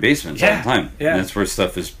 because they're in basements all the time. Yeah, and that's where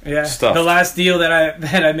stuff is. Yeah, stuffed. The last deal that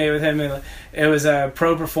I made with him, it was a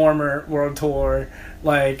Pro Performer World Tour,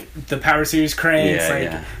 like the Power Series cranes.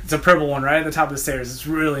 It's a purple one right at the top of the stairs. It's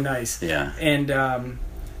really nice. Yeah, and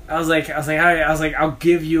I was like, I'll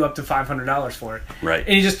give you up to $500 for it. Right.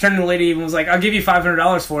 And he just turned to the lady and was like, I'll give you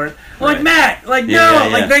 $500 for it. I'm like, Matt, like no,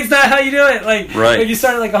 like that's not how you do it. Like, like you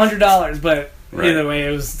started like $100, but. Right. Either way,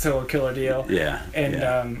 it was still a killer deal. Yeah.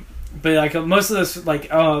 And but like most of those like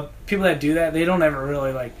people that do that, they don't ever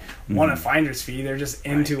really like want a finder's fee. They're just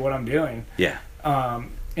into what I'm doing. Yeah.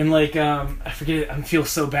 And like I forget. I feel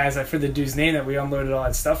so bad. I forget the dude's name that we unloaded all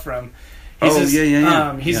that stuff from.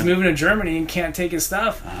 He's moving to Germany and can't take his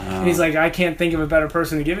stuff. And he's like, I can't think of a better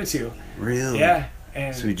person to give it to. Really? Yeah.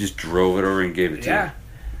 And so he just drove it over and gave it to you.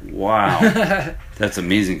 Wow, that's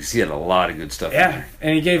amazing because he had a lot of good stuff. Yeah, in there.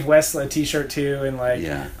 And he gave Wes a T-shirt too, and like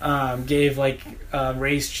gave like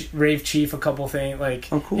Rave Chief a couple things.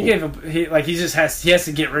 Like, oh cool. He just has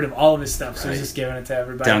to get rid of all of his stuff, so he's just giving it to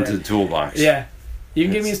everybody. Down to the toolbox. Yeah, you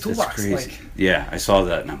can give me his toolbox. That's crazy. Like, yeah, I saw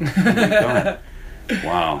that. Now. Oh my God.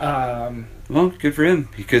 Wow. Well, good for him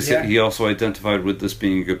because he also identified with this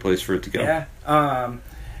being a good place for it to go. Yeah.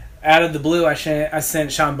 Out of the blue, I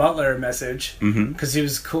sent Sean Butler a message because he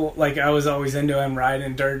was cool. Like I was always into him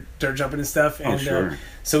riding dirt jumping and stuff. And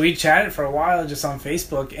so we chatted for a while just on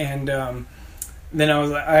Facebook, and then I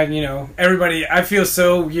was like, everybody. I feel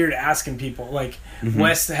so weird asking people. Like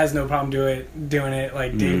Wes has no problem doing it.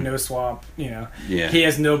 Like Dave No Swap, he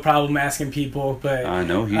has no problem asking people. But I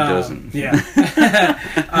know he doesn't. Yeah.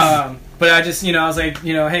 But I just, I was like,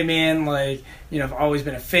 hey man, like. I've always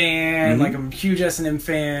been a fan. Like I'm a huge S&M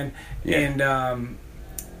fan, and I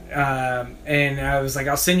was like,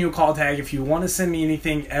 I'll send you a call tag if you want to send me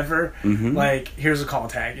anything ever. Like here's a call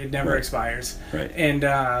tag; it never expires. Right. And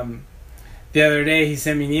the other day he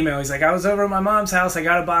sent me an email. He's like, I was over at my mom's house. I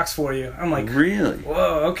got a box for you. I'm like, really?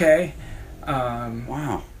 Whoa, okay.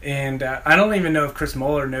 Wow. And I don't even know if Chris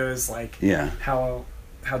Moeller knows like how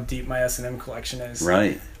deep my S&M collection is.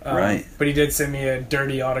 Right. Right. But he did send me a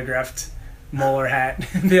dirty autographed Moeller hat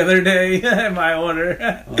the other day in my order.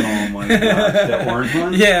 Oh my gosh, that orange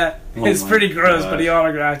one? Yeah, it's pretty gross, but he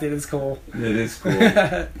autographed it. It's cool. It is cool.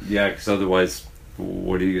 Yeah, because otherwise,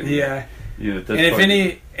 what are you gonna do? Yeah.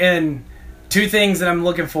 And two things that I'm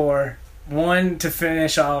looking for. One, to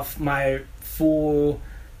finish off my full.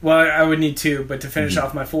 Well, I would need two, but to finish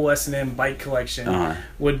off my full S&M bike collection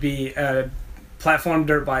would be a platform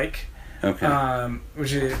dirt bike. Okay.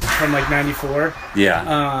 Which is from like '94.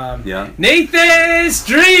 Yeah. Nathan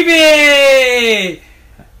Strebe!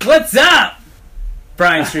 What's up?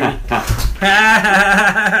 Brian Strebe. Do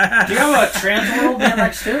you have a Transworld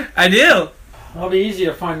BMX too? I do. It'll be easy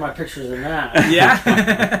to find my pictures than that.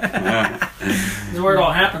 Yeah. This is where it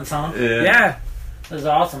all happens, huh? Yeah. This is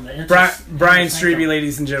awesome. Brian Strebe,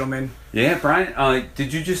 ladies and gentlemen. Yeah, Brian.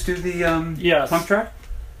 Did you just do the pump track?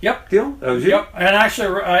 Yep. Deal? That was you? Yep. And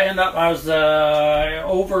actually, I was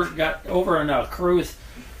got over in a cruise,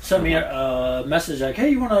 sent me a message like, hey,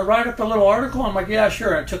 you want to write up a little article? I'm like, yeah,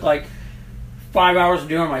 sure. And it took like 5 hours to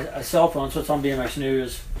do it on my cell phone, so it's on BMX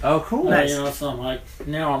News. Oh, cool. Nice. So I'm like,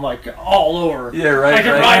 now I'm like all over. Yeah, right. I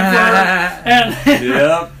can ride for it.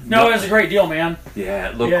 And no, it was a great deal, man. Yeah,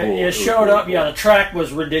 it looked cool. It showed up. Yeah, the track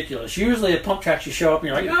was ridiculous. Usually at pump tracks, you show up and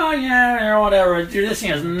you're like, oh yeah, or whatever. Dude, this thing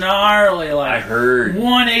is gnarly. Like I heard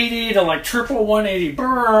 180 to like triple 180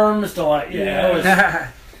 berms to like it was.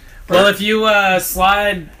 Well, if you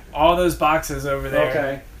slide all those boxes over there,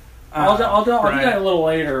 okay. I'll do that a little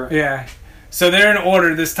later. Yeah. So they're in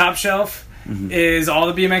order. This top shelf is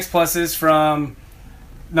all the BMX Pluses from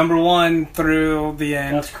number 1 through the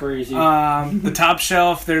end. That's crazy. The top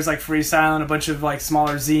shelf, there's like Freestyle and a bunch of like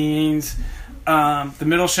smaller zines. The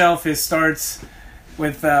middle shelf starts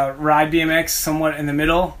with Ride BMX somewhat in the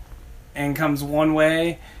middle and comes one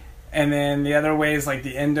way. And then the other way is like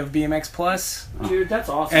the end of BMX Plus. Dude, that's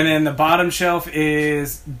awesome. And then the bottom shelf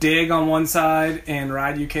is Dig on one side and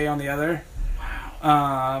Ride UK on the other.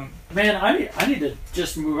 Wow. Man, I need to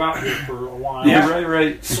just move out here for a while. Yeah,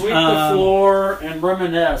 right. Sweep the floor and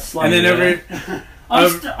reminisce. Like, and then I'm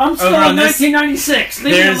still in 1996.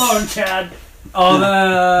 Leave me alone, Chad. All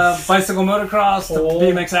the bicycle motocross, the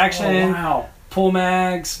BMX action. Oh, wow. Pool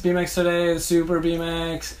Mags, BMX Today, Super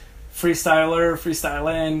BMX, Freestyler,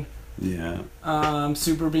 Freestylin',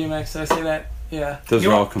 Super BMX. Did I say that? Yeah. Those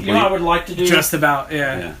are all complete. You know what I would like to do? Just about,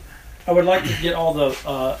 yeah. I would like to get all the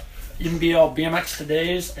NBL BMX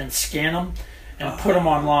Todays and scan them and put them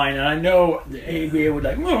online. And I know the ABA would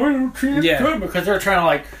like, because they're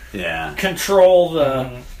trying to control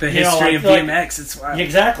the history of BMX. It's wild.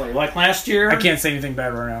 Exactly. Like last year, I can't say anything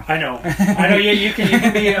bad right now. I know. Yeah, you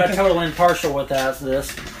can be totally impartial with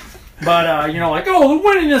this. But the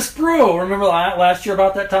winningest pro. Remember last year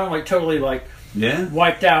about that time, totally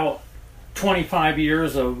wiped out 25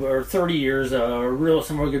 years or 30 years of real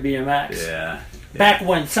Samoga BMX. Yeah. Back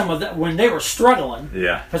when when they were struggling.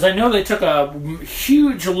 Yeah. Because I know they took a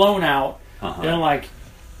huge loan out in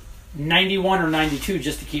 91 or 92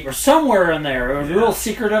 just to keep, or somewhere in there. It was real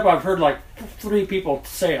secretive. I've heard 3 people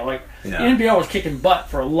say it. The NBL was kicking butt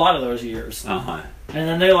for a lot of those years. And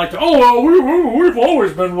then they we've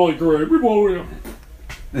always been really great. We've always.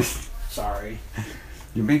 Sorry.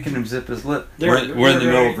 You're making him zip his lip. We're in the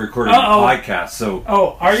middle of recording a podcast, so...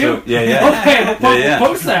 Oh, are you? So, yeah. Okay,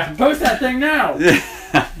 post that thing now.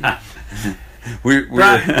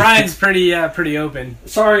 Brian's pretty open.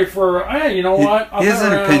 Sorry for... Hey, you know what? He has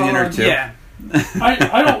an opinion or two. Yeah.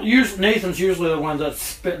 I don't use... Nathan's usually the one that's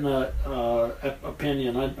spitting an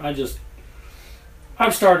opinion.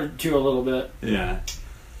 I've started to a little bit. Yeah.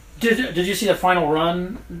 Did you see the final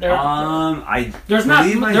run there? There's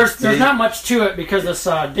not much to it because this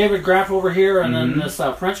David Graff over here and then this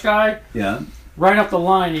French guy. Yeah. Right up the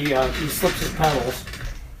line, he slips his pedals.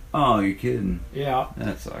 Oh, you're kidding? Yeah.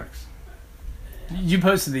 That sucks. You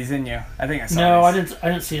posted these, didn't you? I think I saw. No, these. I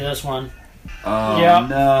didn't see this one. Oh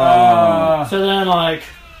no. So then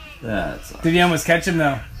that sucks. Did he almost catch him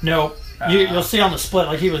though? Nope. You'll see on the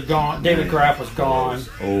split he was gone. David Graff was gone.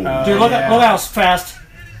 Oh. Dude, look how fast.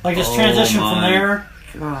 His transition from there.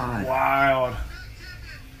 God. Wild.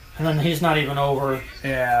 And then he's not even over.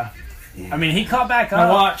 Yeah. I mean, he caught back up.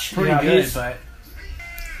 Now watch. Pretty good, but...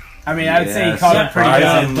 I mean, I would say he caught up pretty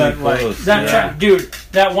good, but dude,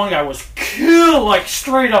 that one guy was cool,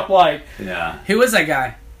 straight up Yeah. Who was that guy?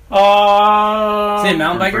 Is he a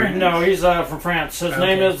mountain biker? No, he's from France. His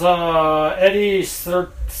name is Eddie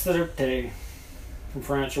Certe from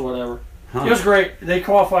France or whatever. It was great. They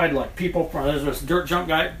qualified people from. There's this dirt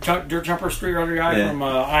jumper street rider guy from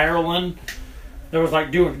Ireland. That was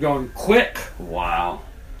going quick. Wow,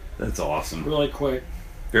 that's awesome. Really quick.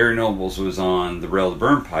 Barry Nobles was on the Rail to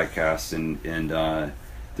Burn podcast, and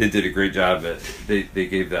they did a great job. They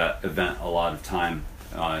gave that event a lot of time,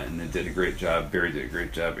 and they did a great job. Barry did a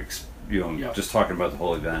great job. Just talking about the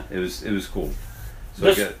whole event. It was cool. So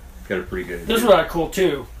I got a pretty good. This is really cool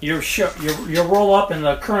too. You roll up in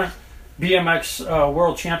the current BMX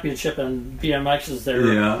World Championship and BMX is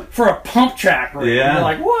there for a pump track. Right? Yeah. You're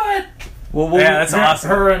like, what? Well, that's awesome.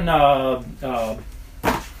 Her and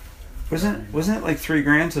wasn't it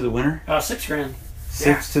 $3,000 to the winner? $6,000.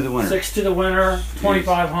 6 to the winner. 6 to the winner.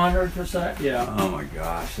 2,500 for that. Yeah. Oh my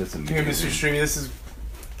gosh, that's amazing. Here, Mr. Streamy, this is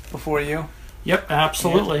before you. Yep,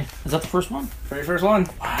 absolutely. Yeah. Is that the first one? Very first one.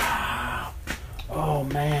 Wow. Oh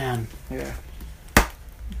man. Yeah.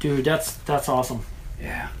 Dude, that's awesome.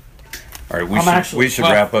 Yeah. All right, we should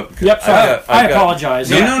wrap up. Yep, sorry. I apologize.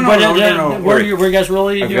 No. Were you guys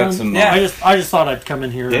really doing? Got some, I just thought I'd come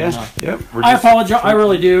in here. Yeah. And, I apologize. I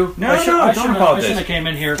really do. No, don't apologize. I shouldn't have came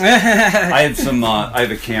in here. I have some. I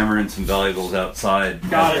have a camera and some valuables outside.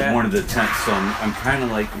 Got it. One of the tents, so I'm kind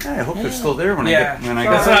of I hope they're still there when I get there.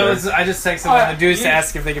 That's what I just texted one of the dudes to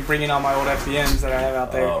ask if they could bring in all my old FBMs that I have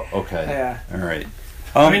out there. Oh, okay. Yeah. All right.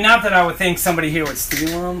 I mean, not that I would think somebody here would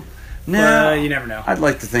steal them. No, you never know. I'd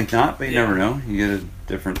like to think not, but you never know. You get a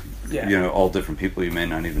different, all different people you may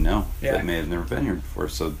not even know that may have never been here before.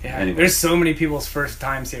 So anyway. There's so many people's first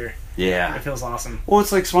times here. Yeah, it feels awesome. Well,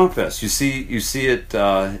 it's like Swamp Fest. You see it,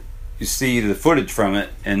 you see the footage from it,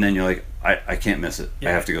 and then you're like, I can't miss it. I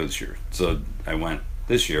have to go this year. So I went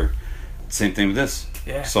this year. Same thing with this.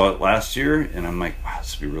 Yeah. Saw it last year, and I'm like, wow,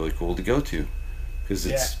 this would be really cool to go to because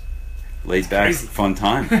it's. Laid back, fun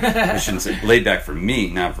time. I shouldn't say laid back for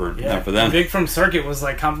me, not for them. Vic from Circuit was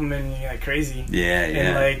complimenting me like crazy. Yeah.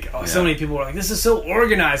 And so many people were like, "This is so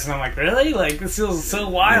organized," and I'm like, "Really? This feels so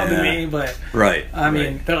wild to me." But I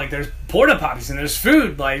mean, they're like, "There's porta potties and there's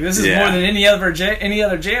food. This is more than any other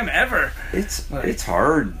jam ever." It's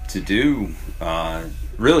hard to do,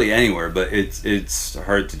 really anywhere, but it's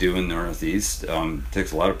hard to do in the Northeast. It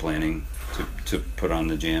takes a lot of planning to put on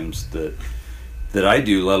the jams that I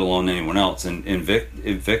do, let alone anyone else. And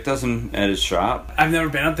Vic does them at his shop. I've never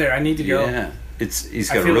been up there. I need to go. Yeah, he's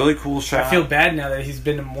got a really cool shop. I feel bad now that he's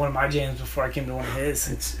been to one of my jams before I came to one of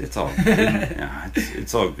his. It's all good. Yeah,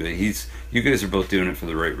 it's all good. You guys are both doing it for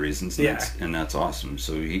the right reasons, and that's awesome.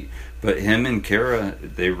 So but him and Kara,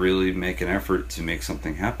 they really make an effort to make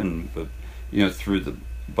something happen, but through the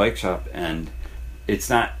bike shop, and it's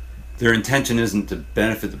not, their intention isn't to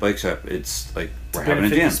benefit the bike shop. It's like we're having a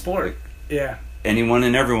jam. The sport. Like, anyone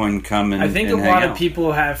and everyone come and I think a lot of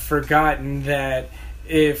people have forgotten that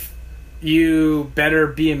if you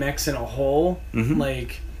better BMX in a whole,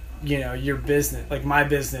 like, your business, like my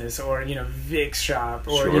business, or, Vic's shop,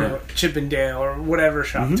 or, Chippendale, or whatever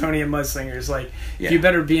shop, Tony and Mudslingers, like, if you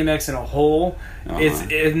better BMX in a whole, it's,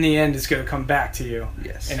 in the end, it's going to come back to you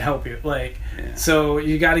and help you. Like, so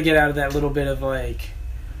you got to get out of that little bit of, like,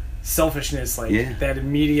 selfishness, like, that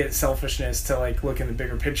immediate selfishness to, like, look in the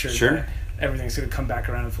bigger picture. That everything's going to come back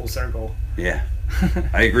around in full circle. Yeah.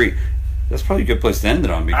 I agree. That's probably a good place to end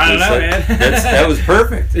it on, because I don't know, man. that was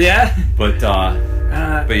perfect. Yeah. But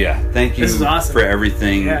yeah, thank you awesome. for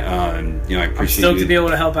everything. Yeah. I appreciate I'm stoked to be able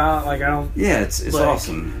to help out. Like, I don't. Yeah, it's like,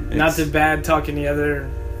 awesome. Not to bad talk any other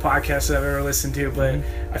podcasts I've ever listened to, but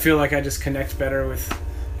I feel like I just connect better with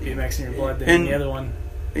BMX in Your Blood than any other one.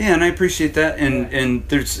 Yeah, and I appreciate that. And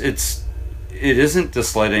it isn't to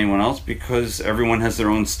slight anyone else, because everyone has their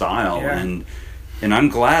own style, and I'm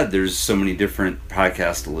glad there's so many different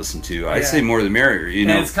podcasts to listen to. I say more the merrier,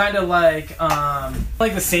 And it's kind of like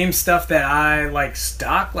the same stuff that I like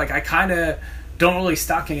stock. Like, I kind of don't really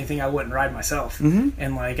stock anything I wouldn't ride myself.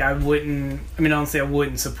 And like, I don't say I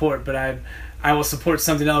wouldn't support, but I will support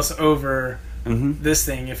something else over this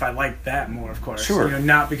thing if I like that more, of course. Sure.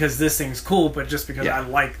 Not because this thing's cool, but just because I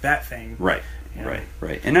like that thing. Right.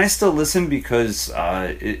 Right. And I still listen because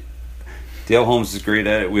Dale Holmes is great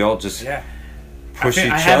at it. We all just push each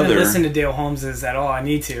other. I haven't listened to Dale Holmes's at all. I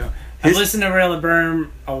need to. I've listened to Rail the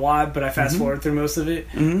Berm a lot, but I fast forward through most of it.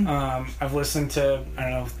 I've listened to,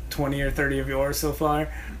 20 or 30 of yours so far.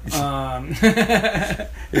 It's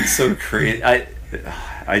so great.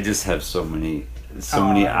 I just have so many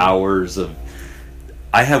hours of.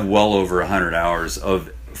 I have well over 100 hours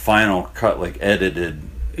of Final Cut, like edited.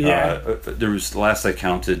 There was, last I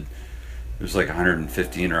counted, it was like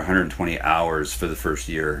 115 or 120 hours for the first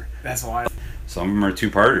year. That's wild. Some of them are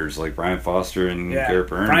two-parters, like Brian Foster and Garrett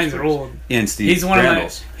Burns. Brian's old. And Steve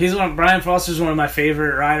Brandles. Brian Foster's one of my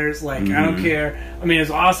favorite riders. Like, I don't care. I mean,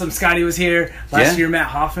 it's awesome. Scotty was here. Last year, Matt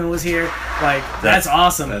Hoffman was here. Like, that's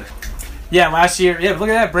awesome. Last year. Yeah, look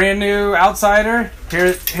at that. Brand new Outsider.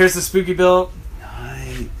 Here's the Spooky Built.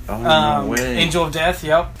 No way. Angel of Death,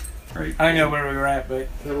 yep. Right. I don't know where we were at, but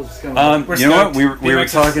you know what? We were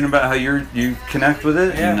talking about how you connect with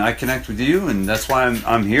it, and I connect with you, and that's why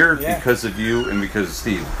I'm here, because of you and because of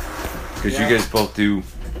Steve. Because you guys both do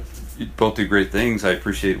great things. I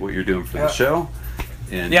appreciate what you're doing for the show.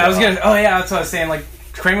 And I was gonna. That's what I was saying. Like,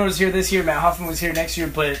 Kramer was here this year, Matt Hoffman was here next year,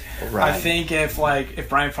 but I think if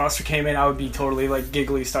Brian Foster came in, I would be totally like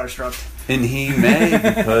giggly starstruck. And he may,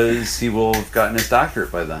 because he will have gotten his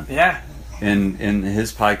doctorate by then. Yeah. In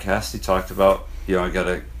his podcast, he talked about, I got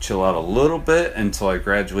to chill out a little bit until I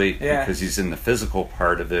graduate, because he's in the physical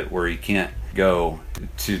part of it where he can't go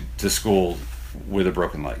to school with a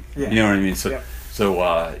broken leg. Yeah. You know what I mean? So he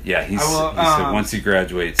said once he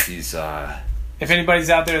graduates, he's. If anybody's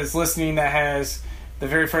out there that's listening that has the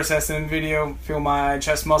very first SN video, Feel My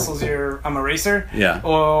Chest Muscles Here, I'm a Racer. Yeah.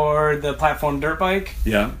 Or the Platform Dirt Bike.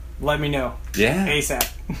 Yeah. Let me know. Yeah. ASAP.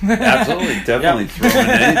 Absolutely. Definitely throw in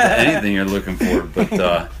anything you're looking for. But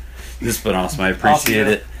this has been awesome. I appreciate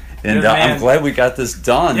it. And I'm glad we got this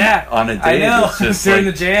done on a day. I know. Just during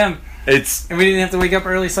the jam. And we didn't have to wake up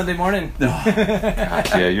early Sunday morning.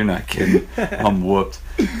 Gosh, you're not kidding. I'm whooped.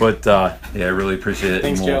 But I really appreciate it.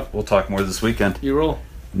 Thanks, Joe. We'll talk more this weekend. You roll.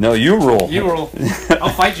 No, you roll. You roll. I'll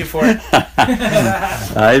fight you for it.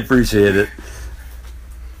 I appreciate it.